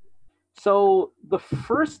 So the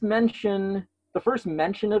first mention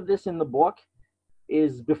of this in the book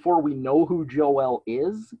is before we know who Joelle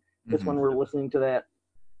is. It's when we're listening to that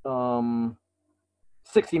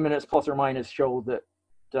 60 minutes plus or minus show that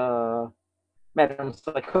Madame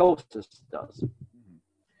Psychosis does.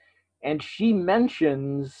 And she's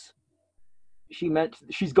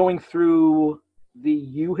going through the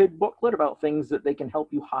IHIJ booklet about things that they can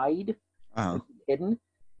help you hide hidden.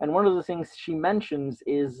 And one of the things she mentions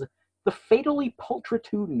is the fatally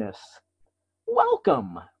pulchritudinous.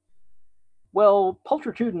 Welcome. Well,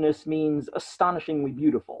 pulchritudinous means astonishingly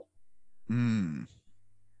beautiful.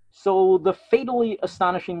 So the fatally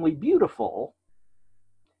astonishingly beautiful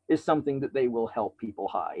is something that they will help people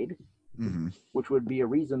hide, which would be a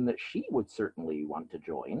reason that she would certainly want to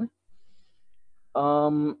join.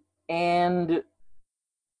 And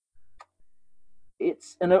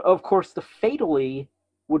of course the fatally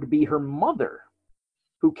would be her mother,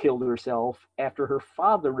 who killed herself after her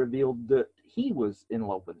father revealed that he was in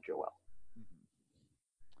love with Joelle.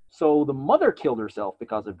 So the mother killed herself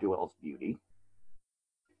because of Joelle's beauty.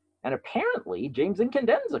 And apparently James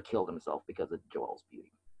Incandenza killed himself because of Joelle's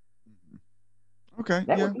beauty. Okay.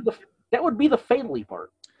 That would be the fatally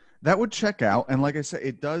part. That would check out. And like I said,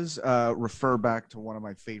 it does refer back to one of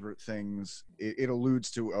my favorite things. It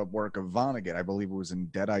alludes to a work of Vonnegut. I believe it was in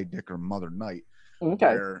Deadeye Dick or Mother Night,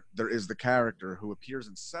 where there is the character who appears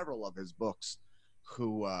in several of his books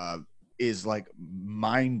who is like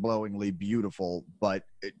mind-blowingly beautiful, but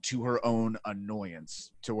to her own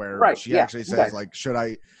annoyance, to where she actually says, like, should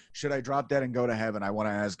I drop dead and go to heaven, I want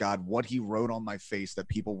to ask God what he wrote on my face that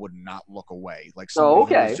people would not look away. Like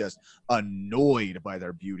somebody who was just annoyed by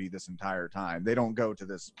their beauty this entire time. They don't go to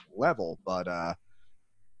this level, but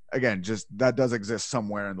again, just that does exist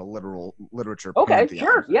somewhere in the literal literature. Okay, pantheon.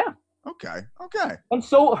 sure, yeah. Okay. And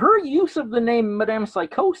so her use of the name Madame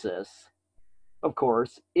Psychosis, of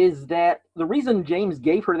course, is that the reason James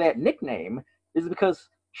gave her that nickname is because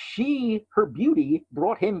her beauty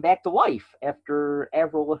brought him back to life after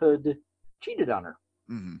Avril had cheated on her.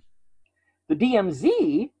 The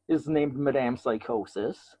DMZ is named Madame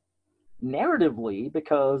Psychosis narratively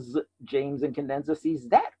because James Incandenza sees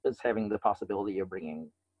that as having the possibility of bringing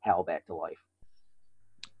Hal back to life.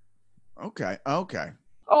 Okay.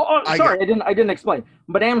 Sorry, I didn't explain.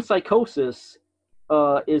 Madame Psychosis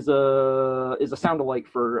is a sound alike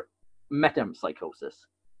for metempsychosis,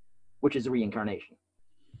 which is reincarnation.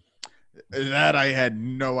 That I had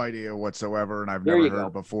no idea whatsoever, and I've never heard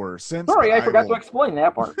it before since. Sorry, I forgot to explain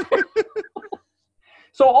that part.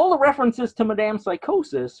 So all the references to Madame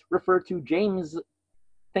Psychosis refer to James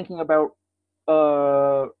thinking about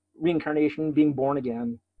reincarnation, being born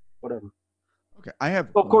again, whatever. Okay,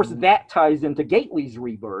 Of course, that ties into Gately's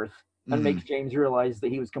rebirth and makes James realize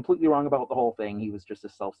that he was completely wrong about the whole thing. He was just a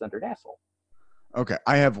self-centered asshole. Okay,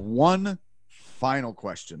 I have one final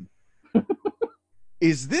question.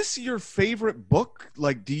 Is this your favorite book?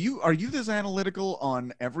 Like, are you this analytical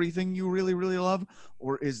on everything you really, really love?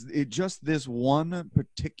 Or is it just this one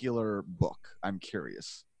particular book? I'm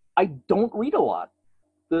curious. I don't read a lot.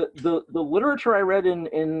 The literature I read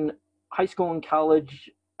in high school and college,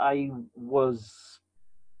 I was,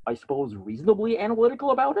 I suppose, reasonably analytical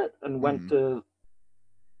about it and went to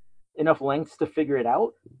enough lengths to figure it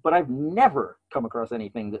out. But I've never come across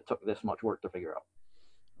anything that took this much work to figure out.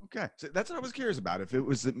 Okay, so that's what I was curious about. If it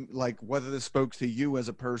was like whether this spoke to you as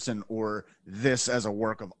a person or this as a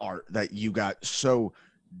work of art that you got so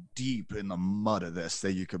deep in the mud of this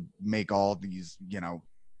that you could make all these,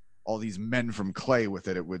 all these men from clay with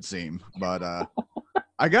it. It would seem, but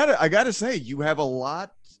I gotta say, you have a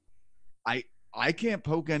lot. I can't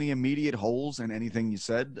poke any immediate holes in anything you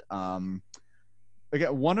said.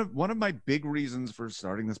 Again, one of my big reasons for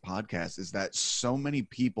starting this podcast is that so many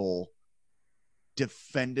people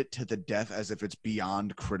defend it to the death as if it's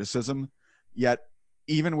beyond criticism. Yet,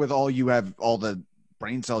 even with all the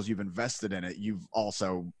brain cells you've invested in it, you've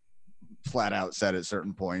also flat out said at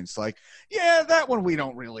certain points, like, yeah, that one we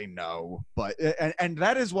don't really know. But and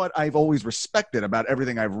that is what I've always respected about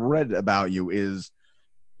everything I've read about you is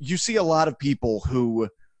you see a lot of people who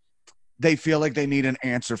they feel like they need an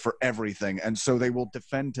answer for everything, and so they will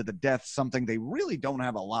defend to the death something they really don't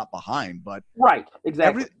have a lot behind. But right,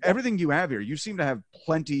 exactly. Everything you have here, you seem to have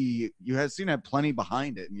plenty. Seem to have plenty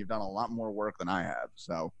behind it, and you've done a lot more work than I have.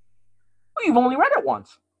 So, well, you've only read it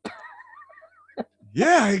once.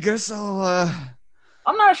 Yeah, I guess I'll.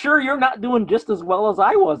 I'm not sure you're not doing just as well as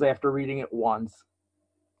I was after reading it once.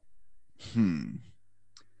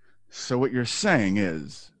 So what you're saying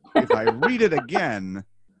is, if I read it again.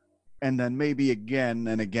 And then maybe again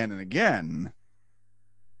and again and again,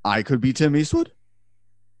 I could be Tim Eastwood?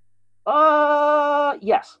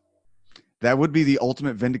 Yes. That would be the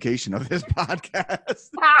ultimate vindication of this podcast.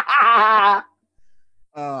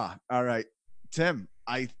 All right. Tim,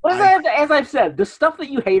 as I've said, the stuff that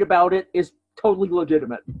you hate about it is totally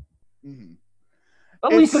legitimate.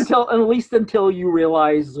 At least until you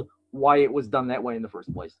realize why it was done that way in the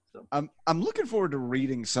first place. So I'm looking forward to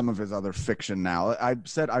reading some of his other fiction now. I've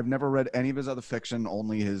said I've never read any of his other fiction,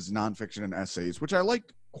 only his nonfiction and essays, which I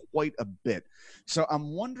liked quite a bit. So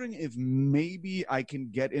I'm wondering if maybe I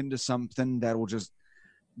can get into something that will just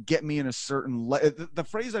get me in a certain the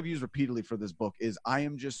phrase I've used repeatedly for this book is I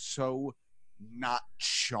am just so not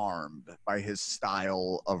charmed by his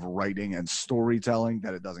style of writing and storytelling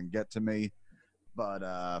that it doesn't get to me.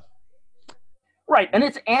 But right, and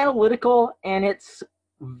it's analytical and it's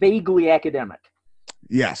vaguely academic.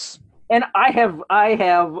 Yes. And I have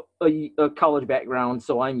a college background,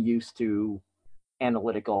 so I'm used to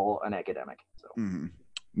analytical and academic. So.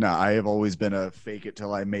 No, I have always been a fake it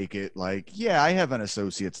till I make it. Like, yeah, I have an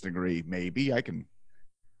associate's degree. Maybe I can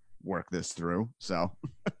work this through. So.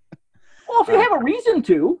 Well, if you have a reason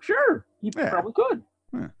to, sure, you probably could.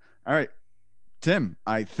 Yeah. All right. Tim,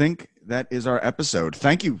 I think that is our episode.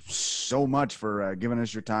 Thank you so much for giving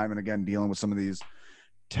us your time and, again, dealing with some of these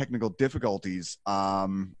technical difficulties. Let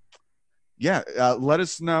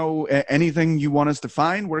us know anything you want us to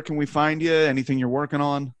find. Where can we find you? Anything you're working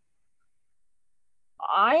on?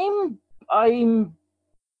 I know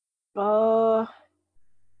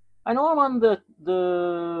I'm on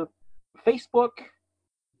the Facebook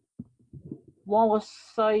Wallace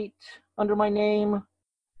site under my name.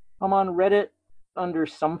 I'm on Reddit under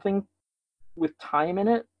something with time in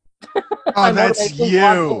it. Oh, that's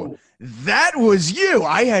you. That was you.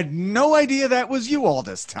 I had no idea that was you all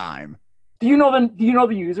this time. Do you know the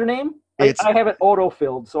username? I have it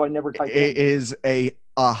auto-filled, so I never type it in. It is a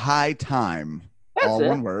high time. That's all it.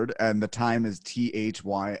 One word, and the time is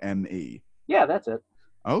THYME. Yeah, that's it.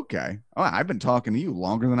 Okay. Oh, I've been talking to you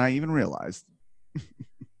longer than I even realized.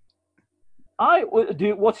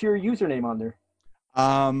 What's your username on there?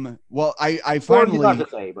 Well, I finally. Or to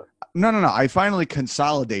say, but. No. I finally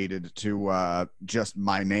consolidated to just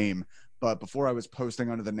my name, but before I was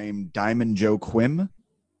posting under the name Diamond Joe Quim.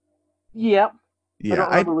 Yeah. Yeah. I don't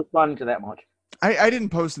remember responding to that much. I didn't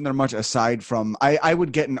post in there much aside from I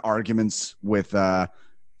would get in arguments with a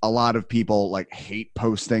lot of people like hate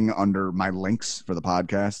posting under my links for the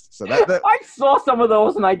podcast. So that I saw some of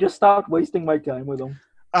those and I just stopped wasting my time with them.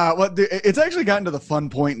 It's actually gotten to the fun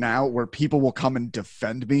point now where people will come and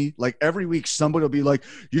defend me. Like every week, somebody will be like,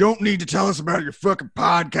 "You don't need to tell us about your fucking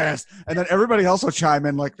podcast," and then everybody else will chime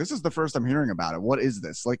in like, "This is the first I'm hearing about it. What is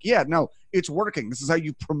this?" Like, yeah, no, it's working. This is how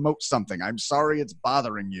you promote something. I'm sorry it's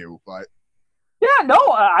bothering you, but yeah, no,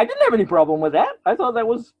 I didn't have any problem with that. I thought that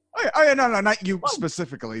was. No, not you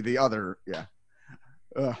specifically. The other, yeah.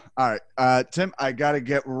 All right, Tim, I gotta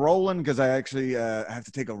get rolling because I actually have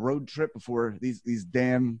to take a road trip before these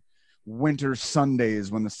damn winter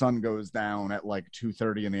Sundays when the sun goes down at like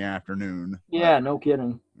 2:30 in the afternoon. Yeah, no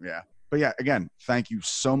kidding. Yeah, but yeah, again, thank you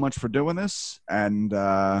so much for doing this, and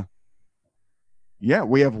yeah,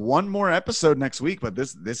 we have one more episode next week, but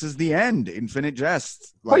this is the end. Infinite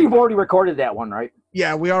Jest. Like, well, you've already recorded that one, right?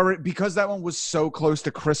 Yeah, we already, because that one was so close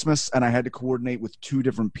to Christmas and I had to coordinate with two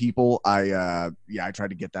different people. I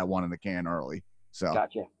tried to get that one in the can early. So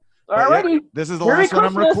gotcha. Alrighty. Yeah, this is the last one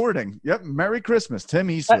I'm recording. Yep. Merry Christmas,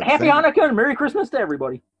 Tim Eastwood. Happy Hanukkah and Merry Christmas to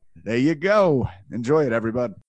everybody. There you go. Enjoy it, everybody.